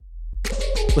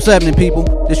What's happening, people?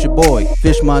 This your boy,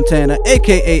 Fish Montana,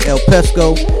 aka El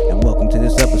Pesco, and welcome to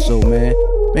this episode, man.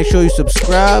 Make sure you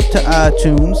subscribe to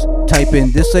iTunes, type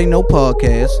in This Ain't No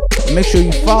Podcast, and make sure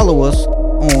you follow us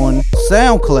on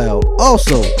SoundCloud.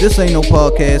 Also, This Ain't No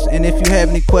Podcast, and if you have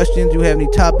any questions, you have any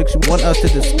topics you want us to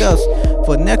discuss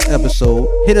for next episode,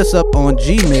 hit us up on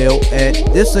Gmail at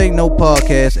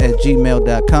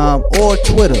thisaintnopodcast@gmail.com or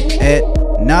Twitter at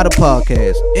Not a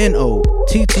Podcast,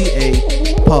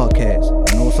 NOTTA Podcast.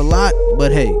 I know it's a lot,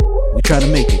 but hey, we try to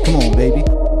make it. Come on, baby.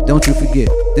 Don't you forget,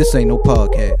 this ain't no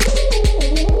podcast.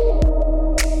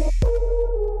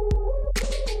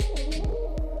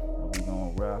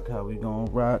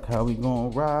 How we gonna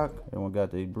rock? Everyone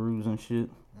got their brews and shit.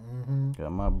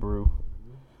 Got my brew.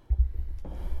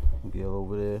 Gil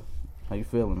over there. How you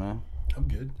feeling, man? I'm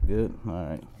good. Good?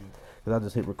 Alright. Cause I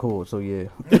just hit record, so yeah.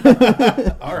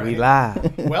 All right. We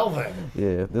live. Well then.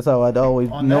 Yeah, that's how I'd always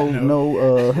On no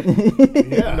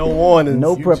Yeah. No warnings.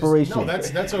 no You preparation. no,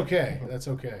 that's okay. That's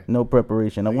okay. No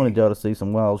preparation. I wanted y'all to say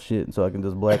some wild shit so I can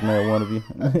just blackmail one of you.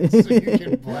 So you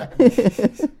can blackmail.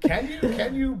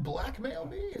 Can you blackmail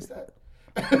me? Is that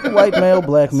White male,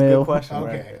 black That's a male, good question,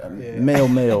 okay? right? Yeah. male,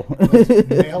 Mail.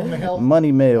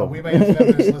 money male, We made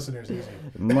feminist listeners easy.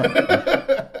 Mo-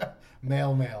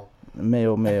 Mail.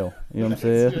 male. You know what I'm It's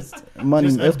saying? just Money.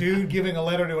 a dude giving a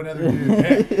letter to another dude.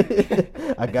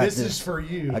 Hey, I got this this. is for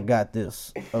you. I got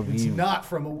this of It's you not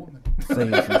from a woman.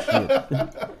 saying some shit.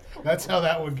 That's how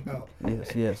that would go.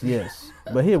 Yes.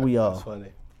 But here we are. That's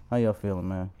funny. How y'all feeling,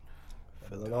 man?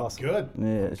 Feeling awesome. Good.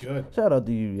 Yeah. Good. Shout out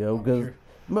to you, yo. Cause Sure.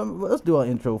 let's do our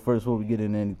intro first before we get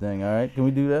into anything. All right? Can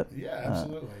we do that? Yeah,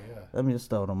 absolutely. Yeah. Let me just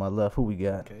start on my left. Who we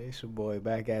got? Okay, it's your boy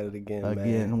back at it again,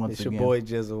 Again, man. once It's your again. boy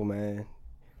Jizzle, man.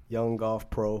 Young golf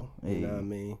pro. Hey. You know what I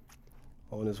mean?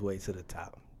 On his way to the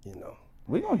top, you know.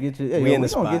 We gonna get you. Hey, We yo, in we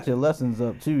the gonna spot. get your lessons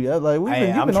up too. Yeah, like you've Hey,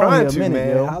 been I'm on trying here a to, minute,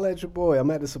 man. yo. Holla at your boy. I'm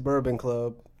at the Suburban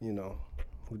Club, you know,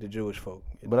 with the Jewish folk.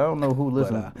 But I don't know who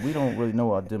listens. But, We don't really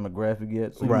know our demographic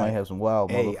yet, so you Right. might have some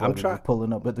wild Hey, I'm motherfuckers try- just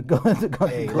pulling up at the country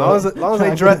Hey, club. long as they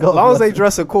trying to dress, get golf long as they lessons.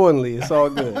 dress accordingly, it's all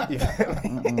good. You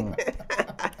feel me?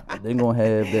 They gonna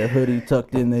have their hoodie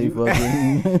tucked in they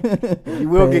fucking. You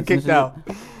will pants get and kicked shit. out.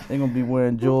 They gonna be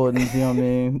wearing Jordans. You know what I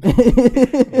mean?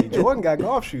 Hey, Jordan got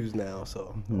golf shoes now,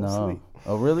 so don't No. sleep.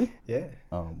 Oh really? Yeah,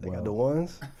 Oh they wow. got the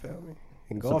ones. Feel me?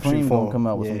 In golf Supreme shoe gonna form. come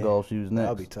out with some Yeah. golf shoes next.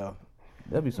 That'll be tough.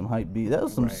 That'd be some hype beat. That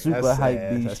was some Right, super that's hype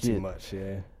sad. beat That's shit. too much,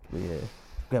 yeah. But yeah,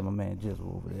 got my man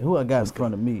Jizzle over there. Who I got in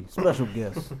front of me? Special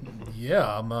guest.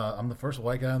 Yeah, I'm the first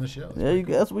white guy on the show. There you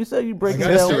go. That's what we said. You breaking I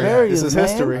down gotta say, barriers, this is man.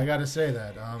 history. I gotta say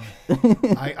that.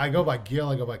 I go by Gil,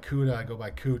 I go by Kuda, I go by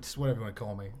Coots, whatever you want to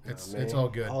call me. It's all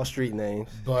good. All street names.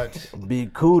 But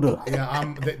Big Cuda.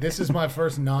 yeah, this is my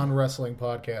first non-wrestling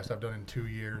podcast I've done in 2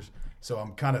 years, so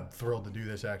I'm kind of thrilled to do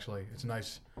this. Actually, it's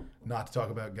nice not to talk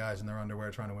about guys in their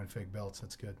underwear trying to win fake belts.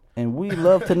 That's good. And we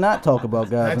love to not talk about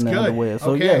guys That's in their good. underwear.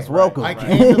 So Okay, yes, welcome. I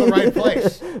came to the right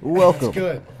place. Welcome. That's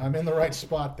good. I'm in the right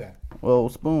spot then. Well,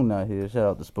 Spoon not here. Shout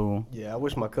out to Spoon. Yeah, I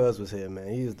wish my cuz was here,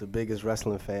 man. He's the biggest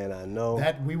wrestling fan I know.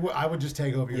 I would just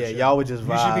take over your Yeah, show. y'all would just You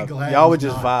vibe. should be glad Y'all would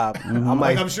he's just not. vibe. Mm-hmm. I'm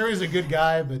Like, like, I'm sure he's a good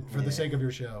guy, but for the sake of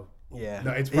your show, yeah.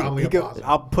 No, it's probably could- impossible.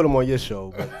 I'll put him on your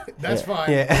show, but that's fine.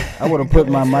 yeah. I would have put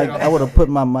my mic. I would have put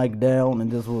my mic down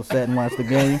and just would sat and watched the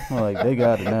game. I'm like they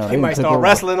got it now. He They might took start over.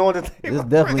 wrestling on the This table.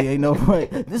 definitely ain't no right.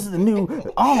 This is the new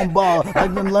arm bar I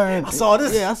can learn. I saw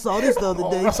this. Yeah, I saw this the other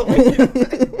on day.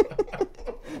 WrestleMania.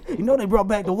 You know they brought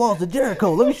back the walls of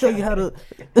Jericho. Let me show you how to.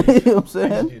 You know what I'm I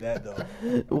saying? do that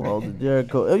though. Walls of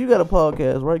Jericho. Oh, you got a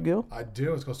podcast, right, Gil? I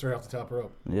do. Let's go straight off the top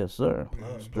rope. Yes, sir.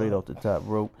 Straight off the top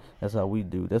rope. That's how we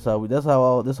do. That's how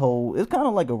all this whole. It's kind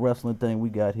of like a wrestling thing we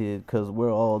got here because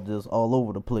we're all just all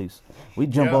over the place. We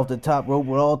jump Yeah. off the top rope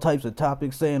with all types of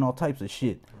topics, saying all types of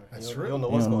shit. That's You true. don't know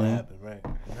what's You know what gonna I mean?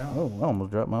 happen, right? Oh, I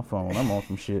almost dropped my phone. I'm on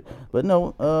some shit. But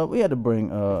no, we had to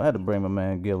bring. I had to bring my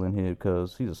man Gil in here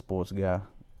because he's a sports guy.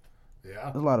 Yeah.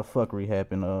 There's a lot of fuckery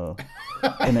happen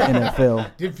in the NFL.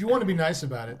 If you want to be nice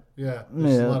about it, yeah.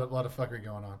 There's Yeah. a lot of fuckery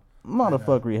going on. A lot of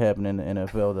fuckery happened in the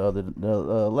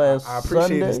NFL last I appreciate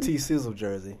Sunday. his T Sizzle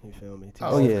jersey. You feel me? T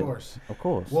Oh, yeah. of course. Of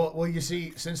course. Well, you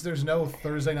see, since there's no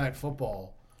Thursday night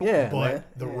football, Yeah, but man.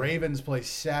 the Ravens play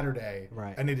Saturday,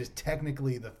 Right. and it is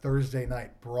technically the Thursday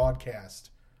night broadcast,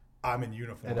 I'm in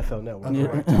uniform. NFL Network. On the Yeah.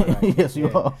 right time. Yes, you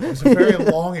are. It's a very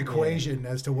long equation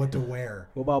as to what to wear.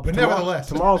 What about but tomorrow, nevertheless,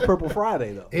 tomorrow's Purple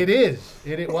Friday though? it is.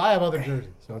 Well, I have other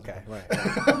jerseys. Okay, right.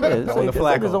 Yeah, On the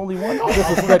flag there's off. only one. Don't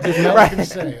disrespect this I man.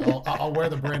 was going to say, I'll wear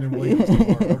the Brandon Williams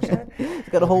tomorrow. He's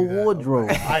got a whole do that.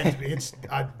 wardrobe.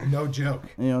 No joke.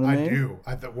 You know what I mean? do.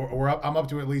 I'm up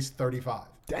to at least 35,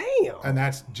 Damn. and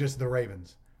that's just the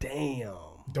Ravens. Damn.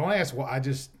 Don't ask what I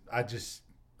just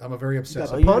I'm a very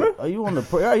obsessive. the punter? Are you on the?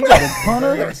 You got a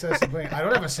punter? Very obsessive player. I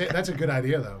don't have a. That's a good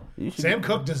idea though. should- Sam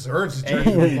Cooke deserves a Hey,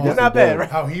 jersey. that's not bad, right?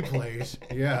 How he plays.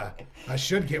 Yeah, I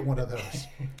should get one of those.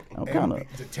 I'm kind of.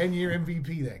 It's a 10-year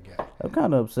MVP. That guy. I'm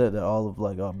kind of upset that all of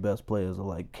like our best players are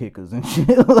like kickers and shit,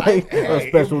 like or Hey,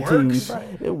 special it works. teams.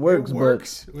 It works, It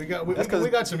works. We got That's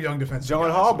 'cause some young defensive John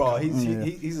guys.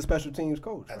 Harbaugh, he's a special teams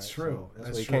coach. That's right? true. So that's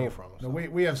That's where he true. came from. No,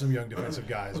 we have some young defensive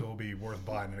guys who will be worth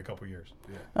buying in a couple years.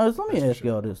 Yeah. But let me ask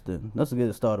y'all this then. Let's get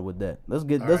it started with that. Let's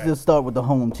just start with the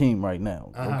home team right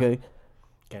now, okay?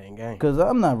 Gang. Because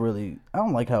I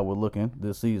don't like how we're looking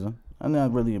this season. I'm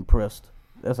not really impressed.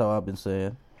 That's how I've been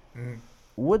saying.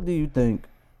 What do you think,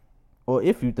 or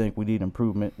if you think we need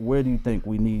improvement, where do you think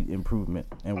we need improvement,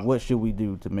 and what should we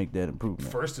do to make that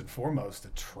improvement? First and foremost, the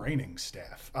training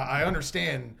staff. I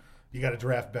understand you got to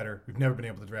draft better. We've never been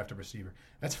able to draft a receiver.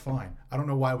 That's fine. I don't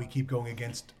know why we keep going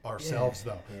against ourselves,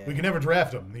 though. Yeah. We can never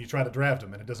draft them. Then you try to draft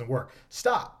them, and it doesn't work.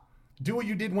 Stop. Do what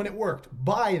you did when it worked.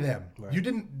 Buy them. Right. You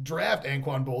didn't draft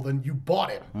Anquan Bolden. You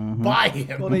bought him. Buy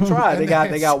him. Well, they tried. They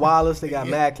got Wallace. They got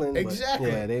Macklin.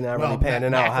 Exactly. Yeah, they're not really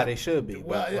panning out how they should be.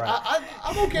 Well, right.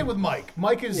 I'm okay with Mike.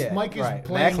 Mike is playing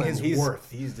Macklin, his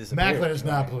worth. He's disappeared. Macklin is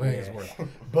not playing his worth.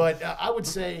 But I would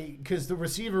say because the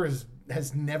receiver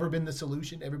has never been the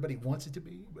solution. Everybody wants it to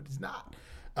be, but it's not.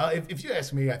 If you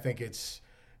ask me, I think it's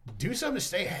do something to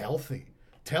stay healthy.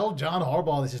 Tell John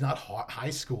Harbaugh this is not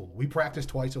high school. We practice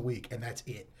twice a week, and that's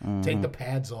it. Take the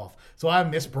pads off. So I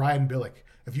miss Brian Billick.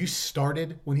 If you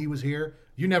started when he was here,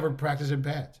 you never practiced in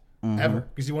pads, ever,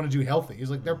 because you want to do healthy.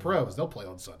 He's like, they're pros. They'll play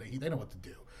on Sunday. They know what to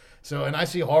do. So, and I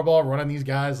see Harbaugh running these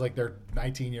guys like they're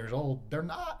 19 years old. They're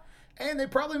not. And they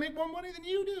probably make more money than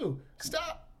you do.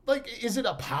 Stop. Like, is it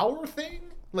a power thing?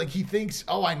 Like he thinks,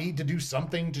 I need to do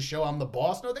something to show I'm the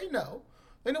boss. No, they know.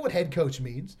 They know what head coach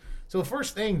means. So the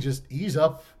first thing, just ease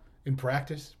up in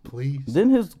practice, please.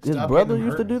 Didn't his brother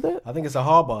used to do that? I think it's a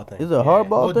Harbaugh thing. Is it a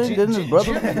Harbaugh thing? Didn't his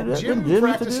brother used to do that? Jim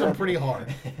practiced him pretty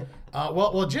hard.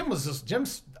 Well, Jim's.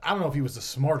 I don't know if he was the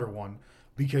smarter one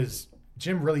because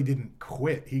Jim really didn't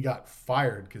quit. He got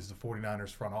fired because the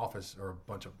 49ers front office are a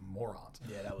bunch of morons.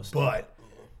 Yeah, that was. But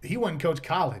he went and coached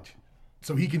college,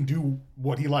 so he can do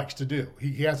what he likes to do.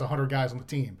 He has 100 guys on the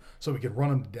team, so he can run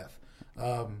them to death.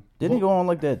 Didn't he go on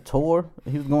like that tour?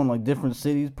 He was going like different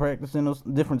cities, practicing those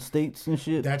different states and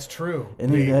shit. That's true.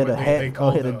 And he had a hat,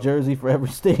 had a jersey for every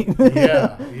state.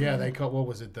 yeah. They called, what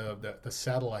was it, the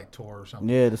satellite tour or something?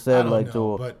 Yeah, the satellite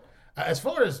tour. But as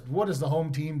far as what does the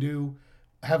home team do,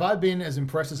 have I been as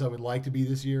impressed as I would like to be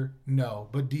this year? No.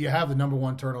 But do you have the number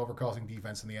one turnover causing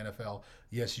defense in the NFL?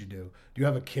 Yes, you do. Do you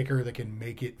have a kicker that can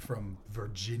make it from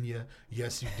Virginia?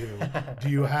 Yes, you do. Do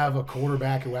you have a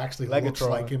quarterback who actually looks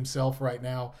like himself right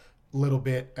now, a little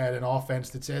bit, at an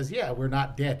offense that says, yeah, we're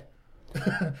not dead?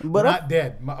 We're not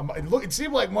dead. Look, it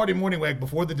seemed like Marty Mornhinweg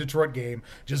before the Detroit game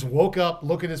just woke up,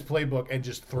 looked at his playbook, and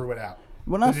just threw it out.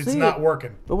 It's not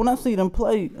working. But when I see them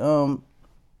play,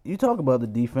 you talk about the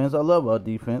defense. I love our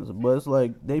defense, but it's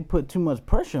like they put too much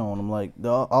pressure on them. Like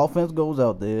the offense goes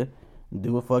out there,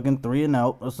 do a fucking 3 and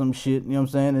out or some shit. You know what I'm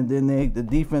saying? And then the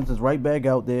defense is right back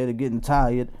out there. They're getting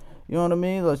tired. You know what I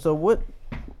mean? Like, so what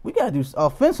we gotta do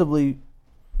offensively?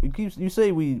 You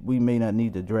say we may not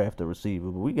need to draft a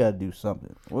receiver, but we gotta do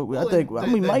something.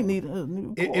 We might need a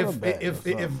new quarterback.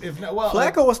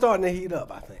 Flacco was starting to heat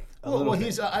up, I think.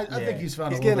 I think he's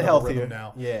found he's a little getting bit healthier of rhythm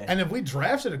now. Yeah. And if we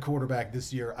drafted a quarterback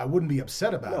this year, I wouldn't be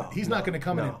upset about it. He's not going to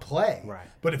come in and play. Right.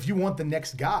 But if you want the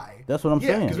next guy, that's what I'm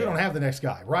saying. Because we don't have the next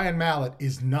guy. Ryan Mallett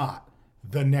is not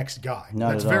the next guy.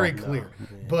 That's very clear. No.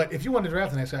 Yeah. But if you want to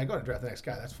draft the next guy, go ahead and draft the next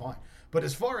guy. That's fine. But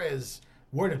as far as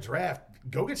where to draft,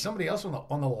 go get somebody else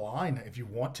on the line if you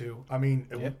want to. I mean,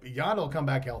 Jan will come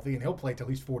back healthy, and he'll play till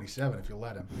he's 47 if you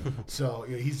let him. So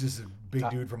he's just a big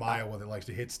dude from Iowa that likes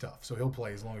to hit stuff. So he'll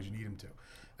play as long as you need him to.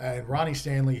 And Ronnie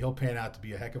Stanley, he'll pan out to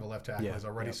be a heck of a left tackle. He's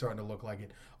already starting to look like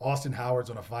it. Austin Howard's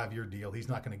on a 5-year deal. He's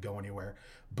not going to go anywhere.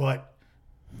 But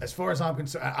as far as I'm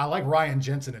concerned, I like Ryan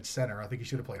Jensen at center. I think he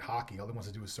should have played hockey. All he wants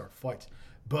to do is start fights.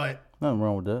 But nothing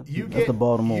wrong with that. That's the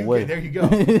Baltimore way. There you go.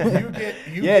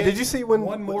 Did you see when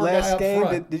one more last guy game? up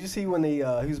front. Did you see when he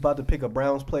was about to pick a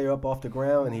Browns player up off the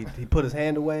ground and he put his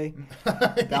hand away?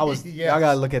 That was. Yes. I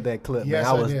gotta look at that clip.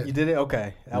 Yes, man. I did. You did it?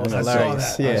 Okay, that was I hilarious.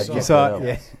 saw that. Yeah, you saw it.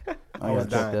 Yeah. I gotta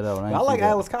check that out. I like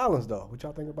Alex Collins though. What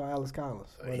y'all think about Alex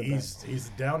Collins? He's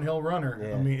a downhill runner.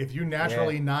 Yeah. I mean, if you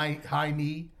naturally high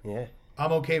knee,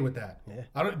 I'm okay with that. Yeah.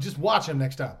 I don't just watch him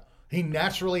next time. He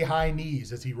naturally high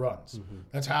knees as he runs. Mm-hmm.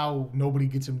 That's how nobody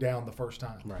gets him down the first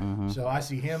time. Right. Mm-hmm. So I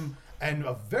see him and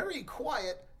a very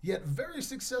quiet yet very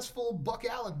successful Buck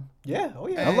Allen. Yeah. Oh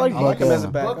yeah. I like him as a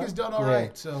backup. Buck has done all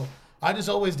right. So I just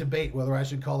always debate whether I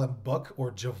should call him Buck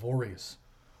or Javorius.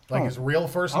 Like his real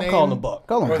first name. I'm calling him Buck.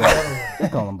 Call him or the Buck. other one. I'm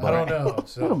calling him Buck. I don't know.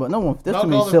 So. No one. That's I'll too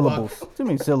many call him syllables. Buck. Too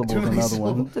many syllables. Too many Another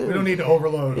syllables. one. We don't need to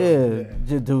overload.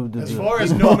 Yeah. As far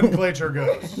as nomenclature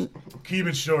goes, keep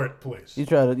it short, please. You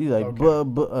try to. You like Buck.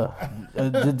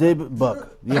 You're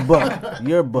Buck.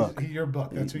 You're Buck. You're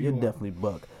Buck. That's who You're you are. definitely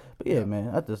Buck. But yeah,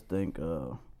 man, I just think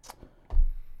because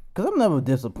I'm never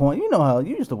disappointed. You know how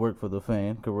you used to work for the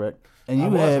Fan, correct? And I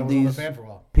you was have on these the Fan for a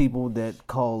while. people that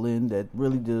call in that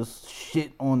really just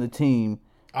shit on the team.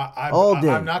 I'm day.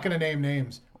 I'm not going to name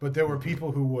names, but there were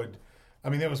people who would. I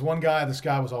mean, there was one guy, the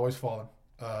sky was always falling.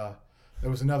 There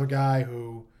was another guy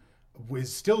who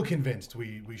was still convinced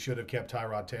we should have kept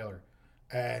Tyrod Taylor.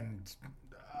 And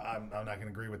I'm not going to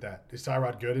agree with that. Is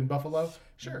Tyrod good in Buffalo?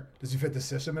 Sure. Does he fit the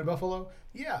system in Buffalo?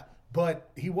 Yeah.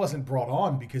 But he wasn't brought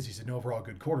on because he's an overall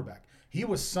good quarterback. He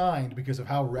was signed because of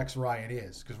how Rex Ryan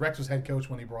is. Because Rex was head coach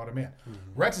when he brought him in. Mm-hmm.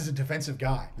 Rex is a defensive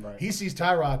guy. Right. He sees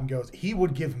Tyrod and goes, he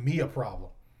would give me a problem.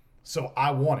 So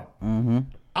I want him. Mm-hmm.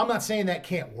 I'm not saying that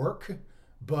can't work,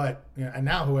 but and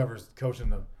now whoever's coaching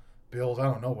the Bills, I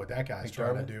don't know what that guy's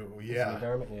trying to do. Yeah. I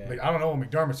don't know what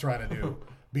McDermott's trying to do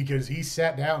because he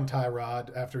sat down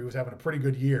Tyrod after he was having a pretty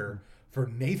good year for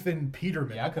Nathan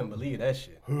Peterman. Yeah, I couldn't believe that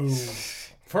shit. Who,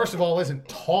 first of all, isn't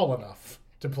tall enough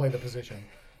to play the position.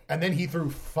 And then he threw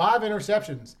 5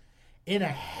 interceptions in a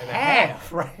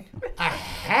half. Right. A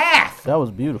half. That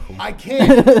was beautiful. I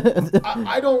can't.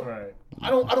 I don't. Right. I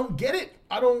don't get it.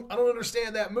 I don't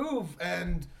understand that move.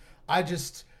 And I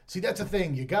just see that's the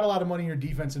thing. You got a lot of money in your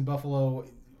defense in Buffalo.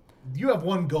 You have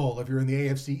one goal if you're in the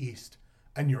AFC East,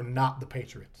 and you're not the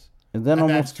Patriots. Is that and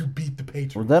almost that's to beat the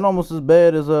Patriots. Was that almost as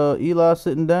bad as Eli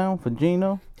sitting down for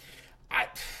Geno?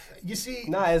 You see,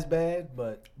 not as bad,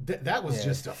 but that was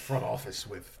just a front office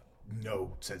with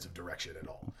no sense of direction at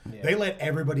all. Yeah. They let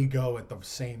everybody go at the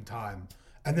same time,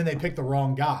 and then they picked the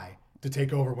wrong guy to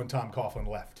take over when Tom Coughlin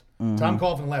left. Mm-hmm. Tom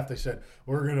Coughlin left. They said,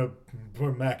 we're going to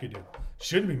put McAdoo.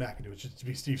 Shouldn't be McAdoo. It should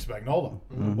be Steve Spagnuolo.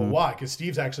 Mm-hmm. Well, why? Because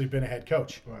Steve's actually been a head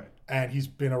coach. Right. And he's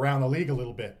been around the league a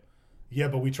little bit. Yeah,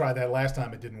 but we tried that last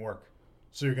time. It didn't work.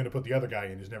 So you're going to put the other guy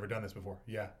in who's never done this before.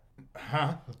 Yeah.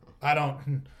 Huh? I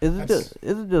don't. Is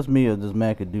it just me or does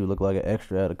McAdoo look like an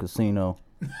extra at a casino?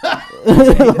 He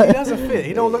doesn't fit.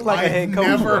 He don't look like a head coach.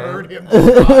 I've never heard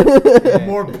him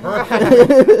more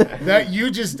perfect. That you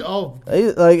just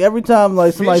like every time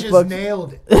like somebody fucks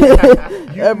nailed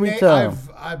it. Every time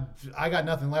I got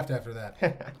nothing left after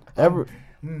that.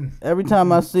 Every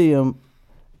time I see him,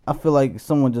 I feel like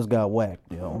someone just got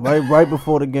whacked. Right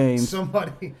before the game.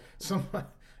 Somebody.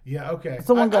 Yeah, okay.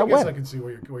 Someone got whacked. I guess I can see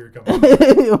where you're coming from.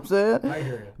 You know what I'm saying? I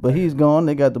hear you. But he's gone.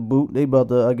 They got the boot. They about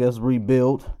to, I guess,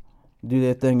 rebuild. Do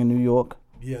their thing in New York.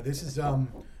 Yeah, this is the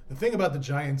thing about the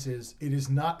Giants is it is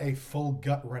not a full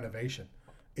gut renovation.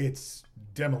 It's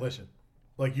demolition.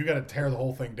 Like you got to tear the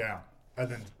whole thing down and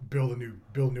then build a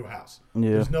new house.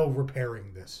 Yeah. There's no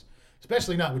repairing this,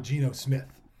 especially not with Geno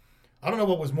Smith. I don't know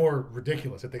what was more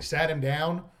ridiculous, if they sat him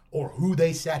down or who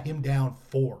they sat him down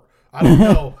for. I don't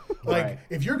know. Like,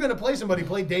 if you're going to play somebody,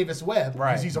 play Davis Webb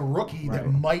because he's a rookie that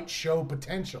might show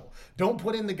potential. Don't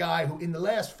put in the guy who, in the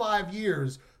last 5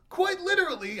 years, quite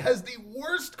literally has the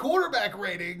worst quarterback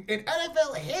rating in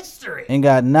NFL history. And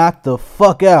got knocked the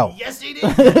fuck out. Yes, he did.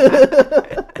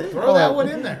 Throw that one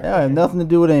in there. That had nothing to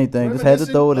do with anything. Just had to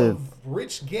throw it in.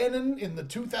 Rich Gannon in the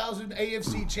 2000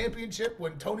 AFC Championship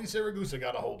when Tony Siragusa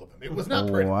got a hold of him. It was not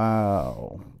pretty.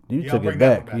 Wow. You took it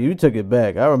back. You took it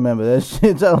back. I remember that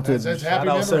shit. Shout out to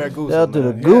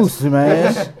the Goose,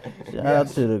 man. Shout out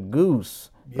to the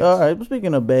Goose. Yes. All right,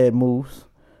 speaking of bad moves,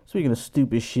 speaking of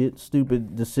stupid shit,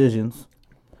 stupid decisions.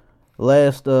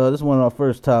 This is one of our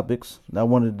first topics I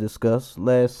wanted to discuss.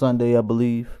 Last Sunday, I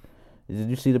believe. Did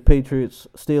you see the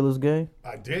Patriots-Steelers game?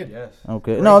 I did. Yes.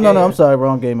 Okay. No. I'm sorry.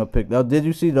 Wrong game I picked. Now, did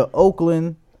you see the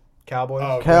Oakland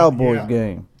Cowboys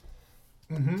game?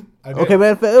 Mm-hmm. Okay,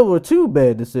 man. It were 2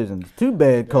 bad decisions. 2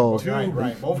 bad calls.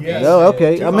 Right. Both games. Oh,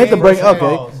 okay. I meant to bring.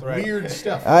 Okay. Weird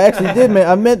stuff. I actually did.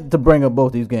 I meant to bring up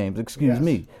both these games. Excuse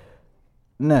me.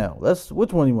 Now,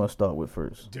 which one do you want to start with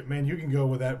first? Man, you can go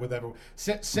with that.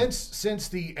 Since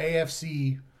the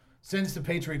AFC, since the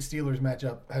Patriots-Steelers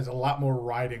matchup has a lot more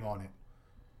riding on it,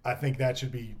 I think that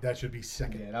should be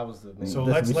second. Yeah, that was the main. So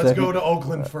let's go to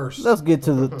Oakland first. Let's get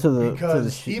to the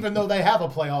because even though they have a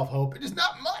playoff hope, it is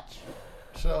not much.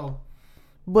 So,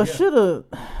 but should have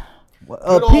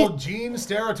good old Gene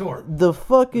Steratore. The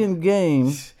fucking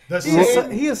game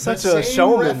He is such a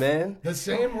showman, man. The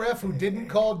same ref who didn't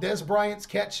call Des Bryant's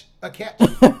catch a catch. Is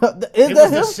It that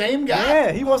was the him? same guy.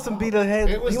 Yeah, he wants to be the head.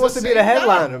 It was He the wants to be same the guy.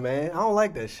 headliner, man. I don't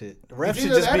like that shit. The refs It's should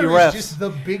either just that be or he's refs. just the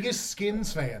biggest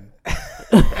Skins fan,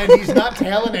 and he's not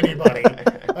telling anybody.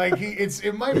 Like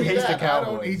it might be hates the that. I don't.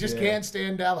 Cowboys, He just yeah. can't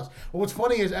stand Dallas. Well, what's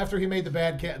funny is after he made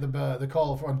the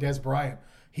call on Des Bryant,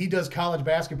 he does college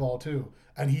basketball too,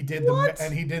 and he did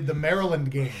the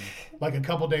Maryland game like a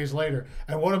couple days later.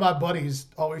 And one of my buddies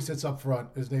always sits up front.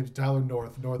 His name's Tyler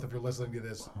North. North, if you're listening to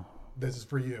this is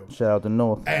for you. Shout out to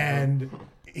North. And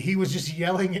he was just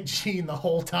yelling at Gene the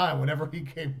whole time whenever he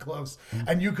came close.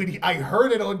 And I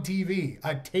heard it on TV.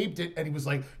 I taped it, and he was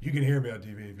like, "You can hear me on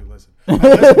TV if you listen."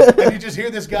 And you just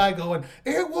hear this guy going,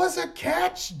 "It was a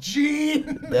catch,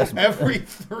 Gene!" every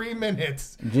 3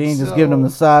 minutes. Gene just giving him the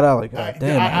side eye like, God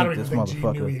damn, I I don't hate even this think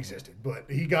Gene knew he motherfucker. existed, but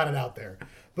he got it out there.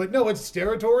 But no, it's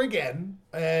territory again.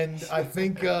 And I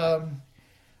think,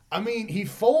 he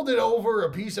folded over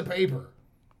a piece of paper.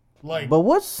 Like, But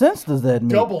what sense does that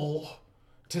make? double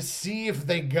to see if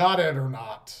they got it or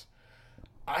not.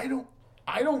 I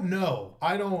don't know.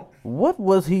 What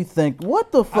was he think?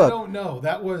 What the I fuck? don't know.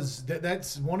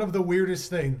 That's one of the weirdest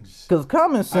things. Because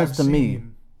common sense I've to me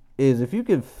seen. is if you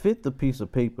can fit the piece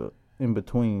of paper in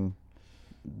between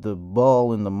the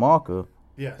ball and the marker,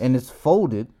 Yes. and it's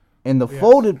folded, and the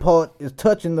folded part is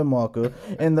touching the marker,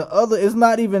 and the other is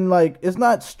not even like, it's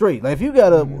not straight. Like if you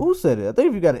got who said it? I think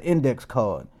if you got an index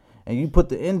card and you put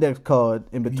the index card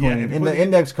in between, if you and put the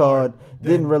index card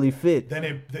didn't really fit.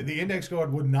 Then the index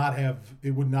card would not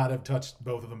have touched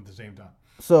both of them at the same time.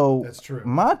 So That's true.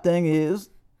 my thing is,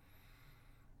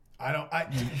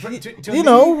 To you me,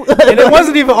 know, And it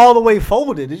wasn't even all the way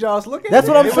folded. Did y'all look at that's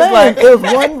it? what I'm It was saying. like- It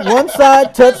was one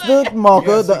side touched the marker,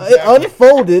 Yes, it exactly.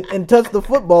 unfolded and touched the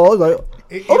football. It's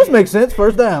like, this makes sense.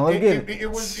 First down, let's get it.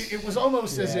 It was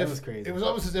almost as Yeah, it if was crazy. it was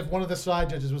almost as if one of the side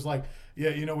judges was like,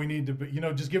 "Yeah, we need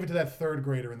to, just give it to that third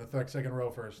grader in the second row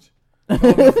first. Tell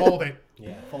him to fold it.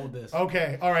 Yeah, fold this.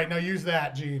 Okay, all right, now use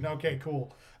that, Gene. Okay,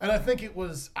 cool." And I think it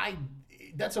was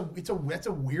that's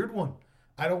a weird one.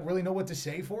 I don't really know what to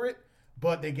say for it,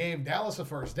 but they gave Dallas a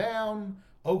first down.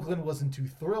 Oakland wasn't too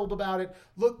thrilled about it.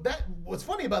 Look, what's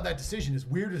funny about that decision, as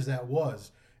weird as that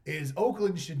was, is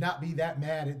Oakland should not be that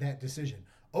mad at that decision.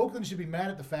 Oakland should be mad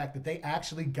at the fact that they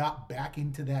actually got back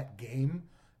into that game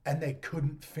and they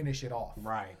couldn't finish it off.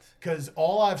 Right. Because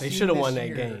all I've They seen should've this won that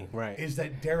year game, right. is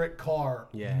that Derek Carr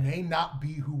may not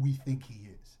be who we think he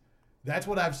is. That's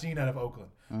what I've seen out of Oakland.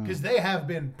 Because they have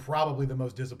been probably the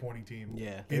most disappointing team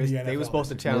Yeah, in the NFL. they were supposed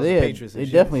to this challenge They, the had- Patriots. they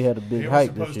this definitely year. had a big year. They were hype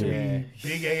this supposed to year. be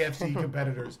big AFC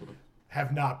competitors.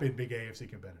 Have not been big AFC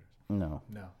competitors. No.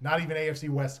 No, not even AFC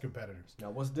West competitors. Now,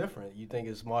 what's different? You think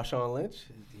it's Marshawn Lynch?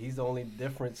 He's the only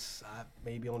difference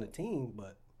maybe on the team,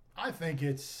 but I think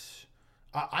it's.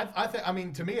 I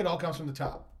mean, to me, it all comes from the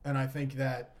top, and I think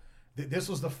that this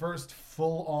was the first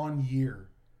full-on year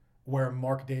where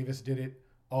Mark Davis did it.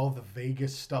 All the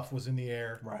Vegas stuff was in the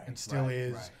air, and still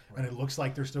is, and it looks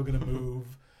like they're still going to move.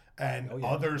 And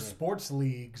other sports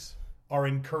leagues are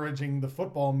encouraging the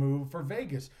football move for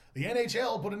Vegas. The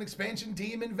NHL put an expansion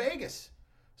team in Vegas,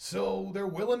 so they're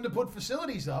willing to put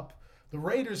facilities up. The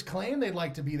Raiders claim they'd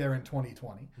like to be there in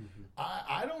 2020.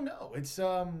 I don't know. It's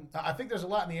I think there's a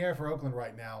lot in the air for Oakland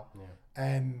right now,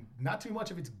 and not too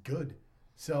much of it's good.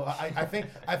 So I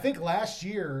think last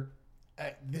year,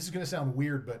 this is going to sound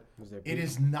weird, but it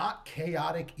is not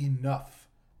chaotic enough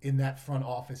in that front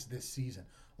office this season.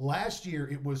 Last year,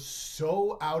 it was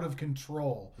so out of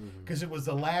control because it was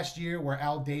the last year where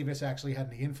Al Davis actually had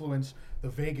the influence. The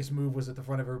Vegas move was at the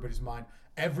front of everybody's mind.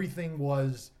 Everything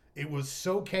was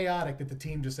so chaotic that the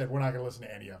team just said, we're not going to listen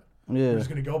to any of it. Yeah. We're just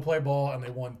going to go play ball, and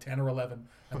they won 10 or 11,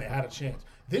 and they had a chance.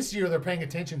 This year, they're paying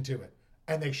attention to it,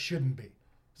 and they shouldn't be.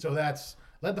 So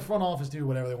let the front office do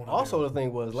whatever they want to do. also the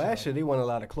thing was last year they won a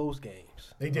lot of close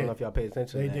games. They I did. don't know if y'all paid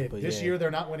attention They to that. did. But This year,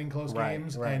 they're not winning close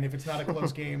games, and if it's not a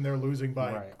close game, they're losing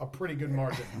by a pretty good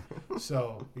margin.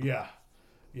 So, yeah.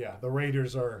 The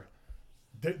Raiders are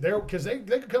they're because they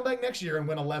could come back next year and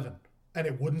win 11, and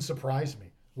it wouldn't surprise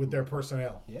me with their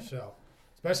personnel. Yeah. So,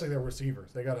 especially their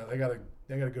receivers, they got a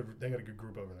good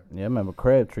group over there. Yeah, I remember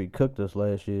Crabtree cooked us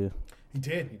last year. He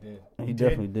did. He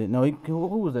definitely did. No, who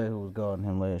was that who was guarding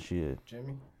him last year?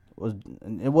 Jimmy.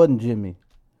 It wasn't Jimmy.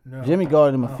 No, Jimmy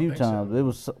guarded him I a don't few think so. times. It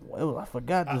was I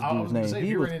forgot this I was dude's going to name. say, if He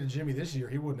he was ran into Jimmy this year,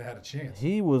 he wouldn't have had a chance.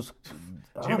 he was.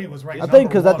 Jimmy was ranked I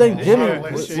think number because I think one Jimmy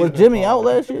last year. was Jimmy out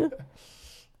last year.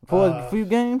 for a few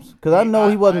games? Because I know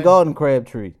he wasn't guarding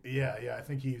Crabtree. Yeah, I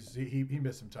think he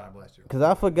missed some time last year. Because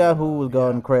I forgot who was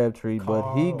guarding Crabtree,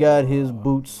 but he got his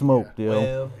boots smoked, yo.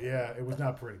 Well, Yeah, it was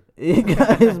not pretty. He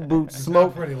got his boots It's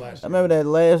smoked. not pretty last I year. remember that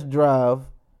last drive,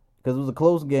 because it was a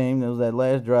close game. It was that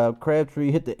last drive.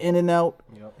 Crabtree hit the in and out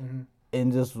yep.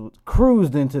 and just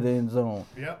cruised into the end zone.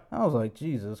 Yep. I was like,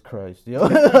 Jesus Christ, yo.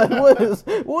 what is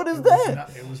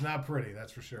that? It was not pretty,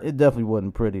 that's for sure. It definitely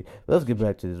wasn't pretty. Let's get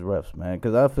back to these refs, man,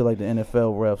 because I feel like the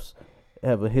NFL refs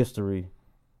have a history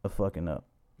of fucking up.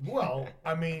 Well,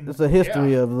 I mean, It's a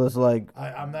history of this, like.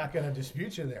 I'm not going to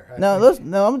dispute you there. Now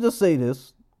I'm gonna just say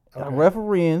this: Okay.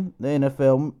 refereeing the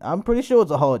NFL, I'm pretty sure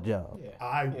it's a hard job,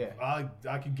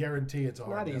 I can guarantee it's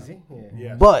hard. Not now. easy. Yeah.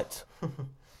 Yeah. but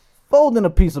folding a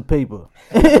piece of paper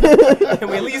Can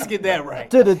we at least get that right?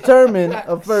 to determine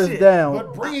a first down.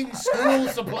 But bringing school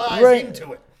supplies Right.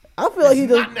 into it. I feel like he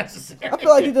It's not just. necessary. I feel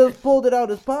like he just pulled it out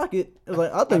of his pocket. It was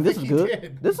like, I think this is he good.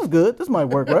 did. This is good. This might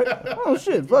work, right? Oh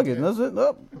shit, fuck it. That's it.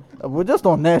 Oh, we're just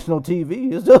on national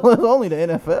TV. It's only the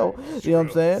NFL. You know what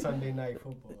I'm saying? Sunday night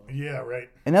football. Yeah, right.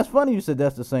 And that's funny. You said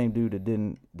that's the same dude that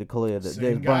didn't declare that Same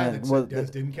James guy Bryant that was. said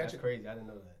Des didn't catch That's it. crazy. I didn't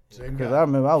know that. Same Because guy. I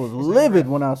remember I was Same livid ref.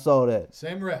 when I saw that.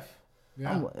 Same ref.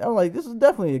 Yeah. I'm like, this is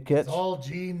definitely a catch. It's all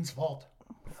Gene's fault.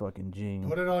 Fucking Gene.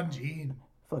 Put it on Gene.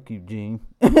 Fuck you, Gene.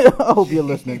 I hope you're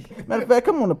listening. Matter of fact,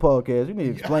 come on the podcast. You need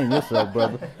to explain yourself,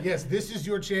 brother. Yes, this is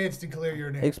your chance to clear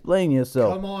your name. Explain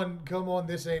yourself. Come on,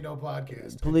 this ain't no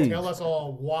podcast. Please. Tell us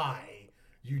all why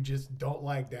you just don't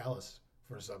like Dallas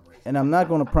for some reason. And I'm not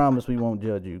going to promise we won't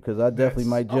judge you, because I definitely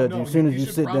might judge you as soon as you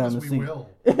should sit down promise and we see. will.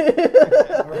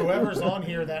 Or whoever's on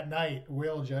here that night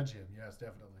will judge him. Yes,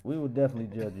 definitely. We will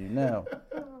definitely judge you. Now,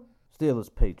 Steelers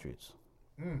Patriots.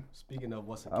 Speaking of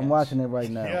what's a I'm catch. watching it right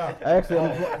now.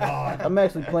 Yeah. I'm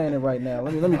actually playing it right now.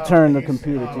 Let me turn the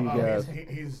computer to you guys.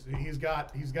 He's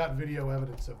got video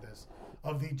evidence of this,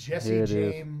 of the Jesse Here it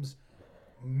is. James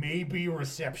maybe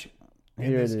reception in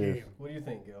Here this it is. game. What do you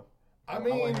think, Gil? I I want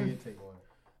to hear mean, your take on it.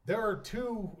 there are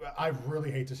two. I really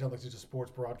hate to sound like such a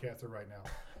sports broadcaster right now,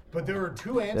 but there are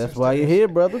two answers. That's why to you're this. here,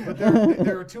 brother. But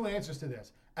there are two answers to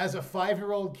this. As a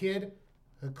 5-year-old kid,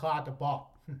 he caught the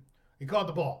ball. He caught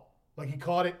the ball. Like, he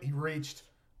caught it, he reached.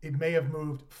 It may have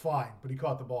moved, fine, but he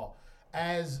caught the ball.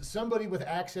 As somebody with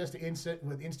access to instant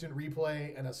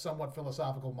replay and a somewhat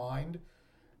philosophical mind,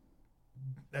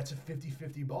 that's a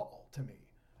 50-50 ball to me.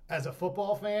 As a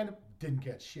football fan, didn't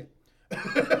catch shit.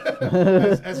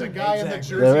 as a guy in the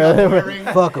jersey I'm wearing,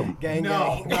 Fuck them.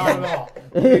 no, not at all.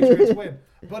 Patriots win.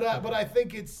 But I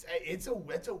think it's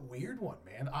a weird one,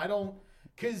 man. I don't,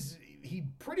 because he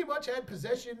pretty much had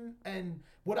possession, and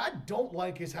what I don't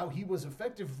like is how he was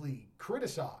effectively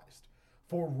criticized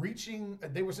for reaching.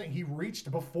 They were saying he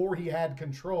reached before he had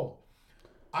control.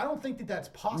 I don't think that that's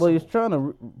possible. Well, he's trying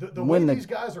to the way win these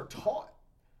guys are taught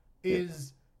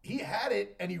is he had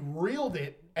it and he reeled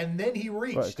it and then he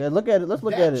reached. Right, okay, look at it. Let's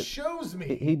look that at it. shows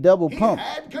me He double pumped. He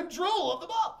had control of the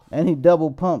ball. And he double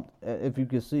pumped, if you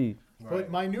can see. But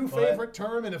my new favorite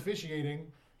term in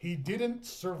officiating, he didn't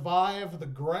survive the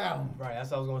ground. Right,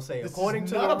 that's what I was gonna say. This According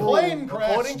is to not the a plane rules, crash,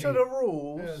 according to Steve. the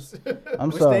rules, Yes. I'm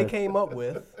which sorry. they came up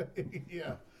with,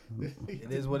 Yeah.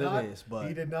 it is what it is. But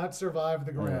he did not survive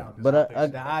the ground. is But what I-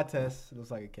 they the eye test looks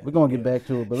like a catch. We're gonna get back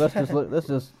to it, but let's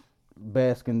just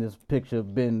bask in this picture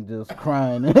of Ben just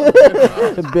crying. Ben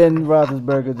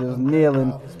Roethlisberger just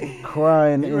kneeling,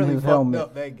 crying He in really his fucked helmet.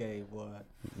 up that game, boy.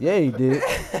 Yeah, he did.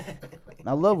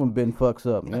 I love when Ben fucks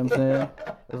up. You know what I'm saying?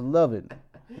 Just love it.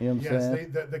 You know what I'm Yes,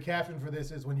 saying? the caption for this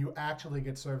is when you actually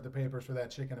get served the papers for that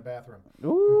chick in the bathroom.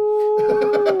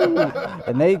 Ooh.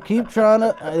 And they keep trying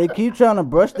to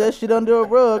brush that shit under a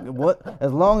rug. What?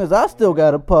 As long as I still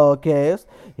got a podcast,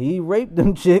 he raped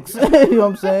them chicks. You know what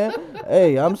I'm saying?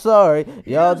 Hey, I'm sorry.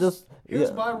 Y'all just. Here's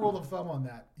yeah. my rule of thumb on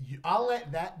that. I'll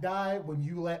let that die when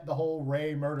you let the whole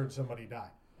Ray murdered somebody die.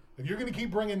 If you're going to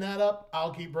keep bringing that up,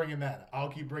 I'll keep bringing that up. I'll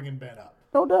keep bringing Ben up.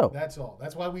 No doubt. That's all.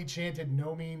 That's why we chanted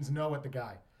no means no at the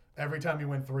guy every time he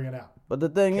went 3 and out. But the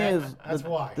thing Okay, is, that's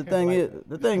why. The thing Like- is,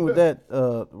 the thing with that,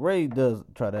 Ray does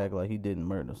try to act like he didn't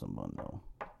murder someone though.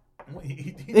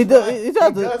 He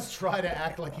does try to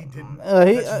act like he didn't.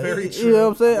 That's very true. You know what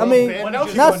I'm saying? I Well, mean, Ben What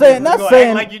else just- you not gonna saying, do? not You gonna saying,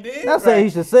 act like you did? not saying Right. he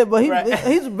should say, but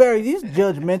Right. he's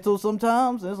judgmental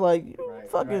sometimes. It's like,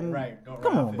 fucking, right. Don't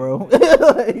come ride on, it. bro.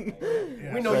 Like,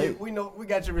 Yeah, We know we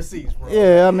got your receipts, bro.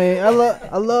 yeah, I mean, I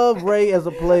love Ray as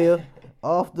a player.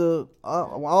 Off the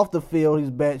field, he's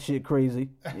batshit crazy.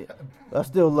 Yeah, I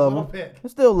still love Little him. bit. I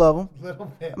still love him. Little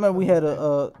bit. I remember we had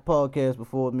a podcast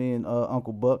before, me and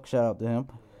Uncle Buck. Shout out to him.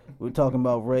 we were talking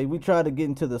about Ray. We tried to get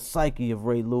into the psyche of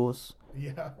Ray Lewis.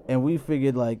 Yeah. And we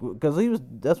figured, like, because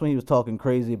that's when he was talking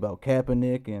crazy about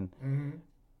Kaepernick and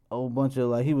a whole bunch of,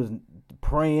 like, he was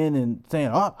praying and saying,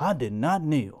 I did not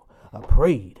kneel. I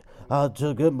prayed. I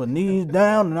took my knees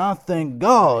down and I thank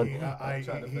God.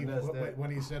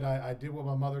 When he said, I did what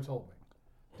my mother told me.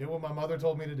 Did what my mother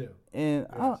told me to do. And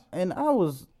I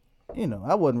was,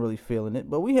 I wasn't really feeling it,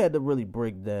 but we had to really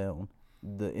break down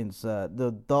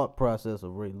the thought process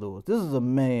of Ray Lewis. This is a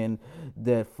man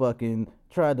that fucking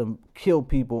tried to kill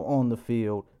people on the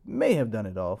field. May have done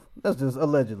it off. That's just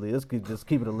allegedly. Let's just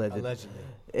keep it alleged. Allegedly.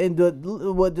 And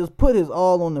just put his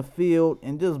all on the field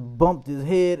and just bumped his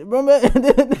head. Remember? And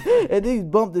then he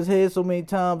bumped his head so many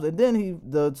times. And then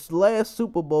the last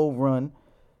Super Bowl run,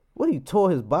 he tore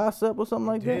his bicep or something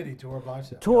like that? He tore a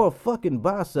bicep. Tore a fucking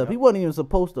bicep. He wasn't even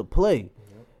supposed to play.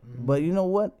 But you know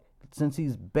what? Since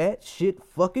he's batshit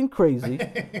fucking crazy,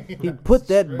 he put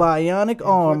that bionic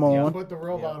arm on. He put the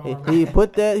robot arm on. He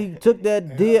took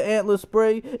that deer antler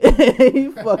spray. He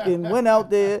fucking went out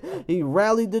there. He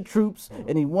rallied the troops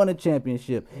and he won a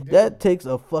championship. That takes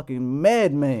a fucking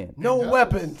madman. No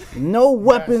weapons. No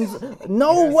weapons.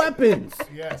 No weapons.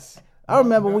 Yes. I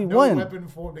remember we won. Weapon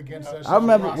formed against us. I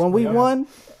remember when we won.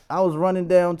 I was running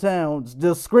downtown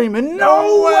just screaming,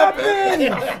 "No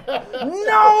weapons!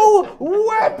 No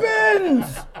weapons!"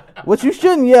 Which you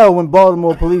shouldn't yell when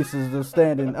Baltimore police is just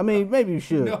standing. I mean, maybe you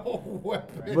should. No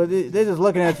weapons. But they're just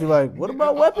looking at you like, what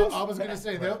about weapons? I was going to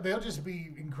say, they'll just be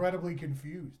incredibly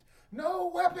confused.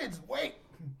 No weapons. Wait.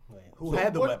 Who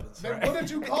had the weapons? Then what did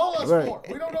you call us for?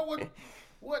 We don't know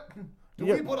what. Do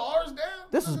we put ours down?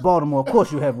 This is Baltimore. Of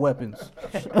course you have weapons.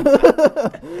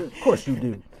 Of course you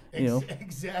do.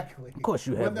 Exactly. Of course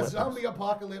you have weapons. When the zombie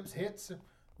apocalypse hits,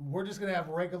 we're just going to have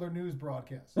regular news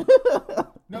broadcasts.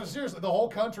 No, seriously, the whole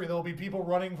country, there'll be people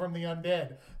running from the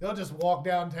undead. They'll just walk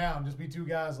downtown, just be two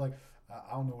guys like,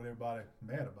 I don't know what everybody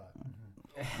mad about.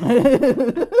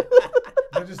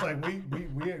 They're just like, we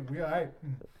all right.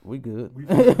 We good.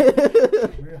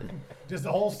 Just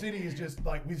the whole city is just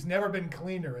like, we've never been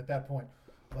cleaner at that point.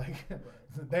 Like,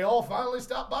 they all finally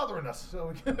stopped bothering us.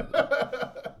 So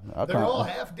they're all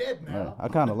half dead now. I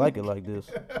kind of like it like this.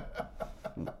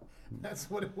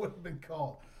 That's what it would have been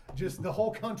called. Just the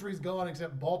whole country's gone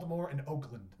except Baltimore and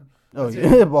Oakland. That's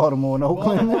Baltimore and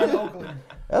Oakland. Baltimore and Oakland.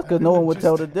 That's because no one would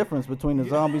tell the difference between the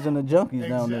zombies and the junkies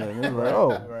down there. It was like,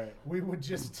 oh. Right. We would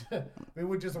just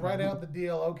write out the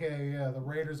deal. Okay, yeah, the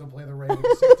Raiders will play the Ravens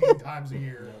 16 times a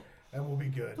year. And we'll be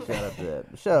good. Shout out to that.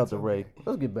 Shout out to Ray.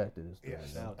 Let's get back to this.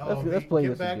 Yes. Let's play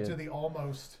this again. Get back again. to the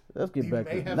almost. Let's get back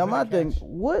to it. Now my thing,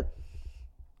 what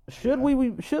should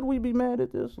we be mad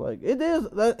at this? Like it is.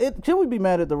 Should we be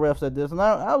mad at the refs at this? And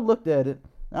I looked at it.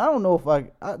 I don't know if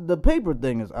the paper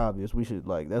thing is obvious. We should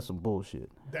that's some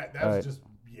bullshit. That was right. Just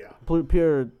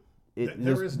pure.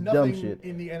 There is nothing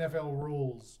in the NFL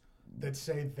rules that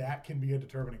say that can be a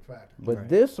determining factor. But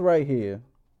this right here.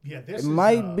 Yeah, this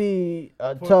might be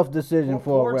a tough decision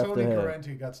for a ref to have. Tony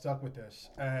Correnti got stuck with this.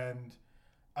 And,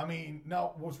 I mean,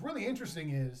 now what's really interesting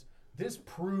is this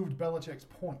proved Belichick's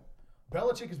point.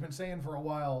 Belichick has been saying for a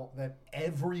while that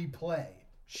every play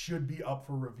should be up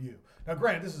for review. Now,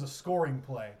 granted, this is a scoring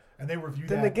play, and they review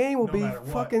that. Then the game will be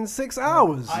fucking 6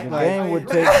 hours. The game would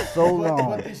take so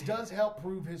long. But this does help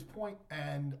prove his point,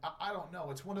 and I don't know.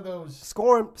 It's one of those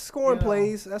scoring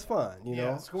plays. That's fine. You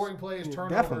know, scoring plays,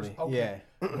 turnovers. Definitely. Okay.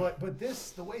 Yeah. But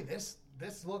the way this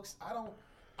looks, I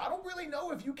don't really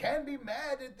know if you can be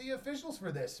mad at the officials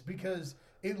for this because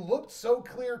it looked so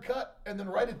clear cut, and then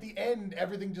right at the end,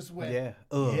 everything just went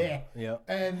yeah.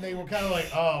 And they were kind of like,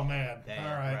 oh man, damn,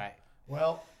 all right.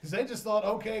 Well, because they just thought,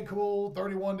 okay, cool,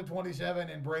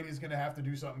 31-27, and Brady's going to have to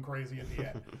do something crazy at the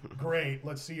end. Great,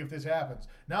 let's see if this happens.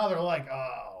 Now they're like,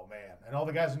 oh, man. And all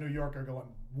the guys in New York are going,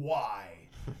 why?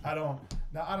 I don't.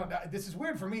 This is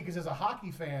weird for me because as a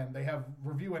hockey fan, they have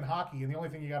review in hockey, and the only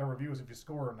thing you got to review is if you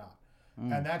score or not.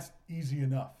 And that's easy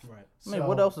enough. Right. I mean,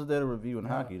 what else is there to review in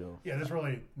hockey, though? Yeah, there's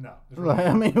really no.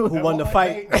 I mean, who won the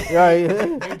fight? Right.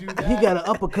 They do that. He got an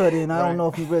uppercut in. I don't know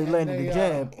if he really landed the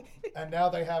jab. And now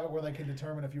they have it where they can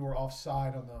determine if you were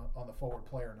offside on the forward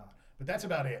play or not. But that's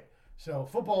about it. So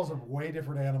football is a way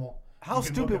different animal. How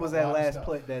stupid was that last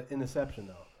play, that interception,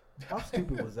 though? How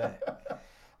stupid was that?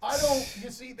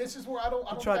 You see, this is where I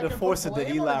don't tried to force it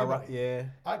to Eli. Yeah.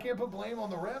 I can't put blame on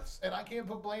the refs, and I can't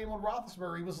put blame on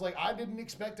Roethlisberger. He was like, I didn't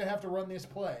expect to have to run this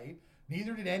play.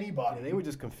 Neither did anybody. Yeah, they were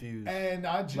just confused. And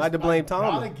I just had to blame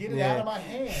Tomlin. Gotta get it out of my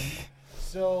hand.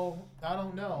 So I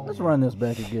don't know. Let's run this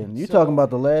back again. You talking about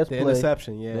the last play?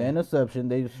 Interception, yeah. The interception.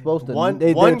 They were supposed to. One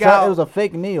guy. It was a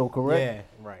fake kneel, correct?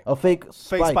 Yeah, right. A fake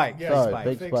spike. Fake spike. Yeah,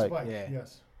 Sorry, fake spike. Yeah.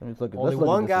 Yes. Let me look at. Only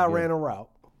one guy ran a route.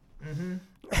 Mm-hmm.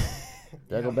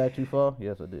 Did I go back too far?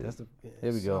 Yes, I did.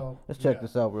 Here we go. So, Let's check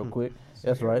this out real quick. So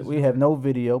That's right. here's We have no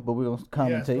video, but we're gonna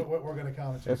commentate. Yes, we're gonna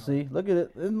commentate. Let's see. Look at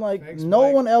it. It's like Thanks, no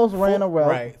Mike. one else ran a route.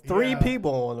 Right. Three Yeah.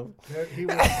 people on him.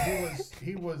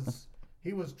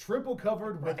 He was triple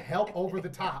covered with help over the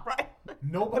top. Right.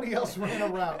 Nobody else ran a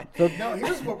route. Now,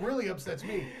 here's what really upsets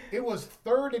me. It was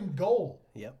 3rd and goal.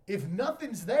 Yep. If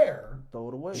nothing's there, Throw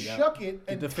it away. chuck it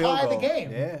and the field tie the goal.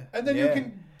 game. Yeah. And then Yeah. you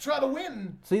can try to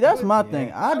win. See, that's But- my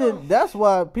thing. I did. That's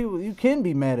why you can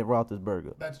be mad at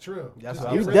Roethlisberger. That's true. That's Just what get You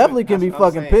I'm rid saying. of definitely it. can be That's what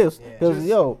I'm fucking saying. pissed. Yeah. Because, Just-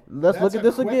 yo, let's that's look at a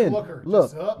this quick again. looker.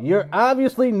 Look, Just up. you're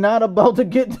obviously not about to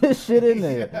get this shit in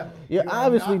there. Yeah. You're You are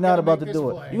obviously not not gonna about make to this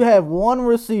do play. it. You have one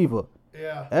receiver.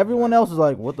 Yeah. Everyone else is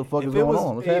like, what the fuck is If it going was,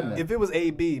 on? What's yeah, happening? if it was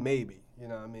AB, maybe. You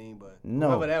know what I mean? But No.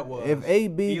 whoever that was. If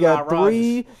AB Eli got Rogers.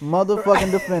 3 motherfucking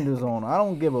defenders on, I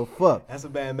don't give a fuck. That's a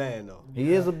bad man, though.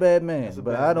 He is a bad man, That's a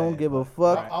but bad I don't man. give a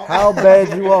fuck I'll- how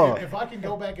bad you are. If I can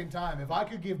go back in time, if I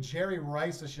could give Jerry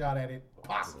Rice a shot at it,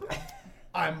 possibly,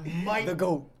 I might. The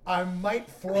GOAT. I might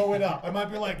throw it up. I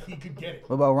might be like, he could get it.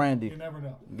 What about Randy? You never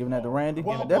know. Giving that to Randy?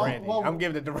 Well, Definitely. well, I'm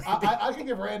giving it to Randy. I can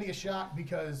give Randy a shot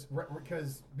because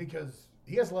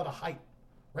he has a lot of height.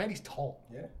 Randy's tall.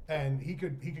 Yeah. And he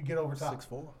could get over top.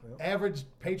 6'4", yeah. Average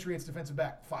Patriots defensive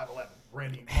back, 5'11".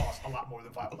 Randy costs a lot more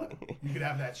than 5'11". You could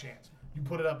have that chance. You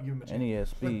put it up, you give him a chance. And he has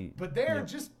speed. But there,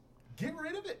 just get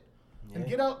rid of it. And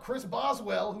get out Chris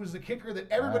Boswell, who's the kicker that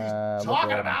everybody's look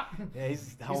talking at him. about. Yeah,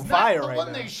 he's He's on not fire the right one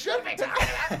now. they should be talking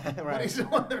about, but Right. he's the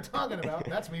one they're talking about.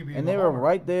 That's me being And the they were homer.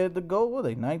 right there at the goal. Were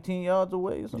they 19 yards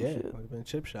away or some Yeah, shit? would have been a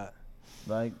chip shot.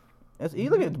 Like, you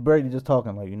look at Brady just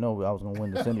talking like, I was going to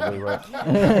win this anyway,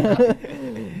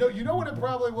 right? No, you know what it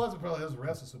probably was? It probably was the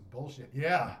rest of some bullshit.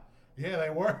 Yeah, they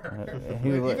were. he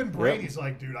was like, Even yep. Brady's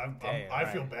like, dude, I right.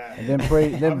 feel bad. And then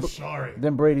Brady, I'm sorry.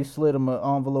 Then Brady slid him an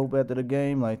envelope after the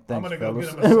game, like, I'm thanks, gonna go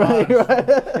fellas. get a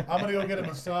massage. Right. I'm gonna go get a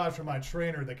massage from my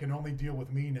trainer that can only deal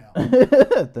with me now.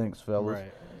 Thanks, fellas.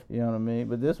 Right. You know what I mean?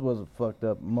 But this was a fucked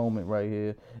up moment right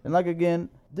here. And like again,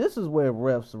 this is where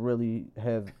refs really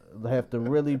have to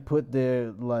really put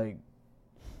their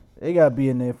they gotta be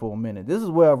in there for a minute. This is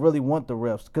where I really want the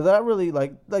refs, because I really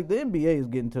like the NBA is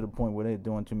getting to the point where they're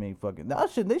doing too many fucking.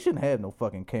 They shouldn't have no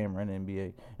fucking camera in the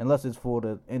NBA unless it's for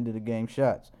the end of the game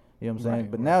shots. You know what I'm saying?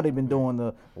 Right, but right. now they've been doing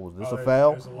was this a there's-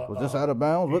 foul? there's a lot- Was this oh, out of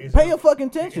bounds? is Pay it your a- fucking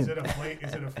attention. Is it a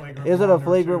flagrant? Is it a or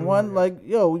flagrant two? one? Like,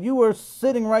 yo, you were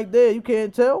sitting right there. You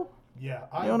can't tell. Yeah,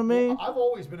 You know what I mean? I've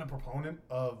always been a proponent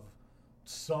of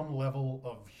some level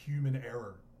of human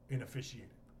error in officiating.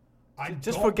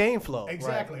 Just for game flow.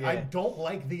 Exactly. Right, I don't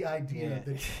like the idea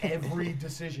Yeah. that every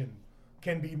decision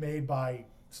can be made by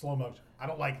slow motion. I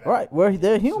don't like that. Right, where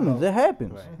they're humans, So- it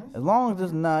happens. Right. As long as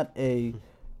it's not it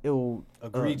will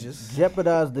Egregious.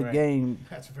 jeopardize the Right. game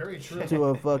That's very true. to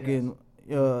a fucking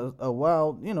a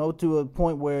wild, to a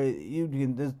point where you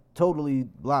can just totally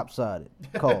lopsided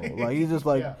call. Like he's just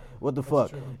like, Yeah, what the that's fuck?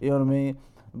 true. You know what I mean?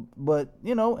 But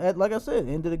like I said,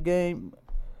 end of the game.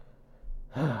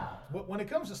 When it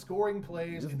comes to scoring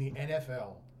plays in the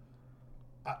NFL,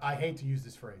 I hate to use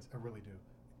this phrase, I really do,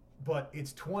 but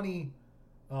it's I'm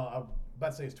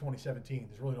about to say it's 2017.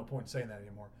 There's really no point in saying that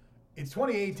anymore. It's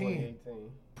 2018.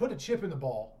 Put a chip in the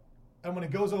ball, and when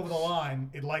it goes over the line,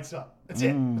 it lights up. That's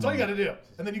it. That's all you got to do.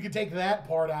 And then you can take that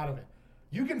part out of it.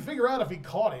 You can figure out if he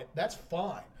caught it. That's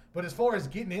fine. But as far as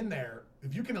getting in there,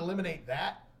 if you can eliminate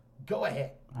that, go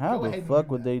ahead. How Go the ahead and fuck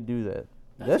do would that. they do that?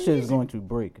 That That's shit is easy. going to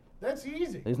break. That's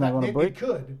easy. It's not gonna break? It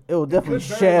could. It will definitely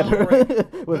could very well shatter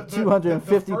break. with The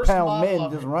 250 first pound model men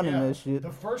of just it, running yeah, that shit. The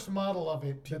first model of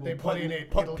it that they put in it,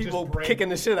 it'll People just break. kicking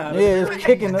the shit out Yeah, of it. it's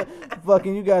kicking the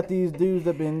fucking. You got these dudes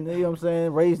that been, you know what I'm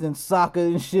saying, raised in soccer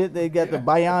and shit. They got the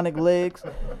bionic legs.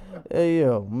 Hey,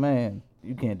 yo, man,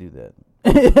 you can't do that.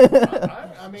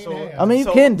 I mean, So- hey, I mean,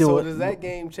 you can do so it. does that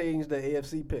game change the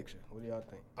AFC picture? What do y'all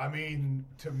think? I mean,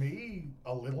 to me,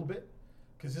 a little bit,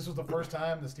 because this was the first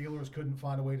time the Steelers couldn't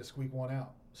find a way to squeak one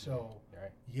out. So,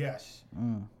 yes.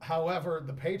 However,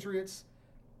 the Patriots,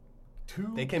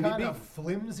 They can be kind of beaten.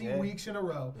 flimsy Yeah. weeks in a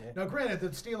row. Yeah. Now, granted, the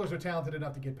Steelers are talented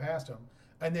enough to get past them.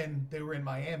 And then they were in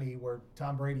Miami, where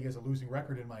Tom Brady has a losing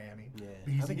record in Miami. Yeah.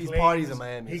 Because I think he he's parties in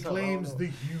Miami or He something, I don't claims know. the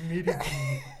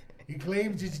humidity. He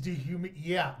claims it's the humid.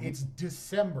 Yeah, it's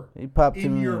December. He popped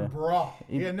in too your many. bra.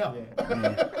 Yeah, no.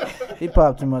 He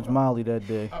popped too much Molly that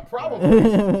day.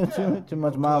 Probably. too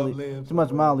much Molly. live. Too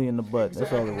much Molly in the butt.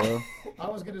 That's all it was. I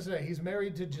was gonna say he's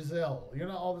married to Giselle. You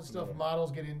know all the stuff models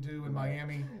get into in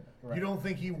Miami. You don't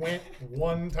think he went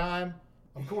one time?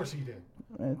 Of course he did.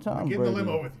 Man, Tom Get in Brady. the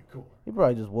limo with you. Cool. He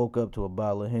probably just woke up to a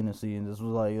bottle of Hennessy and just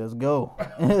was like, "Let's go,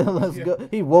 let's go."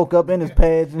 He woke up in his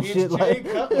pads and It's shit Jay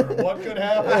like, Cutler. What could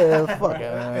happen? "Yeah, fuck it."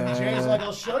 And Jay's like,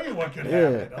 "I'll show you what could Yeah.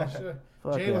 happen." I'll show.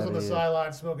 Fuck Jay was outta on the here.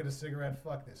 sideline smoking a cigarette.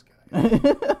 Fuck this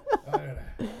guy.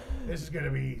 This is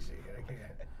gonna be easy.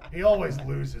 He always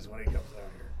loses when he comes out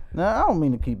here. Now I don't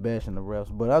mean to keep bashing the refs,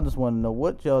 but I just want to know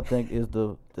what y'all think is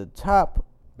the top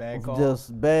Bad call.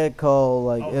 just bad call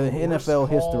like Oh, in worst NFL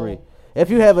call history. If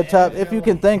you have a top, if you NFL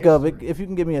can think of it, history. if you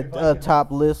can give me If I a can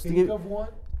top list, Think of one.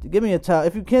 give me a top.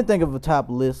 If you can't think of a top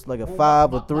list, like a Well,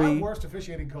 5 my, or 3. My worst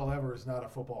officiating call ever is not a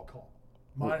football call.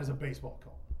 Mine is a baseball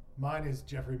call. Mine is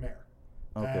Jeffrey Mayer.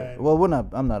 Okay. And Well,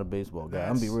 I'm not a baseball guy.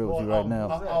 I'm gonna be real with you right now.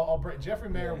 I'll break. Jeffrey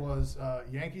Mayer was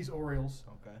Yankees Orioles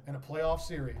Okay. in a playoff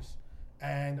series,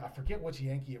 and I forget which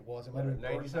Yankee it was. It might have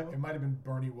been 97? It might have been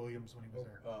Bernie Williams when he was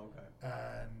there. Oh, okay.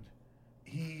 And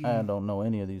he I don't know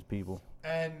any of these people.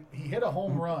 he hit a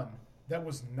home run that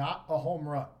was not a home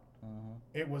run. Mm-hmm.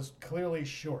 It was clearly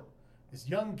short. This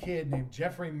young kid named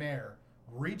Jeffrey Mayer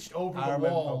reached over I the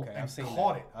remember- wall okay, and I've seen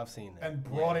caught that. it. I've seen that. And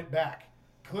brought it back.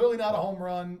 Clearly not a home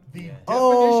run. The definition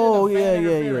Oh, of fan yeah.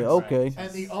 interference. Okay.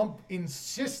 And the ump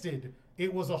insisted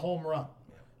it was a home run.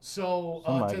 So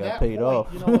Somebody to got that paid point, off.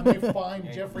 you know, when they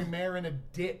find Jeffrey Mayer in a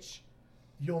ditch,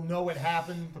 you'll know it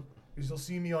happened because you'll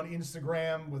see me on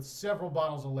Instagram with several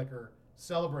bottles of liquor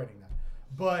celebrating that.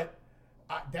 But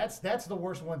that's the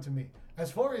worst one to me.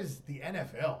 As far as the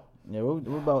NFL, Yeah.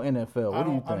 What about NFL? What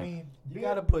do you think? I mean, You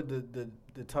got to put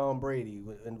the Tom Brady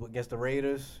against the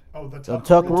Raiders. the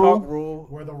Tuck rule? Talk rule.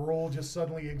 where the rule just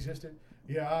suddenly existed.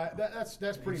 Yeah, that's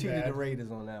You pretty cheated bad. the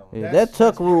Raiders on that one. Yeah, That's- that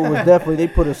tuck rule was definitely. They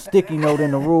put a sticky note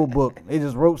in the rule book. They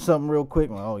just wrote something real quick.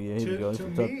 Like, oh yeah, here we go. To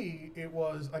It's a tuck. me, it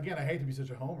was, again, I hate to be such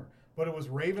a homer, but it was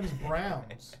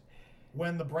Ravens-Browns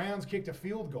when the Browns kicked a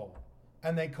field goal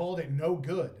and they called it no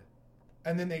good,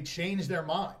 and then they changed their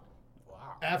mind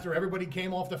after everybody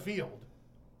came off the field.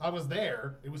 I was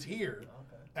there. It was here.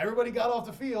 Everybody got off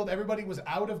the field. Everybody was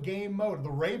out of game mode.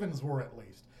 The Ravens were, at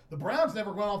least. The Browns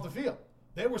never went off the field.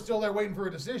 They were still there waiting for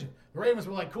a decision. The Ravens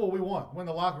were like, cool, we won. Went in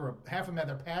the locker room. Half of them had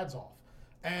their pads off.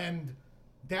 And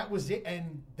that was it.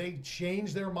 And they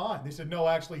changed their mind. They said, no,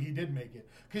 actually, he did make it.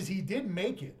 Because he did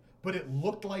make it, but it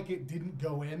looked like it didn't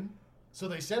go in. So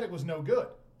they said it was no good.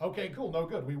 Okay, cool, no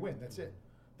good. We win. That's it.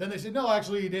 Then they said, no,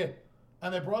 actually, he did.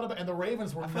 And they brought him, and the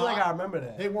Ravens were I feel like I remember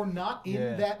that. They were not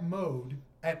in that mode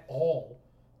at all.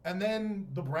 And then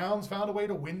the Browns found a way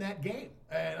to win that game.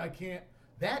 And I can't,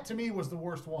 that to me was the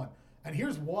worst one. And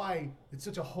here's why it's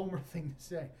such a homer thing to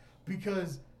say.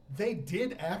 Because they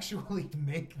did actually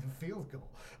make the field goal.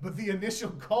 But the initial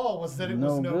call was that it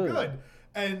was no good.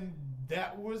 And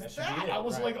that was that. I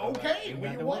was like, okay,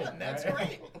 we won. That's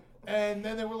great. And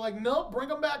then they were like, nope, bring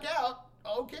them back out.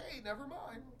 Okay, never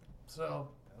mind. So,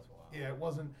 yeah, it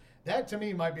wasn't, that to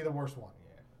me might be the worst one.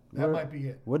 That might be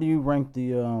it. What do you rank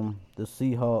the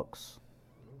Seahawks?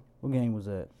 What game was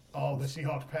that? Oh, the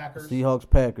Seahawks Packers. Seahawks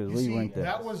Packers. You What do you see, rank that?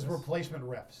 that was replacement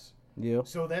refs. Yeah.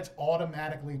 So that's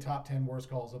automatically top 10 worst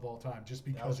calls of all time, just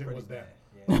because it was them.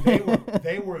 Yeah.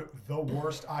 They were the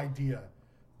worst idea.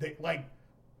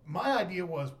 My idea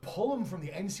was pull them from the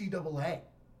NCAA,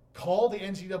 call the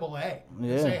NCAA,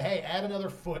 Yeah. and say, hey, add another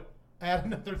foot, add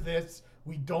another this.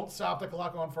 We don't stop the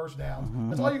clock on first downs. Mm-hmm.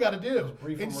 That's all you got to do.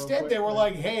 brief 'em real Instead, quick, they were man.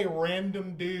 like, hey,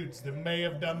 random dudes that may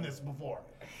have done this before.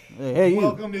 Hey, you.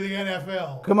 Welcome to the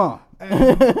NFL. Come on.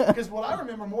 Because what I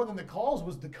remember more than the calls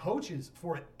was the coaches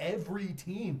for every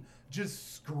team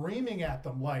just screaming at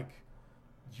them like,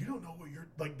 you don't know what you're,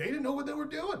 like, they didn't know what they were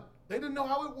doing. They didn't know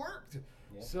how it worked.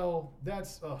 Yeah. So that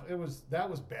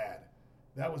was bad.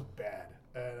 That was bad.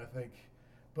 And I think,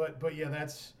 but yeah,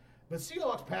 but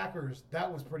Seahawks Packers, that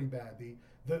was pretty bad.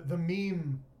 The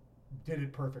meme did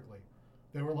it perfectly.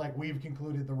 They were like, we've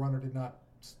concluded the runner did not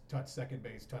touch second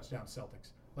base, touchdown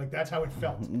Celtics. Like, that's how it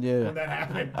felt when that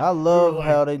happened. I love We were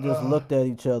how like, they just looked at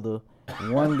each other.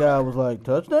 One guy was like,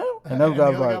 touchdown? And the other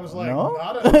the guy other was like, no?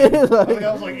 the other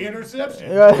guy was like, interception.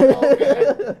 Right.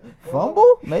 Okay.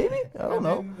 Fumble? Maybe? I don't And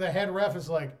know. then the head ref is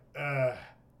like,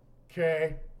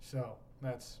 okay. So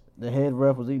that's The head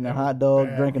ref was eating a hot dog,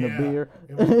 bad. drinking Yeah, a beer.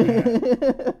 it was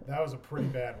bad. That was a pretty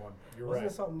bad one. You're Wasn't right. there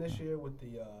something this year with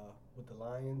the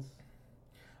Lions?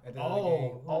 At the end of the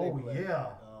game? Who they play?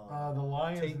 yeah. The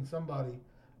Lions Tate. and somebody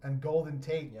and Golden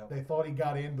Tate. Yep. They thought he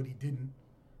got in, but he didn't.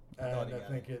 thought And he I got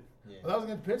think in. it. Yeah. Well, that was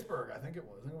against Pittsburgh. I think it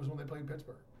was when they played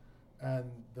Pittsburgh, and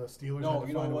the Steelers. No, had to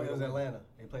you know find a way what? It to was win. Atlanta.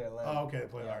 They played Atlanta. Oh, okay, they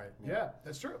played. Yeah. All right. Yeah. Yeah,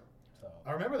 that's true. So,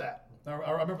 I remember that.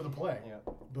 I remember the play.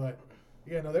 yeah. But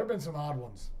yeah, no, there have been some odd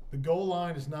ones. The goal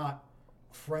line is not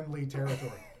friendly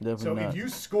territory. Definitely So not. if you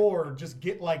score, just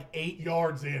get like 8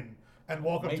 yards in and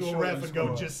walk up Make to a sure ref you and go,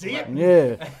 score. just see it?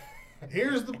 Yeah.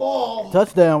 Here's the ball.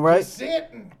 Touchdown, right? Just see it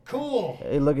and cool.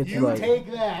 They look at you like-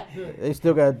 take that. They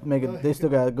still got to make it. They still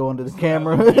got to go into the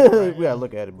camera. right, right. We got to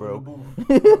look at it, bro.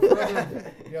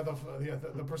 The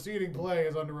preceding play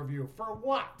is under review. For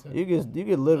what? You could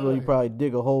literally Right. probably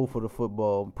dig a hole for the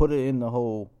football, put it in the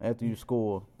hole after you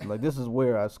score. Like, this is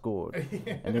where I scored.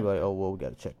 And they're like, oh, well, we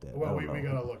got to check that. Well, I we don't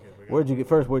know. got to look at it. Where'd you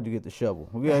get the shovel?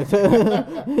 We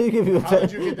gotta give you a How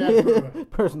did you get that for-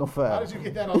 personal How foul. did you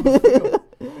get that on the field?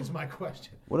 Is my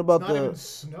question. What about it's not the- even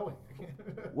snowing.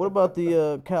 What about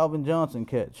the Calvin Johnson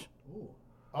catch?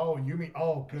 Oh, you mean?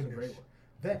 Oh, goodness.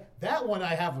 That one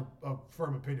I have a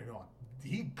firm opinion on.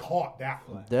 He caught that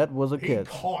one. That was a He catch.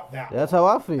 caught that. That's one.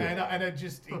 how I feel. And it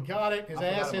just he got it. His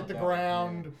ass hit the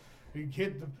ground. He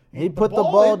hit the. He put the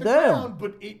ball hit the down. ground,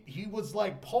 but he was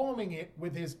like palming it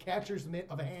with his catcher's mitt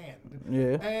of a hand.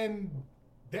 Yeah. And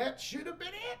that should have been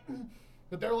it.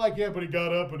 But they're like, yeah, but he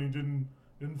got up and he didn't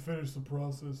finish the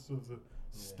process of the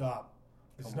stop.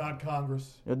 It's not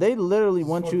Congress. They literally It's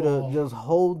want you to football. just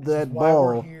hold This is that why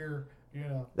we're ball. here, you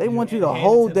know. They want you to hand it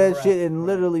hold to the that ref. shit and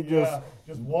literally just Yeah,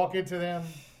 just walk into them.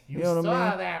 You, You know what I saw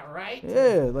mean? that, right?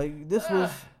 yeah, like this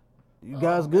was. You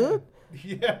guys good?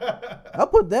 Yeah. I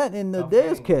put that in the Tough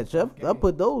Dez game. catch. I Tough game.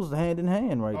 put those hand in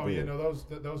hand right Oh there. yeah, no,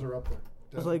 those are up there.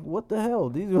 It's like, what the hell?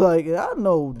 These like, I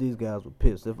know these guys were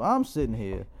pissed. If I'm sitting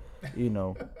here, you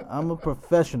know, I'm a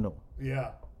professional. Yeah,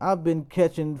 I've been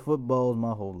catching footballs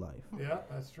my whole life. yeah,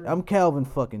 that's true. I'm Calvin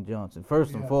fucking Johnson,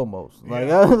 first and Yeah. foremost. Like,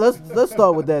 Yeah. let's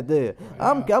start with that there.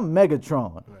 I'm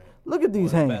Megatron. Look at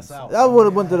these One of the hands. best out. I would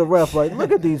have went to the ref like,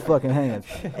 look at these fucking hands.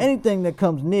 Anything that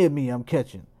comes near me, I'm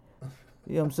catching.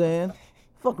 You know what I'm saying?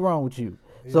 Fuck wrong with you.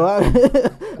 So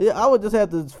I would just have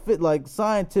to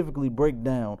scientifically break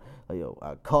down. Like, yo,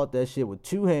 I caught that shit with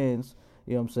two hands.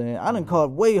 You know what I'm saying? I done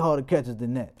caught way harder catches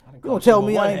than that. You gonna caught tell you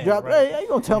me with I one ain't hand, dropped? right. Hey, you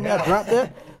gonna tell me I dropped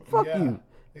that? Fuck Yeah. you.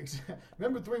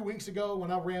 Remember 3 weeks ago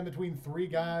when I ran between 3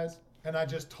 guys and I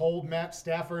just told Matt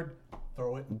Stafford,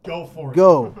 Throw it. go for it.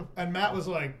 Go. And Matt was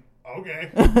like,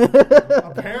 okay.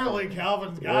 Apparently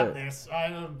Calvin's got this.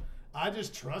 I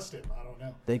just trust him. I don't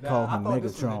know. They call him I thought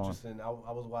this was Megatron. interesting. I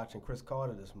was watching Chris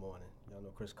Carter this morning. Y'all know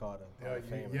Chris Carter. Hall of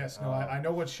Famer. Yes, no, I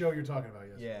know what show you're talking about.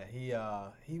 Yes. Yeah,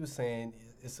 he was saying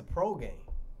it's a pro game,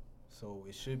 so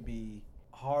it should be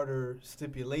harder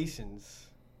stipulations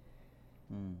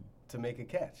to make a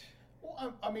catch.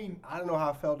 Well, I mean, I don't know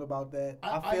how I felt about that.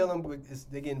 I feel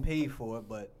they're getting paid for it,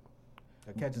 but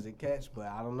a catch is a catch. But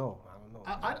I don't know.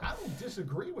 I don't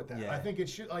disagree with that. Yeah. I think it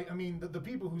should. I mean, the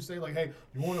people who say like, "Hey,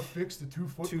 you want to fix the 2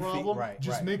 foot 2 feet, problem? right,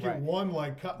 Just right, make right. it one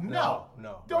like." No,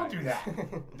 don't right. do that.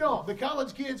 No, the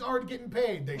college kids aren't getting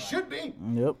paid. They should be,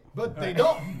 Yep. but they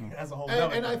don't. That's a whole.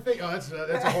 And I think that's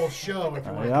a whole show. If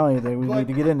you want. I don't even think we But need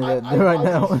to get into that I right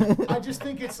now. I just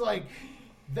think it's like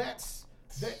that.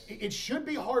 It should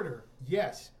be harder,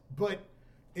 yes, but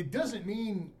it doesn't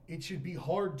mean it should be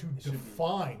hard to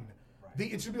define.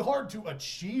 It should be hard to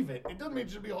achieve it. It doesn't mean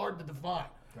it should be hard to define.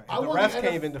 Right. I The want refs the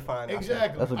can't even define it.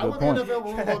 Exactly. That's a I good want point. the NFL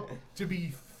rule book to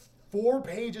be 4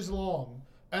 pages long,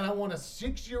 and I want a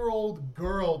 6-year-old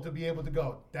girl to be able to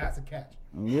go, that's a catch.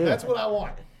 Yeah. That's what I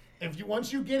want.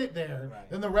 Once you get it there, Right.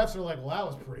 then the refs are like, well, that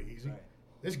was pretty easy. Right.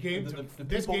 This game The took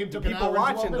people, an people hour and 12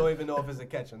 watching don't minutes. even know if it's a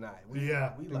catch or not.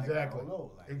 Yeah, we like, exactly. I don't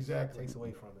know. Like, Exactly. It takes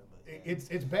away from it. But,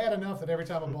 yeah. It's bad enough that every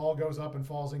time a ball goes up and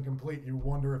falls incomplete, you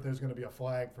wonder if there's going to be a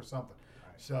flag for something.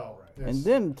 So, And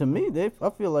then to me, I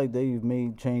feel like they've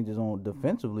made changes on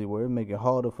defensively where it make it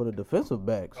harder for the defensive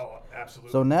backs. oh,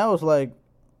 absolutely. So now it's like,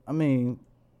 I mean,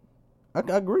 I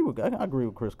agree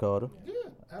with Chris Carter. yeah,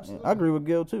 absolutely. I agree with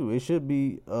Gil too. It should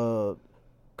be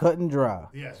cut and dry.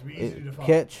 Yes, it'd be easy to define.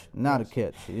 Catch, not Yes. a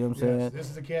catch. You know what I'm Yes, saying? this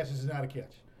is a catch. This is not a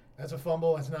catch. That's a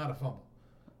fumble. That's not a fumble.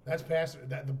 That's pass.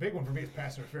 The big one for me is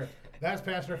pass interference. That's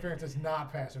pass interference. It's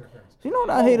not pass interference. You know what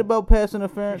I hate about pass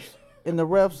interference in the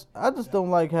refs? I just don't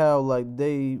like how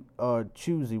they are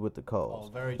choosy with the calls.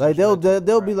 Oh, very like they'll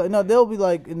judgmental, be right. like they'll be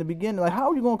like in the beginning like, how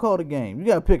are you gonna call the game? You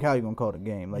gotta pick how you gonna call the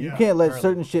game. Like you Yeah, can't let early,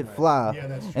 certain shit right. fly. Yeah,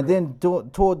 that's and true. then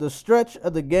toward the stretch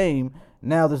of the game,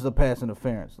 now this is a pass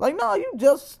interference. Like no, you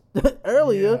just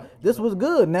earlier Yeah. this was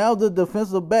good. Now the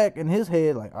defensive back in his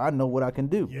head like I know what I can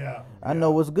do. Yeah. I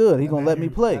know what's good. He And gonna then let me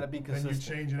you play. Gotta be Then you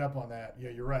consistent. change it up on that. Yeah,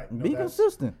 you're right. No, Be that's-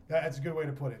 consistent. That's a good way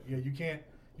to put it. Yeah, you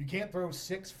can't throw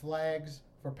 6 flags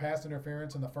for pass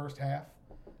interference in the first half.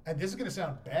 And this is going to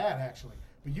sound bad actually,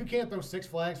 but you can't throw 6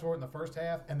 flags for it in the first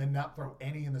half and then not throw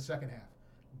any in the second half.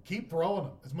 Keep throwing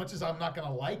them. As much as I'm not going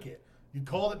to like it, you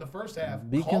called it in the first half.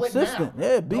 Be call consistent. It now.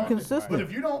 Yeah, be Don't- consistent. But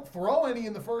if you don't throw any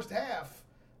in the first half,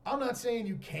 I'm not saying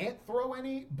you can't throw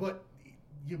any, but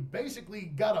you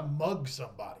basically got to mug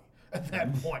somebody. at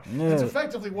that point. Yeah. It's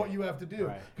effectively what you have to do.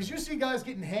 Right. Because you see guys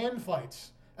getting hand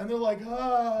fights, and they're like,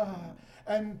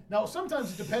 And now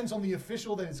sometimes it depends on the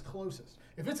official that is closest.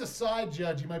 If it's a side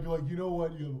judge, you might be like, you know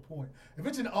what, you have a point. If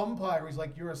it's an umpire, he's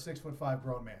like, you're a 6'5"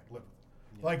 grown man. Live with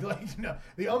it.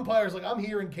 Like the umpire's like, I'm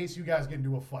here in case you guys get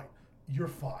into a fight. You're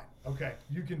fine. Okay,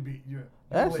 you can be.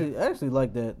 I actually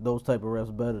like those type of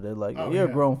refs better. They're like, Oh, you're yeah.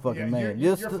 a grown fucking Yeah, man.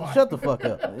 you're Just fine. shut the fuck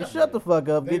up. Just shut the fuck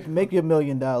up. Make your $1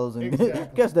 million and Exactly.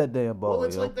 catch that damn ball. Well,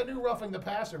 it's yo. like the new roughing the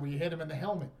passer where you hit him in the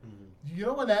helmet. You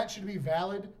know when that should be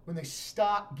valid? When they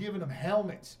stop giving them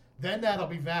helmets. Then that'll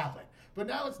be valid. But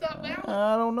now it's not valid.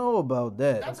 I don't know about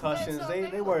that. Concussions,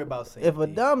 they worry about safety. If a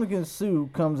Dominican Sue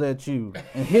comes at you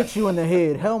and hits you in the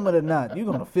head, helmet or not, you're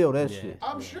gonna feel that shit.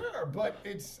 I'm sure, but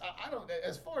it's I don't.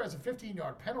 As far as a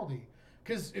 15-yard penalty,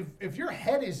 because if your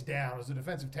head is down as a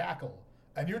defensive tackle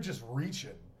and you're just reaching,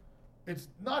 it's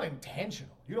not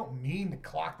intentional. You don't mean to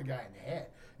clock the guy in the head.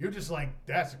 You're just like,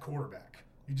 that's a quarterback.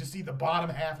 You just see the bottom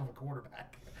half of a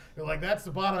quarterback. You're like, that's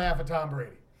the bottom half of Tom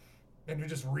Brady. And you're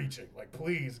just reaching, like,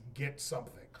 please get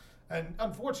something. And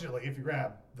unfortunately, if you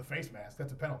grab the face mask,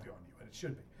 that's a penalty on you, and it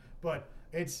should be. But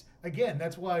it's, again,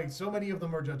 that's why so many of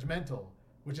them are judgmental,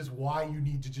 which is why you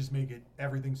need to just make it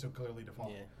everything so clearly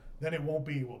defined. Yeah. Then it won't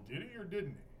be, well, did he or didn't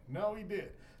he? No, he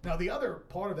did. Now, the other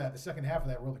part of that, the second half of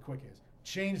that really quick is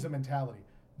change the mentality.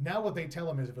 Now what they tell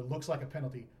them is if it looks like a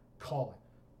penalty, call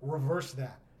it. Reverse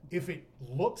that. If it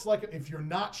looks like, if you're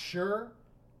not sure,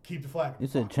 keep the flag. You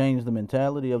said change the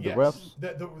mentality of the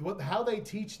refs? How they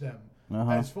teach them,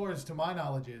 as far as to my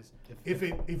knowledge, is if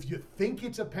you think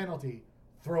it's a penalty,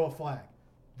 throw a flag.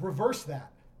 Reverse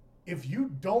that. If you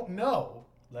don't know,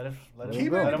 let it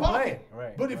keep it in your pocket.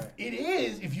 Right, but if it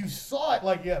is, if you saw it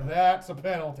like, yeah, that's a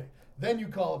penalty, then you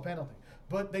call it penalty.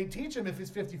 But they teach them if it's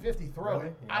 50-50, throw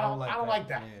it. Yeah, I don't like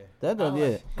that. Yeah. That does, I yeah.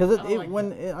 like- Because I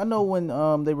like that. I know when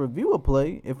they review a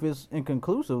play, if it's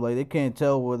inconclusive, like they can't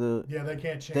tell whether Yeah, they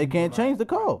can't change. they can't change the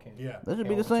call. Yeah. That should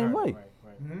be Yeah, the same overturn way. it,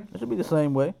 right. Mm-hmm. That should be the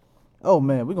same way. Oh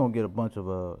man, we're gonna get a bunch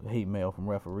of hate mail from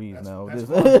referees now. That's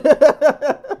Just-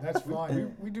 That's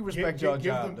fine. We do respect your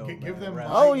job, though. Give them man.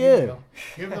 my Oh, yeah. email.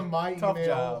 Give them my Tough email.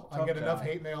 job, I tough get enough job.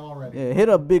 hate mail already. yeah, hit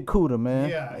up Big Cuda, man.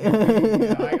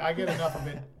 Yeah, I get enough of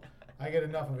it. I get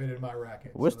enough of it in my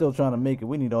racket. We're so still trying to make it.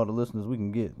 We need all the listeners we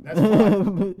can get. That's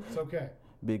fine. It's okay.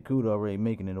 Big Cuda already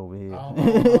making it over here. I'll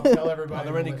tell everybody. Are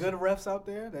there to any listen. good refs out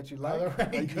there that you like? there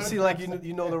any Like, you good see, like refs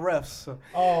you know the refs. So.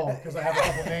 Oh, because I have a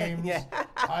couple names. Yeah.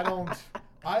 I don't.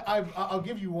 I'll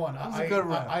give you one. Who's a good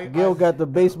ref? Gil got the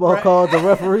baseball Right. cards of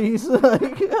referees. Like,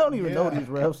 I don't even know Yeah. these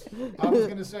refs. I was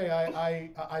gonna say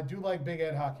I do like Big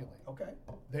Ed Hockley.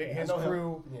 Okay. His know him.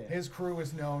 crew, Yeah. his crew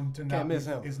is known to Can't miss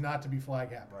him. is not to be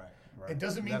flag happy. Right. It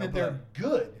doesn't mean Let that him they're play.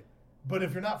 good, but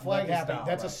if you're not flag his happy, style,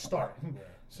 that's a right. start. Yeah.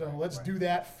 So let's do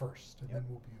that first, and then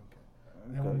we'll be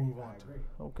okay. And we'll move on to it.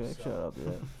 Okay, shout out to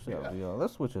that. Shout out to y'all.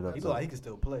 Let's switch it up. He though. look like he can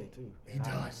still play too. He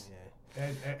does. Yeah.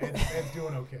 Ed's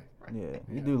doing okay. Yeah,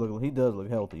 he does look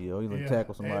healthy, yo. He look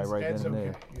tackle somebody right Ed's then and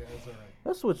okay. there. Yeah, it's all right.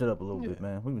 Let's switch it up a little bit,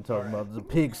 man. We've been talking about the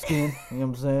pigskin. You know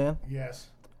what I'm saying? Yes,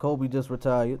 Kobe just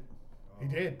retired. he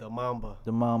did. The Mamba.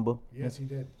 The Mamba Yes, he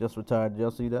did. just retired. Did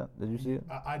y'all see that? Did you see it?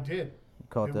 I did. You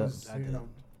caught It that? was,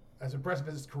 as impressive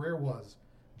as his career was,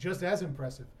 just as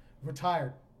impressive.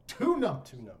 Retired 2 numbers.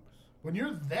 2 numbers. When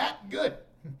you're that good,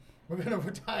 we're gonna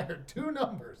retire 2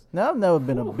 numbers. Now I've never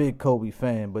been a big Kobe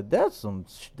fan, but that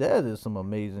is some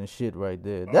amazing shit right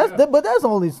there. yeah. But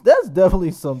that's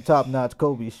definitely some top notch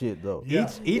Kobe shit though. Yeah.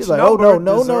 Each He's like, oh, number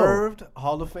no, no. deserved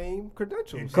Hall of Fame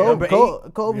credentials. Kobe, Number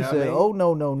 8, Kobe you know said, what I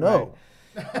mean? "Oh no.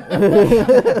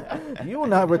 You will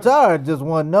not retire just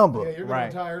one number. Yeah, you're gonna Right.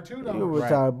 retire 2 You numbers. will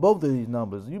retire both of these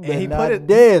numbers. You And better he not put it.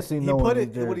 dare see He no put one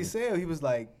it. What he said, he was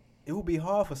like, it would be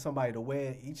hard for somebody to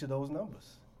wear each of those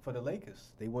numbers for the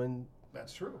Lakers. They wouldn't.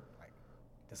 That's true.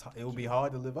 It would be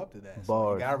hard to live up to that. So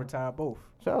Bars. you gotta retire both.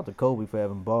 Shout out to Kobe for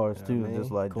having bars Yeah, too, man.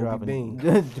 just like Kobe dropping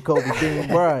Bean. Kobe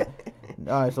Bean, right?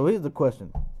 All right, so here's the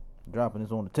question. Dropping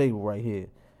this on the table right here.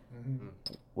 Mm-hmm.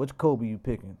 Which Kobe you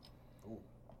picking?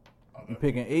 You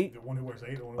picking 8? The one who wears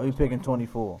 8. The one who Or you wears picking 20.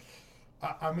 24?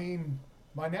 I mean,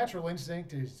 my natural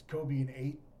instinct is Kobe in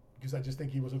 8 because I just think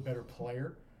he was a better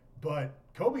player. But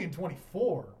Kobe in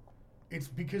 24, it's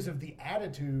because of the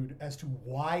attitude as to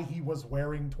why he was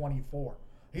wearing 24.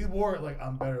 He wore it like,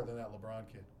 I'm better than that LeBron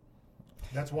kid.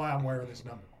 That's why I'm wearing this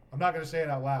number. I'm not going to say it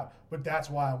out loud, but that's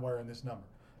why I'm wearing this number.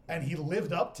 And he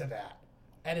lived up to that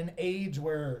at an age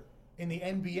where in the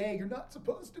NBA, you're not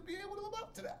supposed to be able to live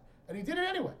up to that. And he did it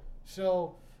anyway.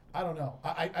 So, I don't know.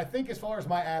 I think as far as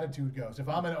my attitude goes, if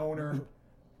I'm an owner,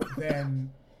 then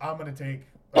I'm going to take...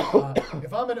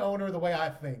 if I'm an owner the way I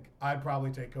think, I'd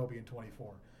probably take Kobe in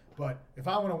 24. But if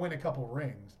I want to win a couple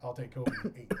rings, I'll take Kobe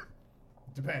at 8.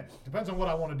 Depends on what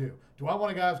I want to do. Do I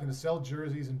want a guy who's going to sell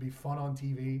jerseys and be fun on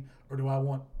TV, or do I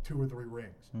want 2 or 3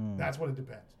 rings? That's what it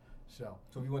depends. So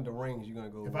if you want the rings, you're gonna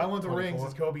go. if I want the 24? rings,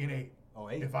 it's Kobe and 8. Oh,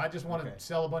 8. If I just want to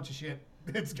sell a bunch of shit,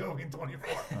 it's Kobe and 24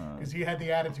 because he had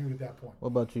the attitude at that point. What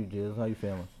about you, Jiz? How you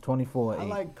feeling? 24 I 8.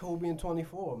 like Kobe in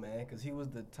 24, man, because he was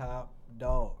the top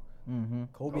dog. Mm-hmm.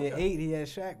 Kobe in 8, he had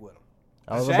Shaq with him.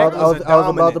 I was Shaq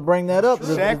about was to bring that up.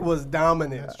 Shaq was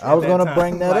dominant. I was at gonna that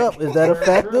bring time. that up. Is that a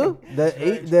factor? That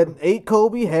Very 8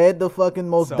 Kobe had the fucking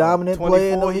most So, dominant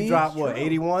player in the 24, league. he dropped what,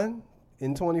 81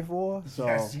 in 24? So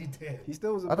Yes, he did. he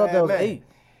still was a I thought bad that was man. 8.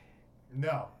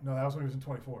 No, that was when he was in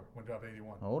 24 when he dropped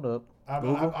 81. Hold up.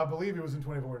 I believe he was in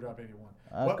 24 when he dropped 81.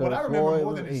 I What could've I swore remember it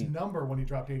more was than his 8. number when he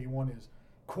dropped 81 is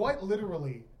quite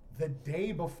literally the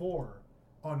day before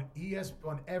on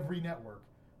on every network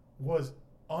was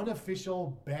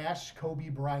unofficial Bash Kobe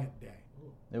Bryant Day.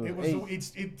 It was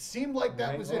 8. It seemed like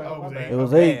that was it. Oh, it was 8. It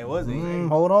was Okay, 8. it was 8.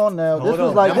 Hold on now. Hold This was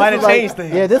on. like That might this have was changed like,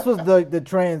 things. yeah. This was the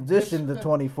transition to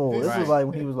 24. This Right. was like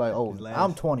when he was like, oh, His last-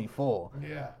 I'm 24.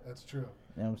 Yeah, that's true.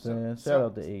 You know what I'm saying? So- Shout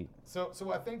out to 8.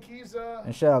 So I think he's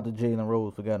And shout out to Jalen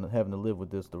Rose for having to live with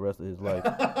this the rest of his life.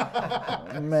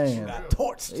 Man, Got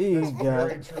torched. he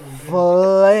very got true.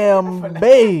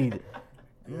 flambéed.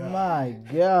 Yeah. My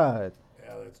God.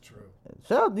 Yeah, that's true.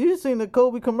 Shout out, you seen the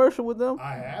Kobe commercial with them?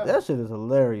 I have. That shit is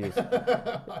hilarious.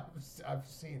 I've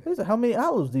seen He it. said, how many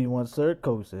olives do you want, sir?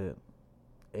 Kobe said,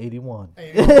 81.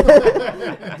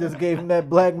 Just gave him that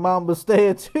Black Mamba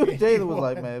stare too. Jalen was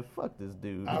like, man, fuck this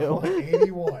dude, I yo. want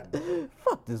 81.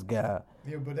 Fuck this guy.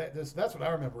 Yeah, but that's what I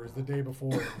remember is the day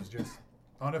before it was just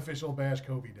unofficial Bash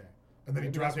Kobe Day. And then he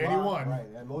Maybe dropped that's why, 81.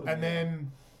 right, that motivated And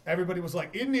then everybody was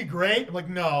like, isn't he great? I'm like,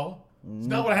 no. It's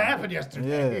not what happened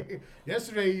yesterday.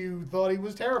 Yesterday you thought he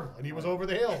was terrible and he was over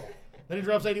the hill. Then he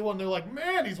drops 81 and they're like,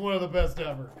 man, he's one of the best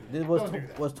ever. It Don't do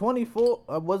that. was 24,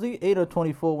 was he 8 or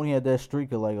 24 when he had that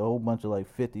streak of like a whole bunch of like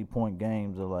 50-point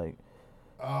games or like,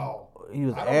 Oh. he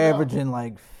was I don't averaging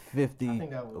like 50 I think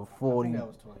that or was, 40. I think that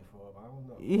was 24, but I don't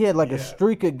know. He had like Yeah. a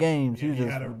streak of games. Yeah, he he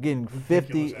was had a just getting ridiculous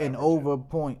 50 and average, over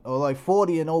point, or like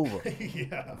 40 and over.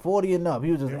 Yeah. 40 and up.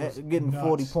 He was just It was getting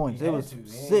 40 nuts. points. He It had was to. He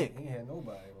sick. He had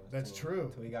nobody. on his That's team true.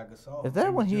 Until he got Gasol. Is that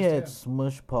It when was he just had him.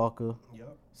 Smush Parker?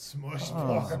 Yep. Smush Oh,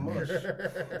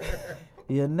 Parker.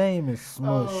 Your name is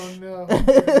Smush. Oh, no.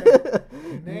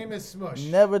 Your name is Smush.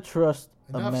 Never trust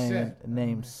a Enough man said.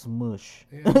 named Smush.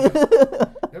 Yeah,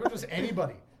 never just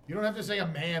anybody. You don't have to say a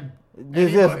man.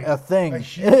 There's just Anybody. a thing.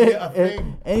 A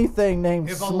thing. Anything named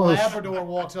If a Smush. Labrador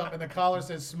walks up and the collar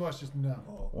says Smush, just no.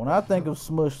 When I think of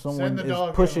Smush, someone the is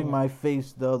dog pushing the my other way.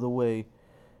 face the other way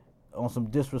on some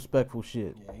disrespectful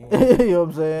shit. Yeah, You know what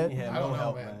I'm saying? He had I no don't know,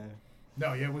 help, man. man.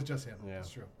 No, yeah, it was just him. Yeah.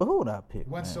 That's true. But who would I pick?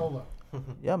 Went man? solo.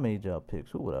 Y'all made y'all picks.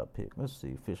 Who would I pick? Let's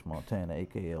see. Fish Montana,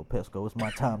 a.k.a. El Pesco. It's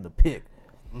my time to pick.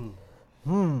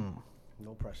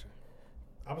 No pressure.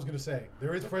 I was going to say,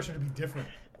 there is pressure to be different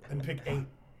and pick 8.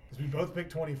 Because we both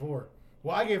picked 24.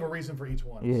 Well, I gave a reason for each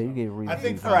one. Yeah, so. you gave a reason I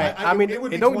think for for each Right. I mean, it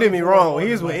would be don't get me 24 wrong. or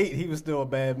He was with less. 8. He was still a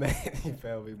bad man. You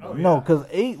feel me? Oh, But yeah. No, because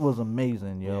 8 was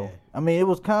amazing, yo. Yeah. I mean, it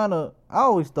was kind of. I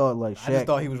always thought like I just Shaq.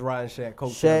 thought he was riding Shaq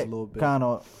coattails a little Shaq bit. kind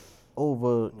of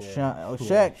overshine.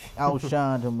 Shaq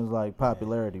outshined him as like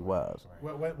popularity wise.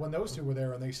 When those two were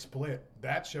there and they split,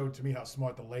 that showed to me how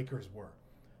smart the Lakers were.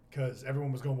 Because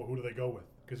everyone was going, well, who do they go with?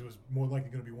 Because it was more likely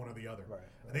going to be one or the other. Right.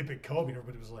 And they picked Kobe, and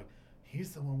everybody was like,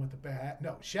 he's the one with the bat.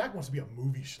 No, Shaq wants to be a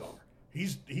movie star.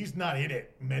 He's not in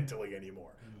it mentally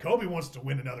anymore. Kobe wants to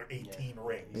win another 18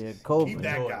 rings. Yeah, Kobe. Keep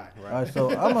that Jordan, guy. right. All right, so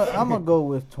I'm gonna go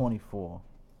with 24.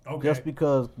 Okay. Just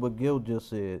because what Gil just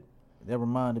said, that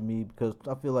reminded me because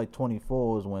I feel like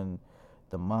 24 is when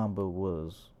the Mamba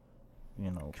was,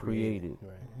 created.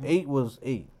 Right. 8 was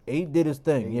 8. 8 did his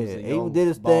thing. He was Yeah, a 8 young did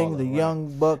his thing. The baller, right.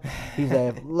 young buck. He's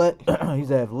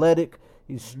he's athletic.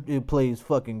 He plays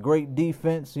fucking great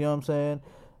defense. You know what I'm saying?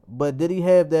 But did he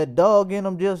have that dog in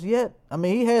him just yet? I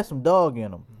mean, he had some dog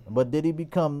in him. But did he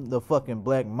become the fucking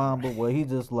Black Mamba where he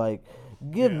just like,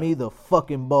 give Yeah. me the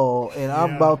fucking ball and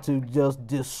I'm Yeah. about to just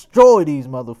destroy these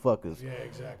motherfuckers. Yeah,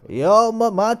 exactly. Y'all,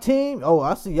 my team. Oh,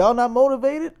 I see y'all not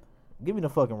motivated. Give me the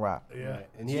fucking rock. Yeah. Right.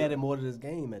 And he added more to this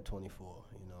game at 24.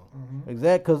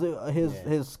 Exactly, because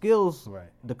his skills Right.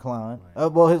 declined. Right.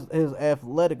 Well, his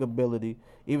athletic ability,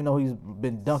 even though he's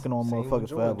been dunking on Same with motherfuckers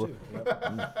Jordan, forever. too.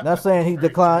 Yep. Not saying he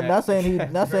declined. Not saying he.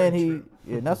 Not saying Very he. true.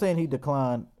 Yeah, not saying he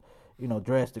declined.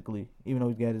 Drastically. Even though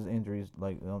he got his injuries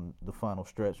like on the final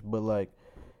stretch, but like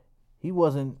he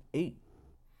wasn't 8.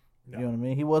 No. You know what I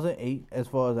mean? He wasn't 8 as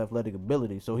far as athletic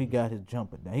ability, so he got his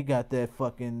jumper down. He got that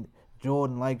fucking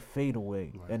Jordan like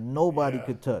fadeaway, and nobody Yeah.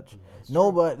 could touch.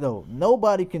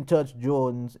 Nobody can touch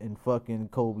Jordan's and fucking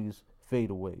Kobe's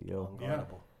fadeaway, yo. Yeah.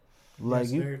 Like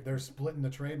Yes, they're splitting the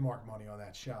trademark money on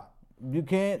that shot. you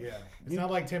can't. Yeah, it's not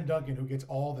like Tim Duncan who gets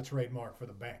all the trademark for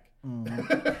the bank.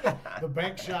 The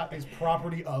bank shot is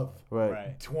property of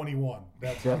Right. 21.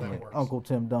 That's how Definitely. that works. Uncle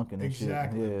Tim Duncan and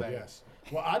Exactly. shit. Yeah. Yes.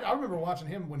 Well, I remember watching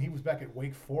him when he was back at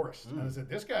Wake Forest, and I said,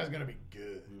 "This guy's gonna be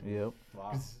good." Yep.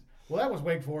 Wow. 'Cause- Well, that was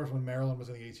Wake Forest when Maryland was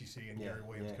in the ACC and Gary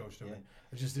Williams coached him. yeah.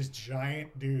 It's just this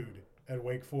giant dude at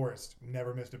Wake Forest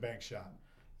never missed a bank shot.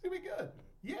 It's gonna be good.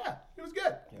 Yeah, it was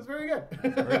good. It was very good.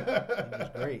 It was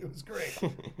great. It was great.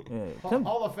 Yeah.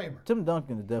 Hall of Famer. Tim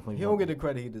Duncan is definitely. He don't get the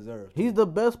credit he deserves. He's the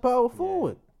best power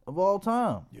forward of all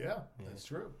time. Yeah, that's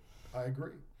true. I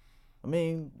agree. I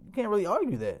mean, you can't really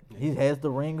argue that. He has the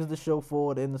rings to show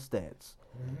for it and the stats.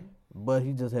 But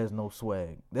he just has no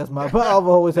swag. That's my problem. I've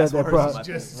always had that worse problem. than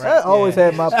Just- I always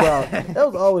had my problem. That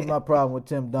was always my problem with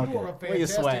Tim You Duncan. were a Where your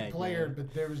fantastic swag, player, man?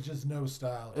 but there was just no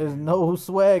style. to There's you no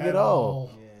swag at all.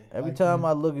 Every Like, time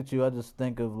I look at you, I just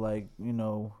think of like,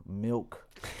 milk.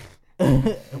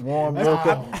 warm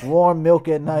milk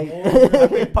at night.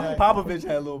 Popovich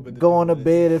had a little bit. Going to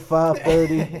bed at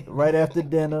 5:30, right after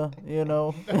dinner.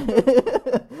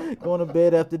 Going to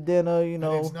bed after dinner. And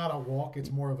it's not a walk;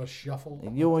 it's more of a shuffle.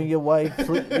 You and your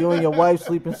wife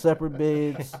sleep in separate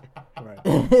beds. Right.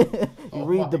 You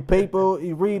read the paper.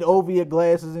 You read over your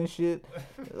glasses and shit.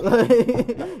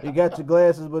 You got your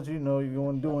glasses, but you're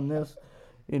going doing this.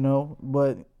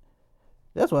 But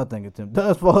that's what I think of Tim.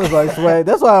 As far as like swag,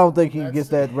 that's why I don't think he gets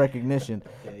that recognition.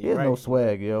 He has no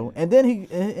swag, yo. And then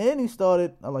he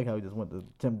started. I like how he just went to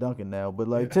Tim Duncan now, but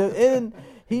like and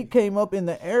he came up in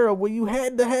the era where you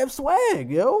had to have swag,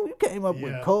 yo. You came up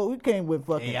with Cole. You came with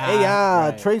fucking AI,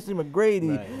 right. Tracy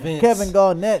McGrady, Vince. Kevin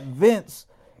Garnett, Vince.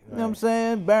 You know what I'm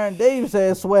saying? Baron Davis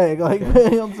had swag. Like, you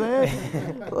know what I'm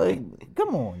saying? Like,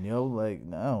 come on, yo. Like,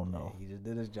 I don't know. He just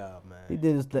did his job, man. He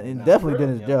did his he definitely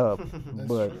did his job,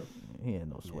 but true. he had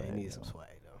no swag. He needs some yo. swag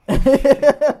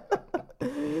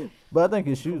though. But I think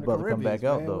his shoes about to come back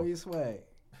out man, though. Where your swag?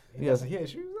 Yes. He had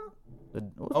shoes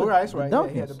on. What's Oh, right, that's right. The Yeah,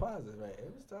 he had Duncans. deposits, right?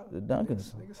 It was tough. The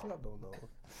Duncans. Niggas slept on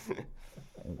those.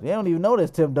 They don't even know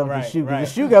that's Tim Duncan's Right, shoe. 'Cause right.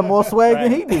 the shoe got more swag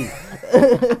than he do.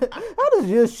 How does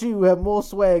your shoe have more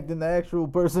swag than the actual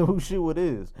person whose shoe it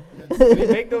is? Did he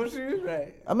make those shoes?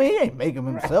 Right. I mean, he ain't make them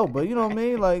himself, but you know what I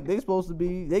mean? Like, they supposed to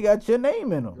be, they got your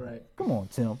name in them. Right. Come on,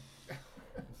 Tim.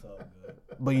 It's all good.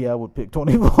 But yeah, I would pick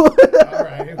 24. All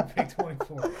right, it would pick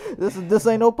 24. This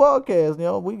ain't no podcast,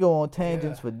 yo. We go on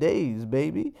tangents for days,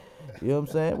 baby. You know what I'm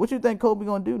saying? What you think Kobe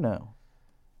gonna do now?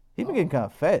 He been getting kind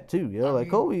of fat too, yo. Like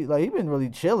Kobe, like he been really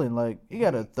chilling. Like he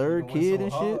got a third kid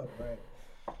and shit. Right.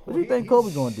 What do you think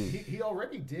Kobe gonna do? He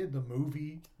already did the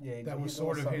movie Yeah, that he's was doing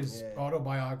sort of something, his yeah.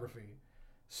 autobiography.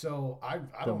 So I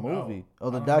The don't know. movie, oh,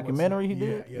 the I don't know what's documentary he next.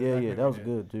 did. the Yeah, documentary that was he did.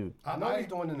 good too. I know he's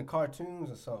doing it in the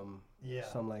cartoons or something. Yeah.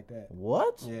 Something like that.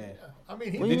 What? Yeah. I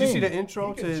mean, What do you Did you see mean? the intro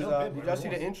He to can his? jump in Did whenever y'all he see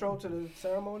the wants. intro to the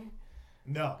ceremony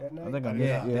No. that night? I think I I missed. did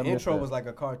Yeah, not. I The missed intro that. was like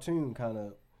a cartoon, kind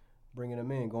of bringing him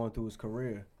in, going through his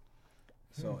career.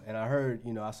 So, and I heard,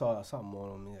 I saw something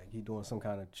on him, like he doing some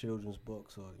kind of children's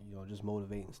books or just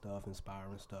motivating stuff,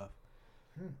 inspiring stuff.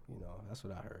 That's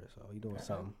what I heard. So he doing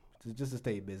something just to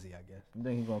stay busy, I guess. You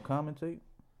think he's gonna commentate?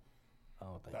 I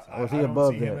don't think so. Or is he I don't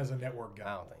above see him that? as a network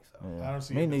guy. I don't think so. Yeah. I don't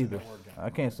see Me him as a neither. network guy. I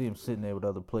can't see him sitting there with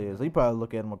other players. He probably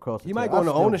look at him across the He might table. go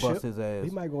into I'd still ownership. Bust his ass. He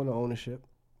might go into ownership.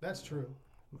 That's true.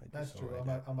 Might do That's something true. like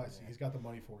that. I might see. He's got the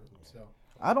money for it. So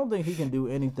I don't think he can do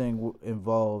anything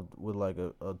involved with like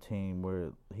a team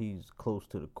where he's close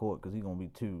to the court because he's gonna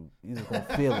be he's just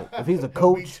gonna feel it. If he's a He'll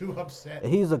be coach, too upset. if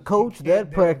he's a coach, can't that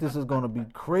do practice is gonna be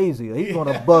crazy. He's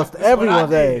gonna bust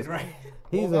everyone's ass.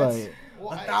 He's Well, that's- like, well,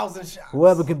 I- 1,000 shots.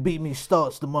 whoever can beat me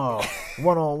starts tomorrow,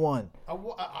 1-on-1. I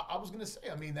was gonna say.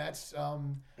 I mean, that's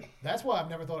why I've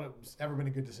never thought it's ever been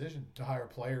a good decision to hire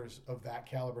players of that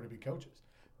caliber to be coaches,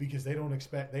 because they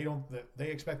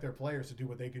expect their players to do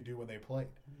what they could do when they played,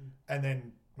 and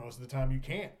then most of the time you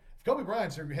can't. If Kobe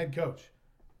Bryant's your head coach,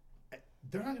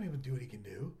 they're not gonna be able to do what he can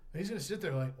do. And he's gonna sit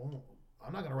there like, oh,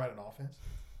 I'm not gonna write an offense.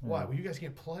 Why? Well, you guys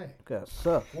can't play. That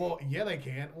suck. Well, yeah, they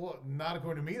can. Well, not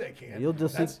according to me, they can. You'll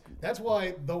just that's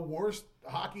why the worst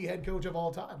hockey head coach of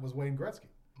all time was Wayne Gretzky.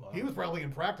 Wow. He was probably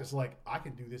in practice like, I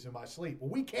can do this in my sleep. Well,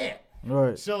 we can't.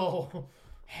 Right. So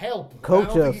help. Coach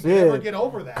I don't us, think he can ever yeah. get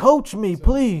over that. Coach me,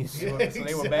 please. Yeah, So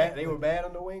they were bad. They were bad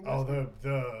on the wing. Oh, the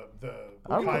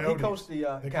I Coyotes. He coached the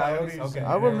The Coyotes. Coyotes. Okay.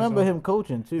 I remember him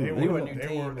coaching too. They Even, were, a new they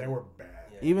team. were bad.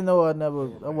 even though I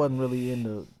wasn't really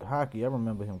into hockey, I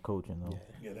remember him coaching though.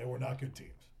 Yeah, they were not good teams.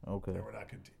 Okay. They were not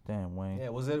good teams. Damn, Wayne. Yeah,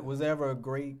 was there ever a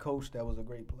great coach that was a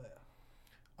great player?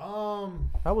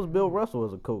 How was Bill Russell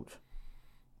as a coach?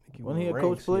 Wasn't he a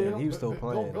coach player? Yeah, he was still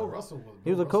playing. Bill Russell He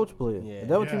was a coach player. Yeah. Is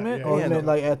that what you meant? Yeah, Or yeah. you meant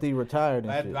like after he retired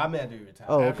and shit? I meant after he retired.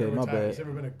 Oh, After okay, my retired, bad. He's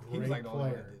ever been a He was great like the only one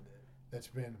that player did that. that's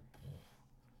been.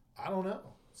 I don't know.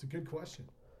 It's a good question.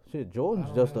 Shit, Jordan's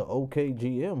I don't just know. an okay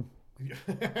GM.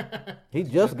 He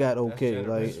just got okay.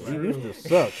 true. Like That's he true. used to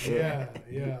suck. yeah,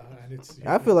 and it's.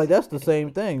 I feel like that's the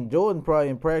same thing. Jordan probably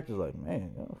in practice like,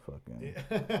 man, y'all fucking.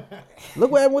 Yeah.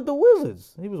 Look what happened with the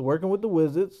Wizards. He was working with the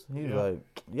Wizards. He was Yeah. like,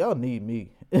 y'all need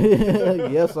me.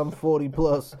 Yes, I'm 40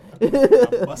 plus,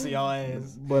 Busting y'all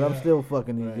ass. but I'm still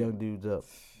fucking these Right. young dudes up.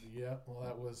 Yeah, well,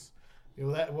 that was.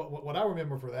 That what I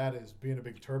remember for that is being a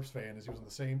big Terps fan is he was in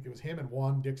the same. It was him and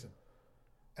Juan Dixon,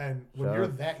 and when Shout you're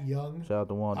out- that young, Shout out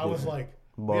to Juan I was Dixon. like,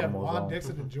 we have Baltimore's Juan own.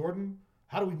 Dixon and Jordan.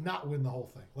 How do we not win the whole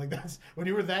thing? Like that's when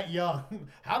you were that young.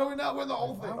 How do we not win the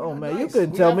whole thing? Oh man, you Nice.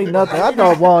 couldn't We tell have me the nothing. I greatest-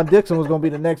 thought Juan Dixon was gonna be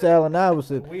the next Allen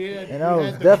Iverson. We had, And I we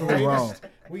was had the definitely greatest-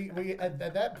 We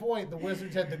at that point the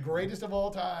Wizards had the greatest of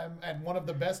all time and one of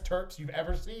the best Terps you've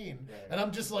ever seen. And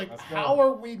I'm just like, how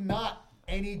are we not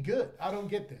any good? I don't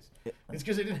get this. It's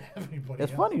because they didn't have anybody.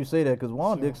 It's else. funny you say that because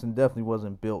Juan So- Dixon definitely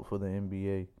wasn't built for the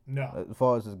NBA No. as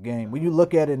far as his game. When you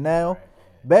look at it now,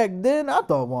 back then I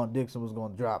thought Juan Dixon was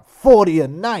gonna drop 40 a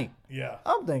night. Yeah.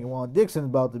 I'm thinking Juan Dixon's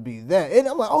about to be that, and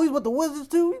I'm like, oh, he's with the Wizards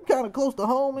too. He's kind of close to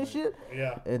home and shit.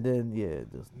 Yeah. And then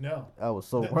just No. I was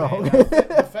so The- wrong.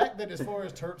 the fact that as far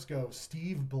as Terps go,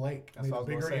 Steve Blake That's made what I a was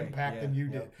gonna bigger say. impact Yeah, than you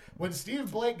yeah. did. When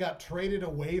Steve Blake got traded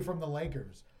away from the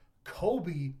Lakers,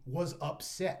 Kobe was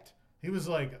upset. He was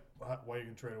like, why are you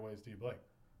going to trade away Steve Blake?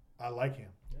 I like him.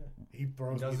 He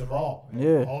throws He me does the it ball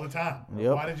Yeah. all the time.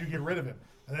 Yep. Why did you get rid of him?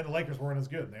 And then the Lakers weren't as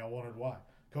good, and they all wondered why.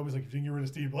 Kobe's like, if you can get rid of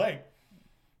Steve Blake,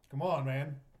 come on,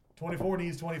 man. 24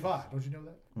 needs 25. Don't you know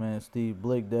that? Man, Steve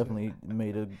Blake definitely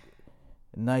made a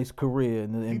nice career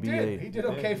in the He NBA. did. He did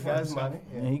okay for That's himself. money.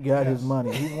 And he got his Yes.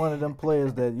 money. He's one of them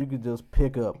players that you could just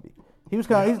pick up. He was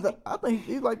kind of. I think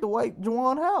he's like the white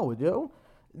Juwan Howard, yo.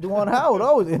 Juwan Howard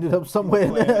always ended up somewhere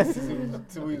in there.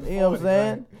 You know what I'm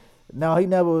saying? Now he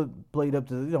never played up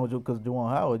to because Juwan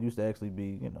Howard used to actually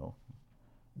be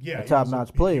Yeah, a he top-notch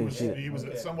was player He and was, shit. he was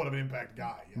somewhat of an impact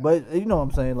guy. Yeah. But you know what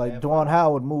I'm saying? Like Juwan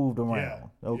Howard moved around.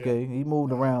 Yeah, Okay, yeah. he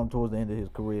moved around towards the end of his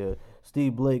career.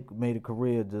 Steve Blake made a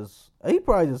career he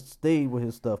probably just stayed with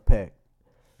his stuff packed.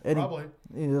 And Probably.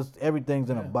 he just everything's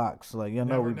in a Yeah. box. Like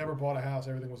Never bought a house.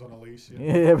 Everything was on a lease. You know?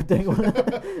 yeah, everything.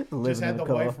 Just living had in the a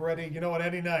car. wife ready. You know what?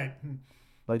 Any night.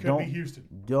 Like Could be Houston.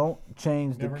 don't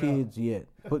change the Never know. kids yet.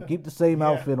 Keep the same Yeah.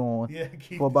 outfit on Yeah,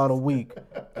 keep for about a week.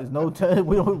 There's no time.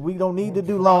 We don't need to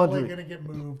do Probably laundry. gonna get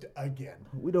moved again.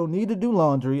 We don't need to do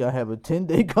laundry. I have a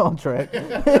 10-day contract.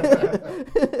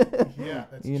 Yeah,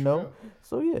 that's You true. know?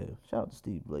 So yeah, shout out to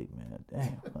Steve Blake, man.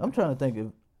 Damn. I'm trying to think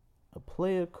of a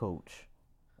player coach,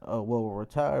 a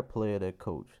retired player that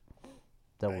coached.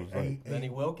 That was like Lenny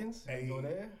Wilkins? a- Go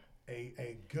there?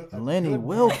 A good Lenny good-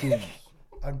 Wilkins.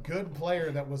 a good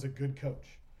player that was a good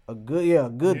coach. A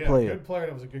good player. Good player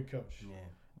that was a good coach.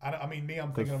 Yeah. I mean, me, I'm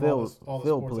 'Cause thinking of Phil- all the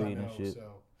Phil sports I played and know, shit.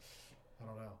 so I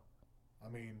don't know. I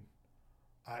mean,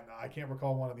 I can't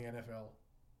recall one in the NFL,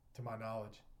 to my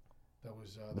knowledge, that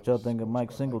was. But that y'all was think of coached Mike quite like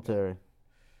that. Singletary.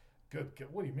 Good.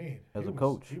 What do you mean? As He a was-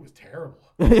 coach. he was terrible.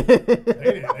 I They didn't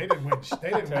win. They didn't win.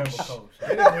 Terrible sh- coach. They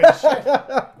didn't win shit.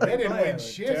 They didn't Player, win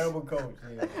shit. Terrible coach.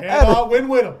 Yeah. Cannot win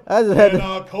with him. I just had to-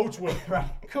 Cannot coach with him.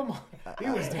 Come on. He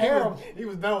was terrible. He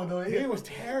was done with He was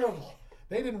terrible.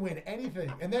 They didn't win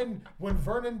anything. And then when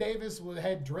Vernon Davis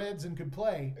had dreads and could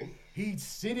play, he'd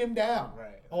sit him down.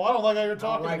 Right. Oh, I don't like how you're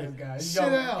talking like to me. this guy. He's Sit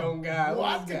young- down. young guy.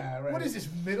 What? Who's this guy, right? What is this,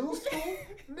 middle school?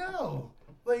 No.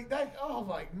 Like that. Oh,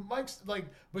 like Mike's like.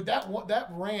 But that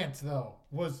rant though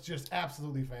was just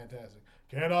absolutely fantastic.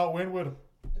 Cannot win with him.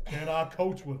 Cannot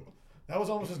coach with him. That was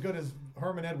almost as good as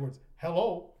Herman Edwards.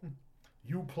 Hello.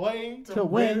 You play to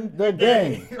win the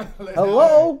game.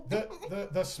 Hello?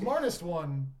 The smartest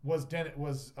one was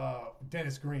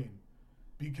Dennis Green,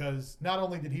 because not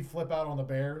only did he flip out on the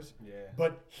Bears,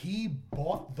 but he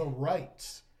bought the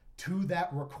rights to that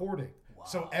recording. Wow.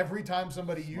 So every time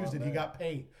somebody used it, he got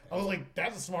paid. I was like,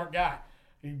 that's a smart guy.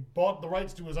 He bought the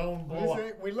rights to his own blow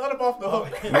up. We let him off the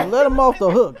hook. We let him off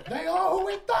the hook. They are who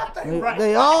we thought they were.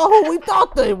 They are who we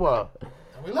thought they were.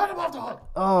 We let him off the hook.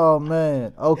 Oh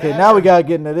man. Okay, Yeah. now we gotta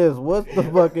get into this. What's the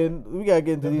fucking? We gotta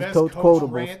get into The these best coach coach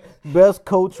quotables. rant. Best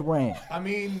coach rant. I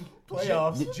mean,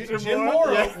 Playoffs. Jim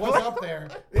Mora was up there.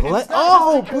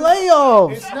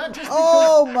 Playoffs. It's not just because,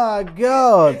 Oh my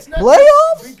God. it's not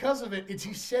Playoffs. just because of it.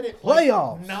 He said it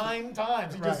Playoffs. 9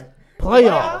 times. He just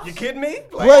Playoffs. You kidding me?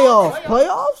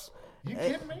 Playoffs. You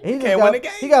kidding me? He just Can't got, win the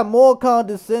game. He got more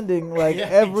condescending. Like Yeah,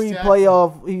 every exactly.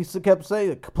 playoff, he kept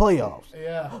saying playoffs,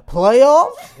 Yeah.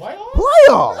 playoffs, Playoffs?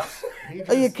 playoffs. He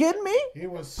Are you just- kidding me? He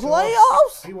was so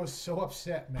Playoffs? He was so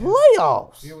upset, man.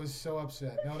 Playoffs. He was so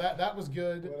upset. No, that was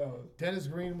good. Dennis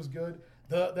Green was good.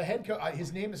 The head coach,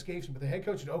 his name escapes me, but the head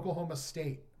coach at Oklahoma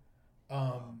State,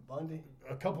 Bundy?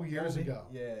 a couple years ago,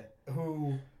 Yeah.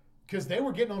 who, because they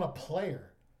were getting on a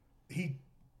player, he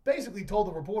basically told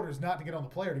the reporters not to get on the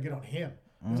player, to get on him.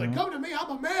 He was like, "Come to me, I'm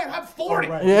a man, I'm 40."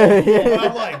 right. Yeah, And yeah.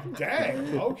 I'm like,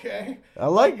 "Dang, okay." I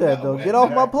like that though. Get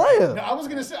off my player. No, I was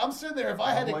gonna say, I'm sitting there. If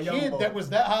I had My a young kid boy. that was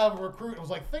that high of a recruit, it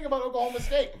was like, think about Oklahoma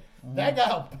State. That guy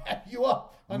will back you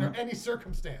up under any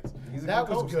circumstance. He's a That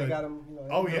good was coach. good. They got him,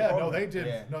 Oh in the yeah, no, program. they did.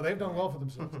 Yeah. No, they've done well for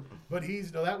themselves. But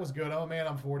that was good. Oh man,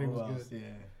 I'm 40 Who was else? good.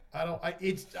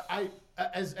 Yeah.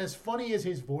 As funny as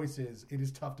his voice is, it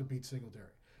is tough to beat Singletary,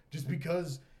 just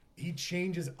because he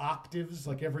changes octaves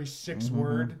like every 6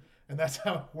 word, and that's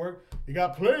how it works. You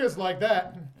got players like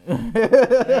that,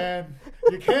 and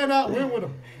you cannot win with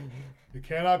them. You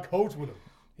cannot coach with them.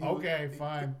 Okay,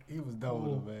 fine. He was done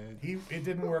with him, man. It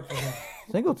didn't work for him.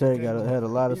 Singletary had a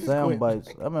lot of He just sound quit. bites.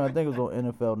 I mean, I think it was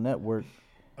on NFL Network.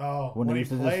 Oh, When when he he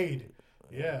used to just- played.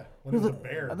 Yeah, when he was a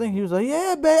Bear. I think he was like,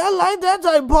 "Yeah, babe, I like that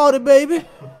type of party, baby."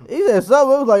 He said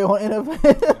something. It was like on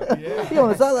NFL. Yeah. He on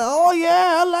the side like, "Oh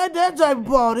yeah, I like that type of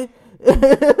party."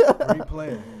 Great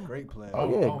player. Great player.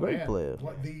 Oh, yeah, great player.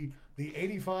 What the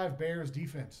 85 Bears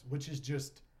defense, which is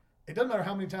just, it doesn't matter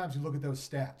how many times you look at those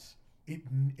stats,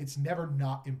 it's never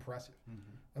not impressive.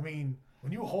 Mm-hmm. I mean,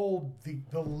 when you hold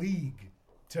the league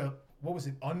to, what was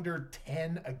it, under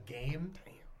 10 a game,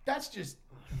 that's just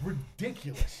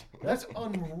ridiculous. That's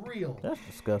unreal. That's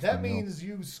disgusting. That though. means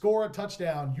you score a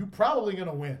touchdown, you probably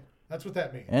gonna win. That's what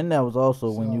that means. And that was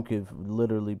also when So- you could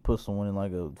literally put someone in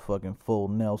like a fucking full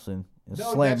Nelson and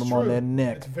No, slam that's them on true. their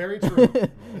neck. It's very true.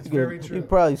 It's very You true. could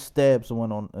probably stab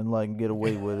someone on and like get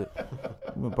away with it.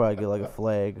 You would probably get like a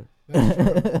flag. That's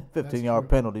true. 15-yard true.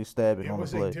 penalty stabbing It on the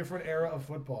was a play. different era of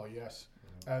football, yes.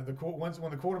 When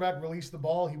the quarterback released the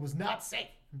ball, he was not safe,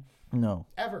 No,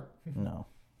 ever. no,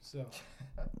 So,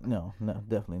 no,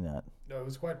 definitely not. no, it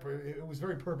was it was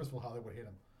very purposeful how they would hit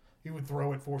him. He would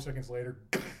throw it 4 seconds later.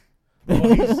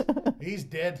 Well, he's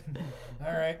dead.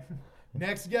 All right.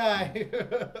 Next guy.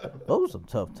 Those were some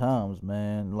tough times,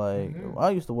 man. Like I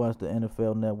used to watch the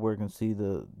NFL Network and see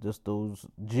just those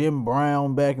Jim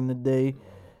Brown back in the day.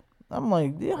 I'm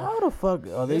like, yeah, how the fuck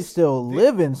are they still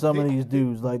living? Some of these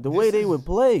dudes, like the way they would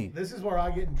play. This is where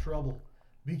I get in trouble,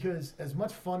 because as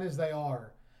much fun as they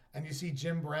are, and you see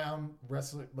Jim Brown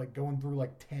wrestling, like going through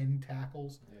like 10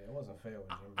 tackles, Yeah, it wasn't fair with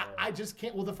Jim Brown. I just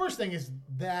can't. Well, the first thing is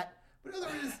that, but the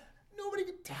other is nobody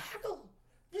can tackle.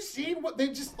 You see what they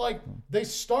just like? They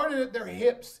started at their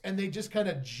hips and they just kind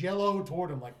of jello toward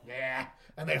him, like yeah,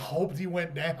 and they hoped he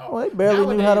went down. Well, they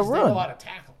barely knew how to Nowadays, run. They know how to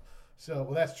tackle. So,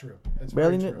 well, that's true. That's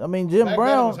Barely very knew. true. I mean, Jim Back then, it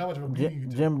Brown. was how much of a beating you could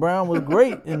take. Jim Brown was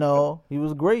great, he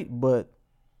was great, but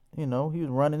he was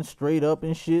running straight up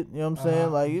and shit. You know what I'm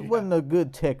saying? Like it wasn't a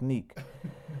good technique.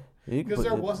 Because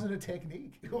there wasn't a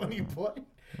technique when you played.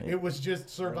 It was just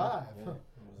survive.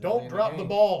 Don't drop the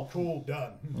ball. Cool,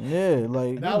 done. Yeah,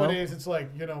 like Nowadays, it's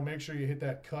like, make sure you hit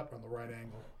that cut on the right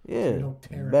angle. yeah. So you don't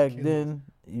tear Back Achilles. then,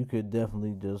 you could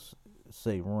definitely just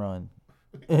say run.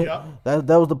 Yeah. That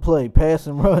was the play, pass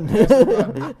and run.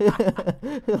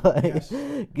 Like, Yes.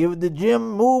 give it to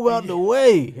Jim, move out the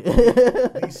way.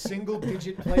 The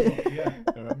single-digit playbook. Yeah.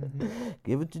 Mhm.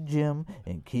 Give it to Jim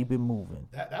and keep it moving.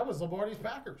 That was Lombardi's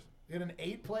Packers in an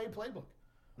 8-play playbook.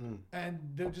 And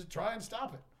they'll just try and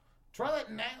stop it. Try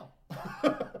that now.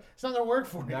 It's not going to work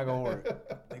for you. Not gonna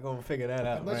work. They gonna figure that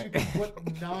out. Unless right? you can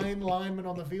put 9 linemen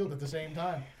on the field at the same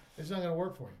time. It's not going to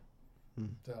work for you.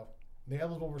 So the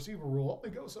eligible receiver rule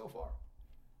only goes so far.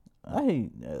 I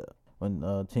hate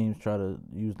when teams try to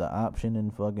use the option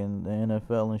in fucking the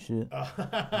NFL and shit.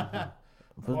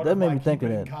 Part That of made my me think keep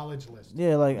of it in that. college list.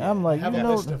 Yeah, like I'm like, Have you a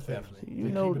know, list of things. you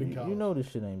Keep know, it in college.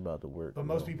 this shit ain't about to work. But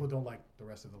most people don't like the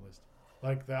rest of the list.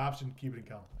 Like the option, keep it in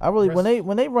college. I really Rest-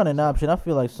 when they run an option, I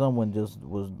feel like someone just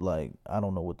was like, I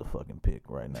don't know what to fucking pick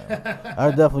right now.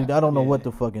 I don't know what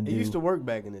to fucking do. It used to work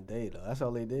back in the day, though. That's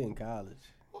all they did in college.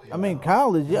 I mean,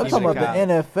 college. Yeah, I'm Even talking in about the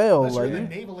college. NFL. Unless you're Like, in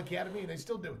the Naval Academy, and they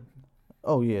still do it.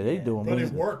 oh yeah, they doing But it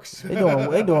wing, works.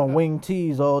 they doing wing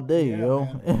tees all day, Yeah, yo.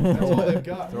 man. That's all they've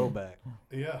got. Throwback.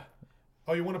 Yeah.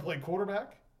 Oh, you want to play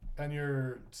quarterback? And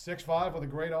you're 6'5" with a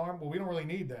great arm? Well, we don't really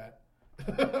need that.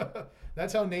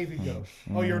 That's how Navy goes.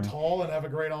 Oh, you're tall and have a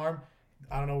great arm?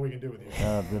 I don't know what we can do with you.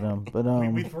 Shout out to them. But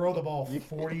We throw the ball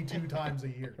 42 times a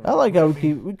year. I like how we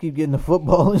keep getting the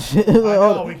football and shit.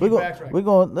 know, we keep backtracking. We're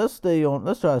going. Let's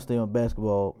try to stay on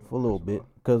basketball for a little bit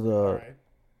because All right.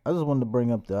 I just wanted to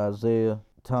bring up the Isaiah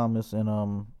Thomas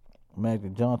and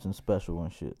Magic Johnson special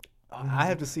and shit. I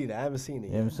have to see that. I haven't seen it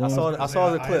You yet. haven't seen it? I saw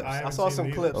the I clips. haven't I saw seen some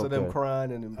it clips either. of them Okay.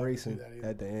 crying and embracing that either.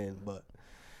 at the end. But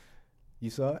you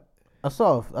saw it? I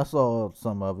saw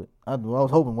some of it. I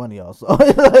was hoping one of y'all saw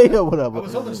it. Like, or whatever. I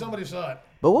was hoping somebody saw it.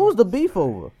 But what was the beef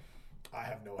over? I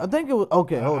have no I idea. think it was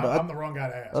okay. Hold on. I'm the wrong guy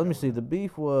to ask. Let me see. The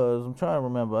beef was. I'm trying to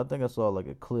remember. I think I saw like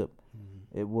a clip.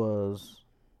 It was.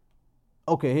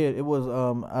 Okay, here it was.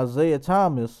 Isaiah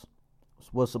Thomas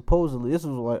was supposedly. This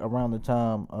was like around the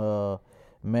time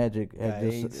Magic had Got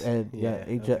just AIDS. had Yeah,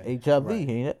 okay. HIV. right.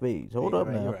 He ain't that AIDS. Hold up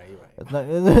now. You're right. That's not.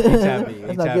 HIV,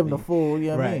 That's not giving the HIV. full.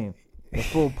 You know what I Right. mean? The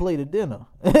full plate of dinner.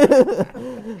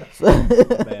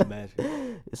 Bad Magic.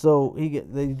 So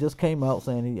they just came out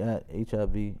saying he had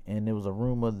HIV, and there was a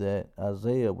rumor that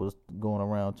Isaiah was going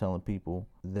around telling people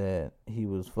that he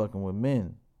was fucking with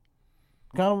men.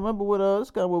 Kind of remember what this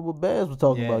kind of what Baz was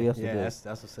talking about yesterday. Yeah, that's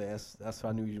what I say. That's what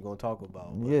I knew you were gonna talk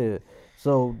about. But, Yeah.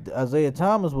 So Isaiah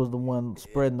Thomas was the one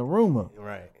spreading the rumor.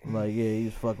 Right. Like, yeah, he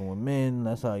was fucking with men.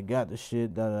 That's how he got the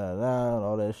shit. Da da da.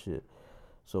 All that shit.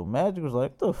 So Magic was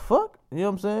like, the fuck? You know what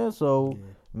I'm saying? So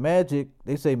Magic,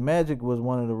 they say Magic was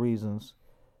one of the reasons.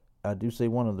 I do say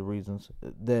one of the reasons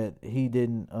that he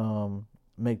didn't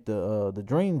make the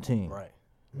Dream Team. Right.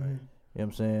 You know what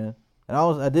I'm saying? And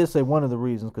I did say one of the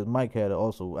reasons because Mike had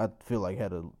I feel like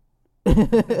had a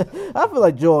I feel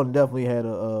like Jordan definitely had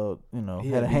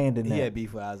had a hand in that. He had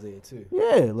beef with Isaiah too.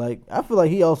 Yeah, like I feel like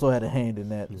he also had a hand in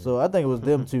that. So I think it was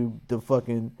them two, the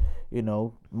fucking,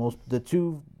 the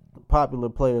two popular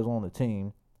players on the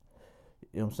team.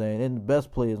 You know what I'm saying? And the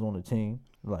best players on the team.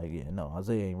 Like, yeah, no,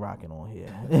 Isaiah ain't rocking on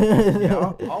here.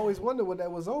 Yeah, I always wondered what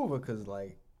that was over because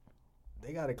like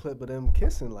they got a clip of them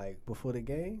kissing like before the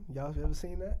game. Y'all ever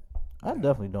seen that? I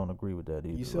definitely don't agree with that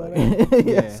either. You saw like, that?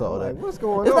 Yeah, I saw I'm that. like, what's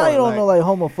going It's on? not even like, no like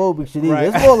homophobic shit either. Right.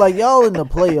 It's more like y'all in the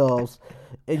playoffs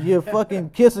and you're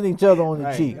fucking kissing each other on the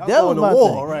Right. cheek. Y'all That was on the my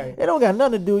wall, thing. right. It don't got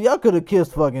nothing to do. Y'all could have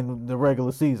kissed fucking the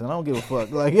regular season. I don't give a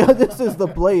fuck. Like, this is the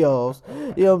playoffs.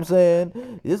 You know what I'm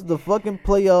saying? This is the fucking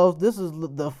playoffs. This is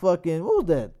the fucking, what was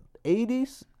that?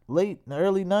 80s?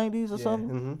 Early 90s or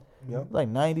something? Mm-hmm. Yep. Like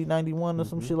 90, 91 or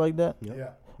some shit like that? Yep. Yeah.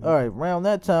 All right, around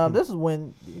that time, this is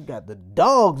when you got the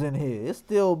dogs in here. It's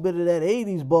still a bit of that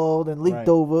 80s ball that leaked Right.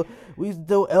 over. We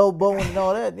still elbowing and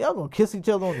all that. Y'all gonna kiss each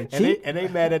other on the And cheek? they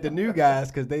mad at the new guys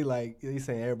because they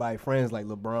saying everybody friends like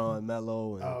LeBron,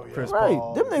 Melo, and Chris Right.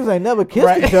 Paul. Them niggas ain't never kissed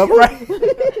Right. each other. Right.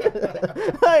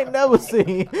 I ain't never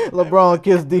seen LeBron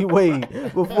kiss D Wade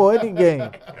before any game.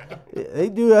 They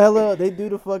do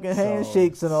the fucking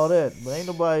handshakes and all that. But ain't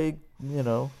nobody, getting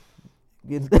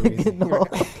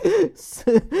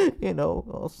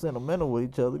all sentimental with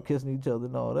each other, kissing each other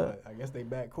and all that. I guess they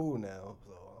back cool now.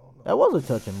 So I don't know. That was a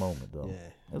touching moment, though.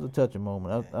 Yeah. It was a touching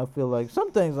moment. I feel like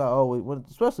some things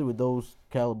especially with those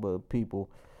caliber of people,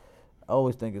 I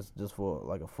always think it's just for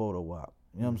like a photo op.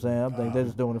 You know what I'm saying? I think they're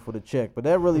just doing it for the check. But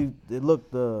that really, it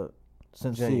looked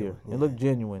sincere. Genuine, It looked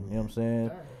genuine. You know what I'm saying?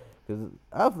 All right. Because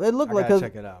it looked I like, gotta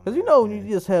check it out, because man. when Yeah. you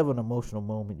just have an emotional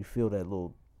moment, you feel that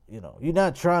little, you're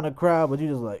not trying to cry, but you're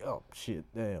just like, oh shit,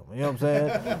 damn. You know what I'm saying?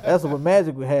 That's what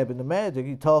Magic would happen to Magic.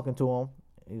 He talking to him.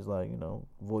 He's like,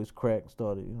 voice cracked,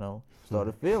 started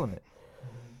feeling it.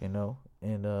 And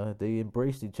they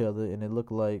embraced each other, and it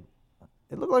looked like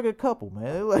a couple,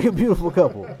 man. It looked like a beautiful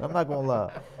couple. I'm not gonna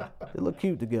lie, they look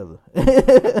cute together.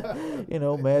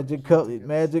 Magic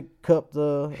cupped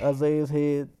Isaiah's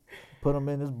head, put him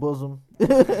in his bosom,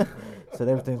 said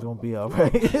everything's gonna be all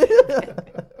right.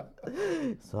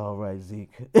 It's all right,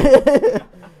 Zeke.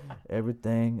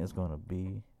 Everything is gonna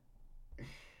be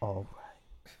all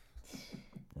right.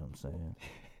 You know what I'm saying?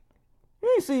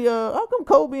 You ain't see, how come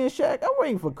Kobe and Shaq? I'm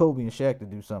waiting for Kobe and Shaq to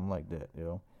do something like that,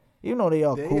 Even though they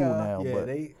all cool now, yeah, but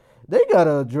they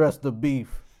gotta address the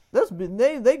beef.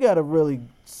 They gotta really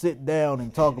sit down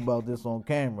and talk about this on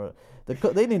camera.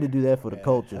 They need to do that for the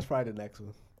culture. That's probably the next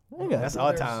one. They gotta That's do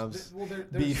our that times. there's-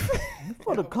 Beef.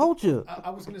 for the culture. I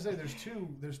was going to say there's two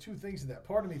things to that.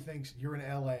 Part of me thinks you're in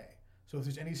LA, so if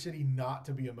there's any city not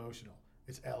to be emotional,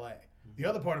 it's LA. The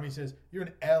other part of me says you're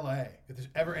in LA. If there's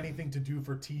ever anything to do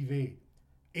for TV,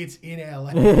 it's in LA.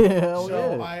 Hell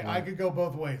So yeah. I could go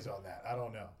both ways on that. I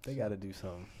don't know. They got to do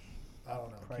something. I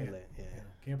don't know. Probably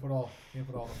Can't put all the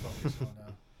focus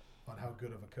on how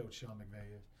good of a coach Sean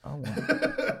McVay is. I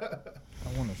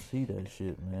want to see that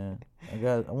shit, man. I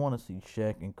want to see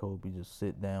Shaq and Kobe just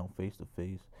sit down face to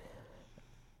face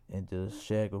And just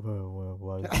Shaq,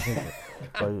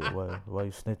 why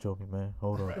you snitch on me, man?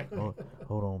 Hold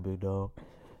on, big dog.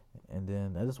 And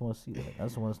then I just want to see that.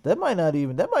 That might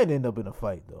end up in a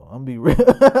fight though. I'm be real.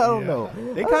 I don't know.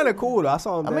 They kind of cool though. I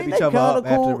saw them each they other up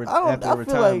cool. after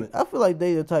retirement. I feel like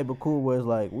they the type of cool where it's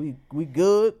like we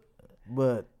good,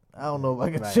 but I don't know if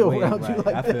I can chill around you like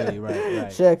that. I feel you, right.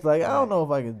 Shaq's like, I don't know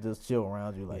if I can just chill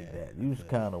around you like that. You just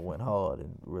kind of went hard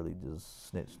and really just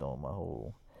snitched on my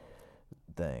whole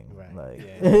thing. Right. Like,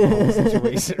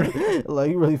 situation.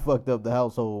 Like, you really fucked up the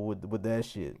household with that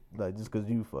shit. Like, just because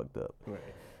you fucked up. Right.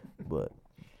 But,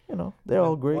 you know, they're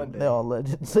all great. They're all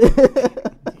legends.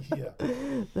 Yeah.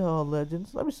 They're all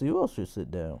legends. Let me see. Who else should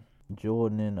sit down?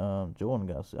 Jordan and Jordan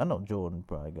got to sit. I know Jordan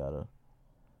probably got to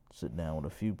sit down with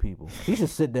a few people. He should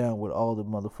sit down with all the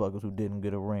motherfuckers who didn't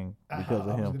get a ring because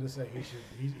of him. I was going to say,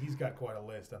 he's got quite a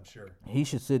list, I'm sure. He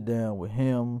should sit down with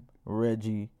him,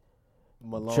 Reggie,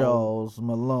 Malone. Charles,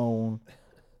 Malone,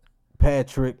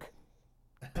 Patrick,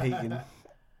 Peyton and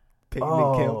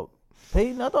Kemp.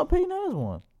 Peyton? I thought Peyton has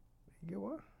one. You get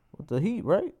one? With the Heat,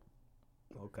 right?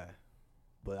 Okay.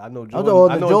 But I know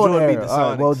Jordan. Jordan beat the Sonics. All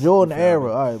right, well, Jordan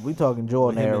era. All right, we talking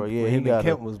Jordan era. Yeah, he got.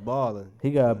 Kemp was balling. He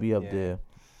gotta be up there.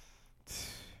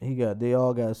 They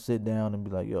all gotta sit down and be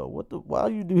like, yo, why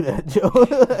you do that, Joe?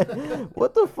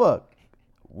 What the fuck?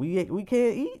 We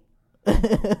can't eat,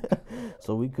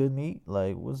 so we couldn't eat.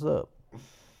 Like, what's up?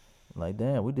 Like,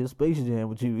 damn, we did Space Jam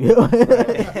with you, yo.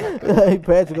 Like,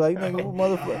 Patrick, like, nigga,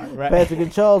 motherfucker. Right. Patrick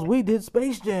and Charles, we did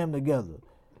Space Jam together.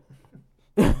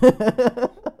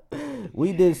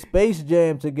 We did Space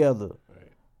Jam together.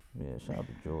 Right. Yeah, shout out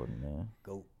to Jordan, man.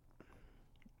 Goat.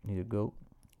 He a goat?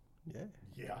 Yeah.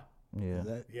 Yeah.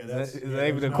 Is that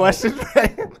even a question?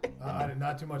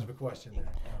 Not too much of a question there.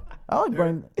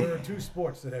 There are two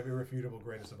sports that have irrefutable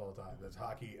greatest of all time. That's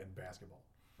hockey and basketball.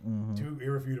 Mm-hmm. Two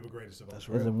irrefutable greatest of all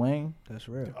time. Is it Wayne? That's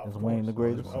real. Is Wayne the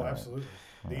greatest? Oh, absolutely.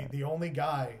 The only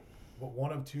guy,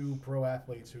 one of two pro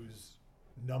athletes whose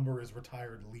number is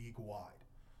retired league-wide.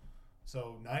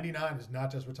 So 99 is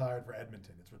not just retired for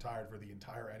Edmonton. It's retired for the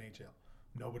entire NHL.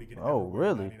 Nobody can ever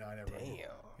wear 99 ever. Damn.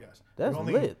 Yes. That's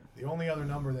lit. The only other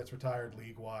number that's retired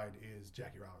league-wide is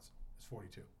Jackie Robinson. It's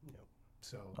 42. Yep.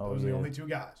 So those are the only two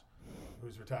guys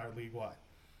who's retired league-wide.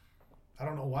 I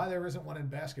don't know why there isn't one in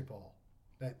basketball.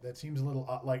 That seems a little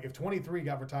odd. Like, if 23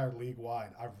 got retired league-wide,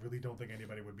 I really don't think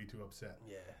anybody would be too upset.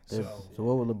 Yeah. So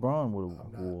what would LeBron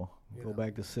wore? Go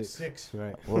back to 6. 6.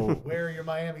 Right. Where are your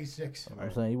Miami 6?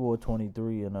 I'm saying he wore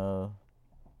 23 in high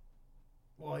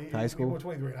school. He wore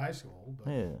 23 in high school.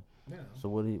 But, yeah. You know. So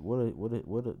what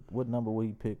number would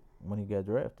he pick when he got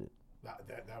drafted?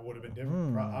 That would have been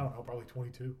different. I don't know, probably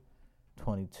 22.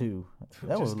 22.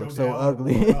 That would look so down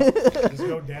ugly. Just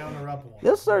go down or up one.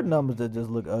 There's certain numbers that just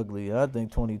look ugly. I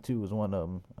think 22 is one of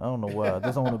them. I don't know why.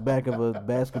 Just on the back of a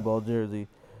basketball jersey,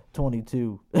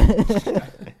 22.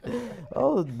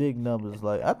 All the big numbers.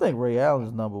 Like, I think Ray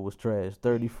Allen's number was trash.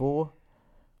 34.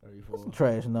 That's a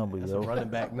trash number, That's yo. A running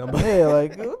back number. Yeah,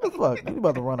 like, what the fuck? You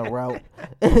about to run a route.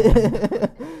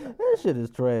 That shit is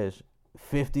trash.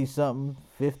 50-something,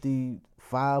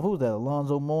 55. Who's that,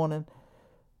 Alonzo Mourning?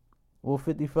 Well,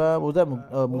 55. Was that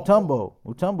Mutombo?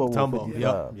 Mutombo.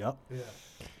 55. Yep. Yeah.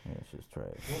 It's just trash.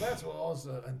 Well, that's what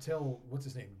also until what's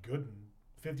his name, Gooden.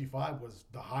 55 was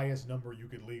the highest number you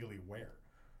could legally wear.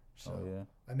 So,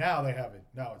 and now they have it.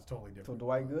 Now it's totally different. So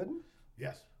Dwight Gooden?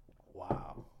 Yes.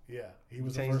 Wow. Yeah, he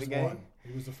was the first one.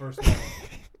 He was the first one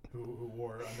who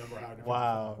wore a number higher than 55.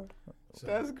 Wow. So.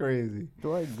 That's crazy.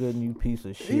 Dwight Gooden, you piece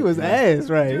of shit. He was ass,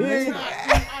 right? Dude,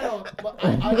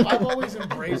 I've always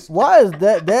embraced. Why is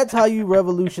that? That's how you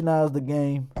revolutionize the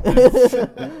game.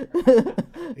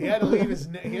 He had to leave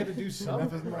he had to do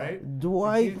something, right?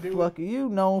 Dwight, you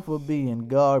known for being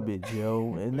garbage,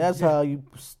 yo, and that's how you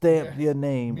stamp your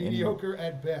name. Mediocre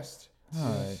at best. All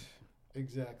right.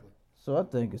 Exactly. So I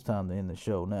think it's time to end the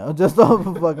show now. Just off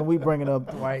of we bringing up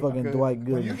Dwight Gooden.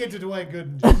 When you get to Dwight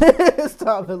Gooden, it's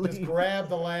time to leave. Just grab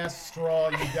the last straw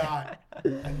you got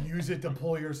and use it to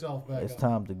pull yourself back It's up.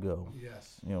 time to go.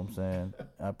 Yes. You know what I'm saying?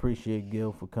 I appreciate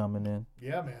Gil for coming in.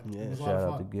 Yeah, man. Yeah. It was a Shout lot of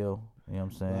out fun. to Gil. You know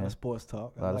what I'm saying? A lot of sports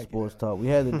talk. A lot of sports talk. We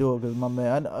had to do it because my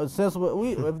man. Since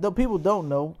if the people don't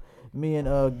know, me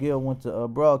and Gil went to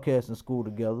broadcasting school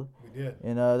together. We did.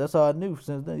 And that's how I knew.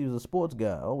 Since then, he was a sports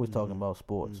guy. Always talking about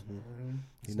sports. Mm-hmm.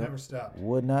 He's never stopped.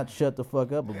 Would not shut the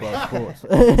fuck up about sports.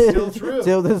 Still true.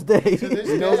 Till this day. To this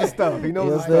He knows his stuff. He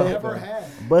knows his stuff. I never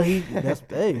have. But that's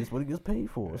what he gets paid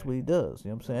for. That's what he does.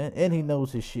 You know what I'm saying? And he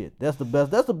knows his shit. That's the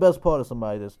best. That's the best part of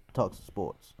somebody that talks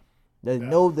sports. They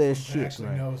know their shit.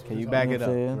 Knows Can you back it up?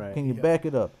 Right. Can you back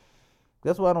it up?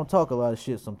 That's why I don't talk a lot of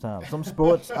shit sometimes. Some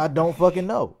sports I don't fucking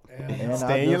know. And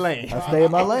Stay in your lane. I stay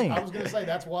in my lane. I was going to say,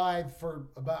 that's why for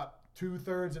about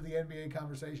 2/3 of the NBA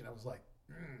conversation, I was like,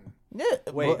 Yeah.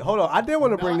 Wait, hold on. I did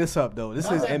want to bring this up though.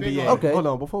 This is that big NBA. on it. Okay. Hold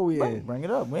on, before we end. Bring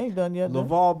it up. We ain't done yet. man.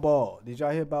 LeVar Ball. Did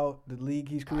y'all hear about the league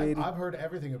he's created? I've heard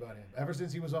everything about him. Ever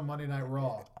since he was on Monday Night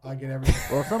Raw, I get everything.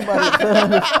 Well, somebody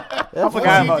said I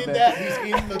forgot about he did that.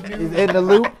 He's in the new. he's in the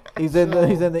loop. He's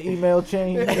in the email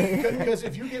chain. Because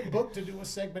if you get booked to do a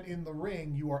segment in the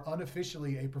ring, you are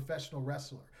unofficially a professional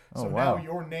wrestler. So wow. now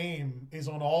your name is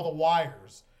on all the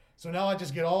wires. So now I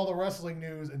just get all the wrestling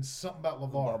news and something about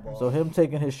LeVar. So him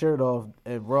taking his shirt off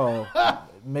at Raw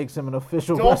makes him an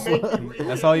official Don't wrestler. make me relive.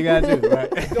 That's all you gotta do,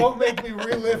 right? Don't make me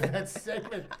relive that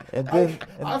segment. And then-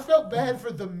 I felt bad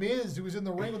for The Miz, who was in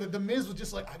the ring with it. The Miz was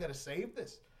just like, I gotta save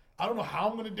this. I don't know how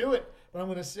I'm gonna do it, but I'm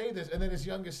gonna save this. And then his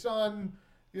youngest son,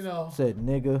 you know, Said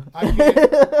nigga.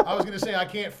 I was gonna say I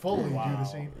can't fully do the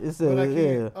scene. It's but I yeah.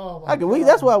 can't. Oh my God.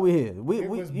 That's why we're here. It We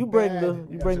was you bring bad.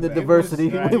 the It diversity.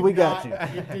 was- we got you.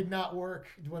 It did not work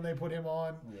when they put him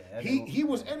on. Yeah, he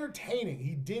was entertaining.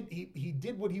 He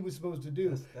did what he was supposed to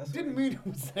do. That's Didn't what mean it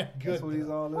was that good. That's what he's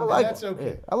though. all I about. like That's okay.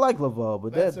 yeah, I like LeVar,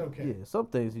 but That's that okay. yeah, some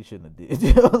things he shouldn't have did.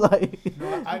 You know, like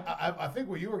No, I think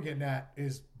what you were getting at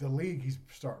is the league he's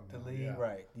starting. The now, league, yeah.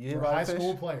 right. You hear For about high Fish?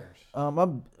 school players.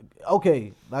 I'm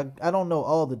okay. I don't know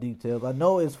all the details. I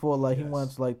know it's for like he Yes.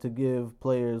 wants like to give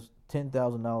players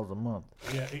 $10,000 a month.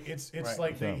 Yeah, it's Right.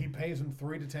 like So- he pays them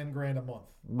 $3 to $10 grand a month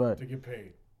Right. to get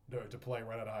paid to play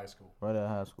right out of high school. Right out of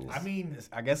high school. I mean,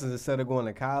 I guess it's instead of going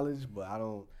to college, but I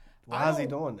don't. Why is he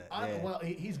doing that? Yeah. Well,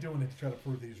 he's doing it to try to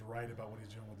prove that he's right about what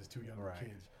he's doing with his two younger Right.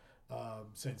 kids.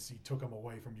 Since he took them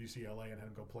away from UCLA and had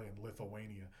them go play in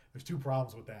Lithuania. There's two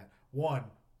problems with that. One,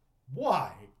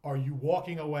 why are you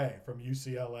walking away from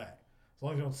UCLA? As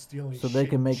long as you don't steal any so they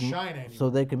can make shine anymore. so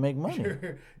they can make money.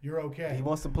 You're okay. He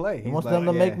wants to play. He's wants like, them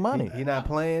to make yeah, money. He not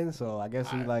playing, so I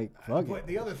guess he like fuck But it.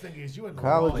 the other thing is, you and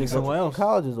College LeBron- is somewhere else.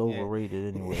 college is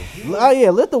overrated anyway. Yeah,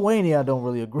 Lithuania I don't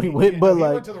really agree with, but you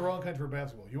like went to the wrong country for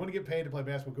basketball. You want to get paid to play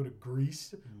basketball, go to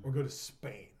Greece or go to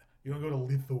Spain. You don't go to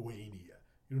Lithuania.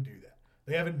 You don't do that.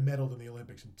 They haven't medaled in the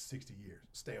Olympics in 60 years.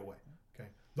 Stay away. Okay.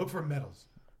 Look for medals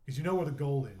because you know where the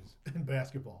gold is in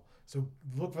basketball. So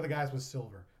look for the guys with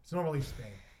silver. It's normally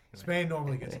Spain. Spain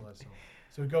normally gets a lot of silver.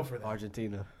 So go for that.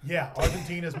 Argentina. Yeah,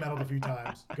 Argentina's medaled a few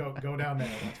times. Go down there.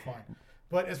 That's fine.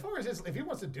 But as far as if he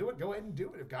wants to do it, go ahead and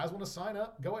do it. If guys want to sign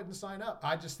up, go ahead and sign up.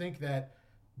 I just think that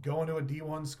going to a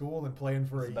D1 school and playing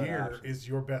for a year is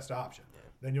your best option. Yeah.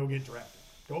 Then you'll get drafted.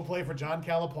 Go play for John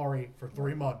Calipari for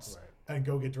 3 months and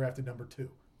go get drafted number 2,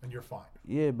 and you're fine.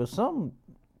 yeah, but some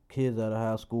kids out of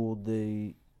high school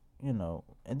they, you know,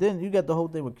 and then you got the whole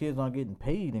thing where kids aren't getting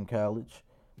paid in college.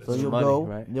 So That's you'll money, go,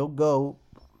 right? you'll go,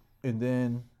 and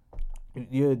then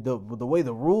the way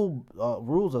the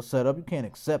rules are set up, you can't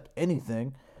accept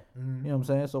anything. You know what I'm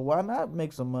saying? So why not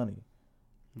make some money?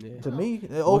 Yeah. To me,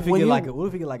 What if he when get you- like what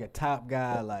if he get like a top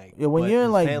guy like? yeah, when but you're in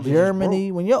his like family's just Germany,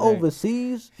 broke? when you're Right.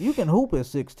 overseas, you can hoop at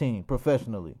 16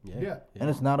 professionally, Yeah. and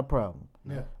it's not a problem.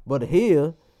 Yeah. But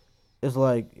here, it's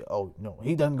like, oh no,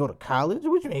 he doesn't go to college.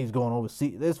 What you mean he's going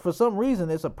overseas? There's for some reason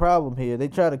it's a problem here. They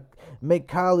try to make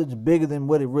college bigger than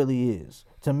what it really is.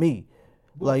 To me,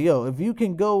 like yo, if you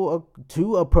can go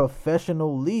to a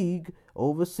professional league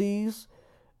overseas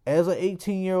as an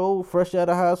 18-year-old fresh out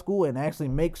of high school and actually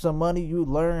make some money, you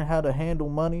learn how to handle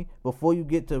money before you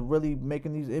get to really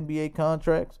making these NBA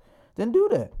contracts. Then do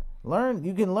that.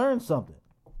 You can learn something.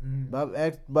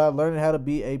 By learning how to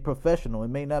be a professional. It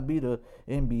may not be the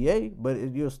NBA, but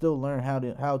you'll still learn how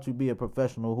to be a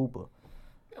professional hooper.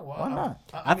 Yeah, well, Why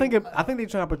not? I think they're trying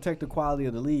to protect the quality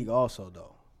of the league also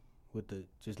though, with the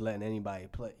just letting anybody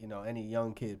play. You know, any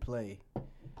young kid play.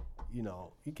 You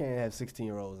know, you can't have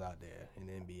 16-year-olds out there in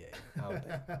the NBA. I don't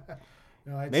think.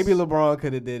 No, it's- Maybe LeBron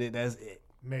could have did it. That's it.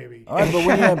 Maybe. All right, but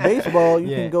when you're in baseball, you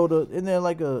Yeah. can go to. Isn't there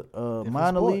like a Different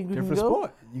minor sport, league? You different can go?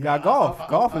 sport. You got I- golf. I-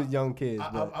 Golf I- is young kids,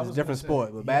 but I it's was a different gonna sport.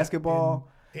 say, But yeah, basketball,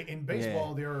 in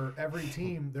baseball, every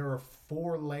team there are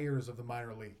 4 layers of the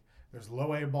minor league. There's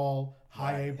low A ball,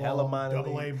 high A Hella ball, minor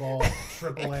double A league. ball,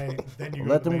 triple A. Then you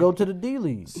Let them go to the D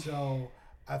League. So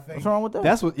I think What's wrong with that?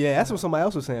 that's what somebody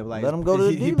else was saying. Like, Let him go to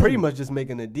the he D pretty League. much just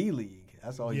making a D League.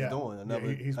 That's all Yeah. he's doing. Yeah,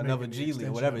 Another he's another making the G League,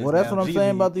 extension. whatever. Well, it's that's now, what I'm G saying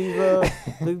League.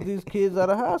 about these kids out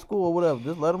of high school or whatever.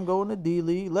 Just let them go in the D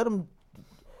League. Let them,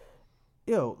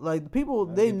 like the people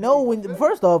they know when.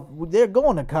 First off, they're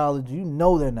going to college. You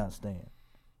know they're not staying.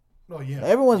 Oh yeah.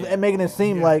 Everyone's making it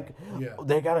seem Yeah. like, Yeah.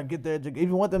 They gotta get their education. If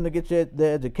you want them to get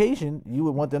their education, you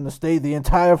would want them to stay the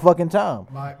entire fucking time.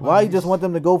 Why you just want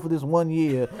them to go for this 1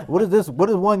 year? What is this? What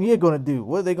is 1 year gonna do?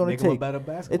 What are they gonna Make them a take? better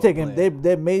They're basketball taking. player.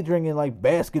 They're majoring in like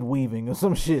basket weaving or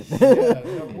some shit.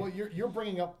 Well, you're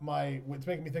bringing up it's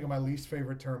making me think of my least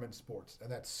favorite term in sports,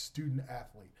 and that's student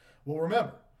athlete. Well,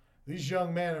 remember, these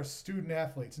young men are student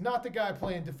athletes. Not the guy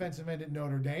playing defensive end at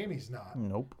Notre Dame. He's not.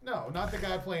 Nope. No, not the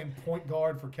guy playing point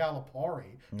guard for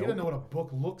Calipari. He doesn't know what a book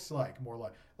looks like. More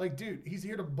like, dude, he's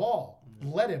here to ball.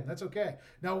 Let him. That's okay.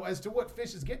 Now, as to what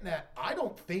Fish is getting at, I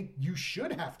don't think you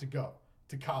should have to go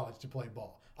to college to play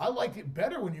ball. I liked it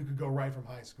better when you could go right from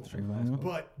high school.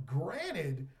 But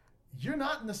granted, you're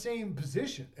not in the same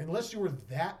position unless you're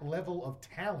that level of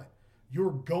talent.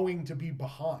 You're going to be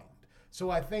behind. So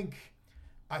I think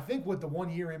what the 1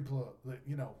 year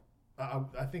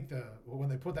I think when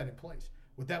they put that in place,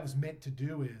 what that was meant to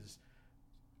do is,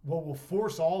 well, we'll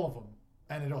force all of them,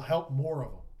 and it'll help more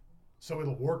of them, so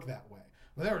it'll work that way.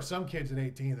 But there are some kids at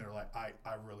 18 that are like, I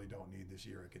really don't need this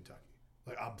year at Kentucky.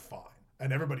 Like, I'm fine,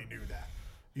 and everybody knew that.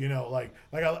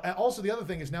 Also the other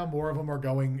thing is now more of them are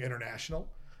going international,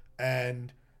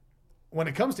 and when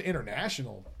it comes to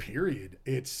international, period,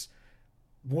 it's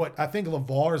what I think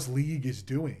LeVar's league is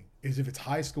doing. Is if it's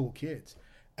high school kids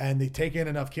and they take in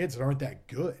enough kids that aren't that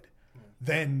good,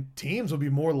 then teams will be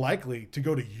more likely to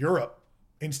go to Europe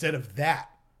instead of that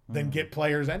than get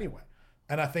players anyway.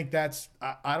 And I think that's,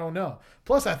 I don't know.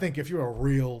 Plus, I think if you're a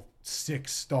real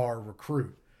 6-star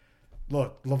recruit,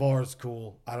 look, LeVar's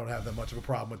cool. I don't have that much of a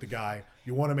problem with the guy.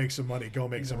 You want to make some money, go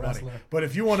make some money. But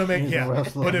if you want to make,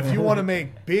 but if you want to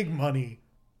make big money,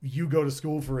 you go to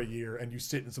school for a year and you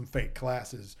sit in some fake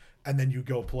classes and then you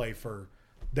go play for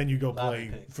the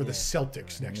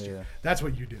Celtics next year. That's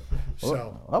what you do.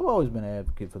 So I've always been an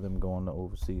advocate for them going to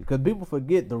overseas because people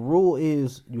forget the rule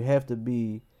is you have to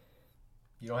be.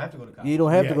 You don't have to go to college. You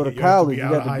don't have to go to college. You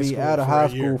have to be out of high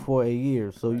school for a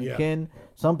year. So you can.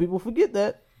 Some people forget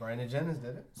that. Brandon Jennings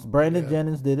did it.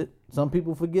 Jennings did it. Some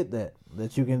people forget that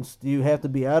you can. You have to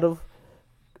be out of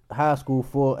high school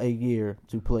for a year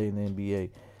to play in the NBA.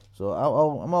 So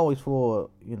I'm always for,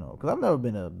 because I've never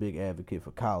been a big advocate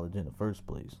for college in the first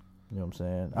place. You know what I'm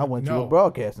saying? I went to a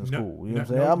broadcasting school. You know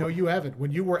what I'm saying? No, you haven't.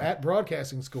 When you were at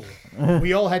broadcasting school,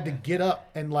 we all had to get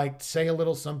up and say a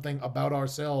little something about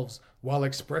ourselves while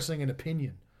expressing an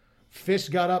opinion. Fish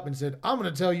got up and said, "I'm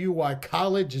going to tell you why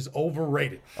college is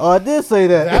overrated." Oh, I did say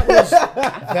that.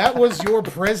 That was your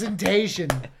presentation.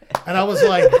 And I was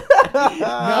like,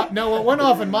 no, what went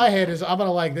off in my head is I'm going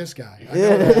to like this guy.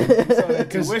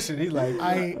 Tuition, he's like,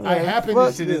 I happen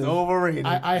to shit is overrated.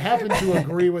 I happen to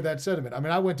agree with that sentiment. I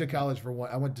mean, I went to college for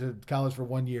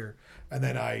 1 year, and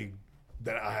then I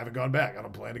haven't gone back. I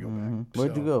don't plan to go back.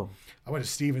 Where'd you go? I went to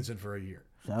Stevenson for a year.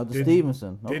 Shout out to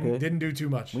Stevenson. Okay. Didn't do too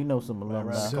much. We know some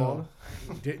alumni. So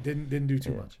didn't do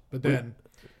too much. But then,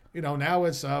 now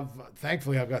it's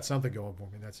thankfully I've got something going for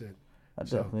me. That's it. I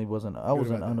definitely wasn't. I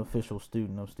was an unofficial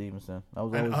student of Stevenson. I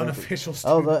was an always unofficial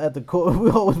student. I was at the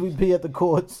court. We'd be at the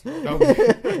courts,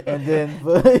 and then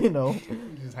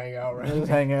just hang out, right? Just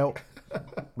hang out.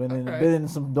 Been in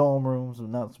some dorm rooms.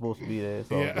 I'm not supposed to be there.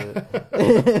 It's all good.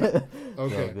 Okay. It's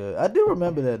all good. I do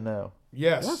remember that now.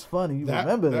 Yes. That's funny. You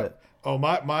remember that. Oh,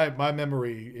 my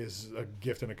memory is a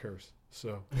gift and a curse.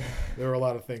 So there are a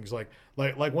lot of things like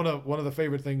one of the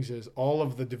favorite things is all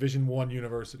of the Division I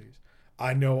universities.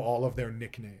 I know all of their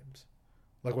nicknames,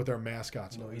 like what their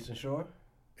mascots are. Eastern Shore?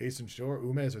 Eastern Shore?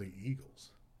 Umez are the Eagles.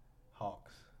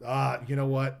 Hawks. You know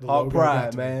what? The Hawk logo Pride,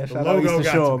 got to man. me. Shout out Eastern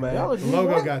Shore, man. The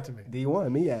logo got to me. D1,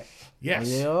 MEAC. Yes.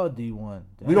 Oh, yeah, all D1.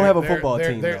 We don't have a football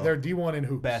team, They're though. D1 in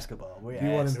hoops. Basketball. We're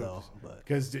D1 ass, in though. hoops.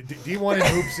 Because D1 in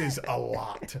hoops is a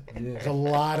lot. There's a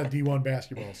lot of D1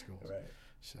 basketball schools. Right.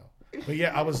 So, but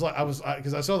yeah,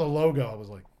 because I saw the logo, I was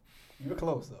like, you were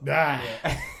close, though.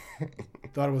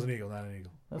 Thought it was an eagle, not an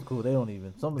eagle. That's cool. They don't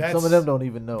even. Some of them don't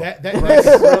even know.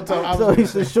 That's real talk. So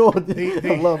Eastern Shore, don't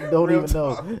even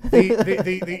know.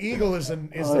 The eagle is the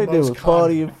All they most do is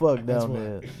party and fuck down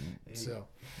there. So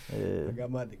I got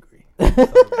my degree.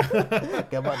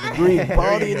 Got my degree in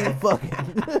partying and fucking.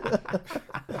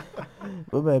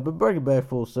 But bring it back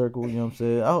full circle. You know what I'm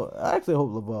saying? I actually hope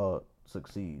LeVar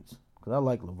succeeds because I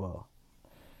like LeVar.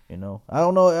 I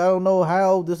don't know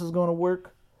how this is gonna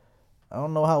work. I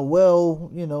don't know how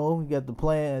well, he got the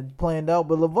plan planned out,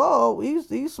 but LeVar,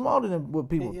 he's smarter than what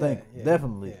people think.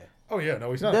 Definitely. Yeah. Oh yeah,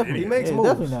 no, he's not. Definitely. He makes moves.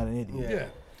 Definitely not an idiot. Yeah.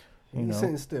 He's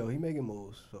sitting still. He making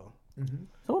moves. So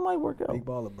So it might work out. big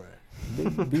baller brand.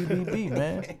 BBB,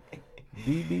 man.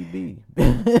 BBB.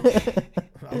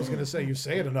 I was gonna say you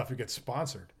say it enough, you get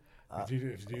sponsored.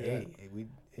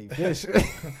 Hey, Fish.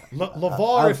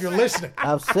 LeVar, if you're listening.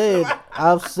 I've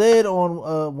said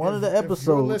on one of the If you're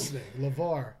episodes, listening,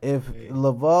 LeVar. if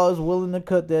LeVar is willing to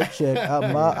cut that check,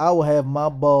 I will have my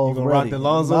balls You gonna rock ready. the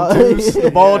Lonzo twos,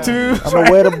 the ball twos? I'm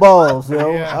gonna wear the balls,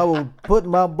 yo. Yeah. I will put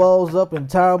my balls up and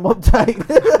tie them up tight.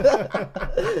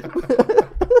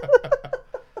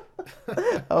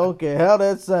 I don't care how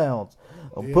that sounds.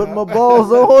 I'm putting my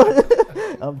balls on.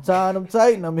 I'm tying them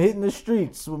tight and I'm hitting the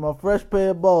streets with my fresh pair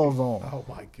of balls on. Oh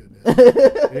my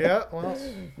goodness. Yeah. Well.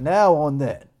 Now on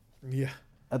that, Yeah.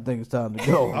 I think it's time to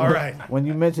go. All right. When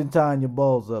you mention tying your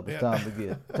balls up, it's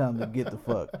Yeah. time to get the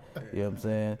fuck. You know what I'm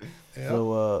saying? Yeah.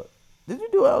 So, did you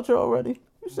do outro already?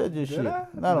 You said your shit. I I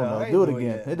don't know. ain't Do it doing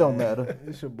again. yet, It don't man. matter.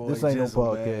 It's your boy. This ain't no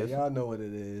Jizzle, man. podcast. Y'all know what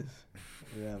it is.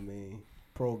 You know what I mean?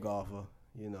 Pro golfer.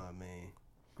 You know what I mean?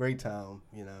 Great time.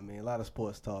 You know what I mean? A lot of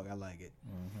sports talk. I like it.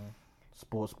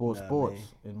 Sports, Nah, sports,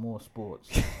 man. and more sports.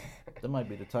 That might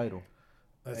be the title.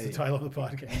 That's the title of the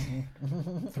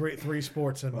podcast. three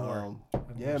sports and more.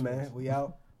 Yeah, man. We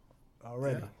out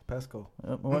already. Pesco.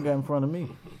 Yep, one guy in front of me.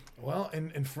 Well,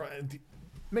 in front.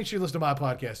 Make sure you listen to my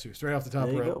podcast too. Straight off the top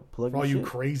There you rope. go. Plug For all your you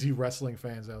shit. crazy wrestling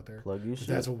fans out there. Plug your 'Cause shit.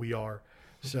 That's what we are.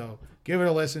 So give it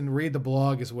a listen. Read the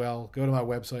blog as well. Go to my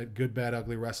website,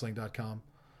 goodbadugly.wrestling.com.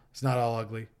 It's not all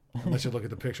ugly, unless you look at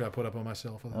the picture I put up on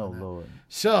myself. Other Oh than that. Lord.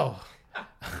 So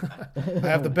I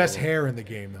have the best hair in the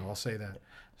game, though. I'll say that.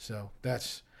 So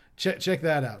that's check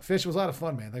that out. Fish was a lot of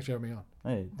fun, man. Thanks for having me on.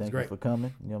 Hey, thank you great. for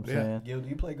coming. You know what I'm Yeah. saying? Gil, do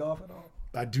you play golf at all?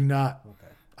 I do not. Okay.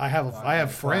 I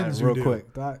have friends who Real do.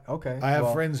 quick. Okay. I have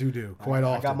Well, friends who do quite I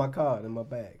often. got my card in my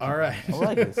bag. All right. I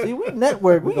like it. See, we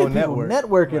network. We We get people gonna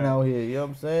networking Right. out here. You know what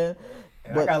I'm saying?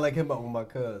 And But- I gotta link him up with my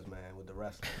cuz, man, with the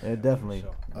wrestling. Yeah, definitely.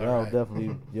 Sure. Y'all Alright.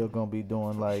 definitely, you're gonna be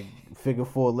doing like figure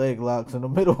 4 leg locks in the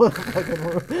middle of the fucking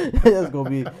room. That's gonna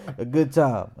be a good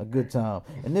time. A good time.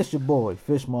 And this your boy,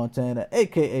 Fish Montana,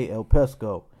 aka El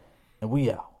Pesco, and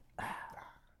we out.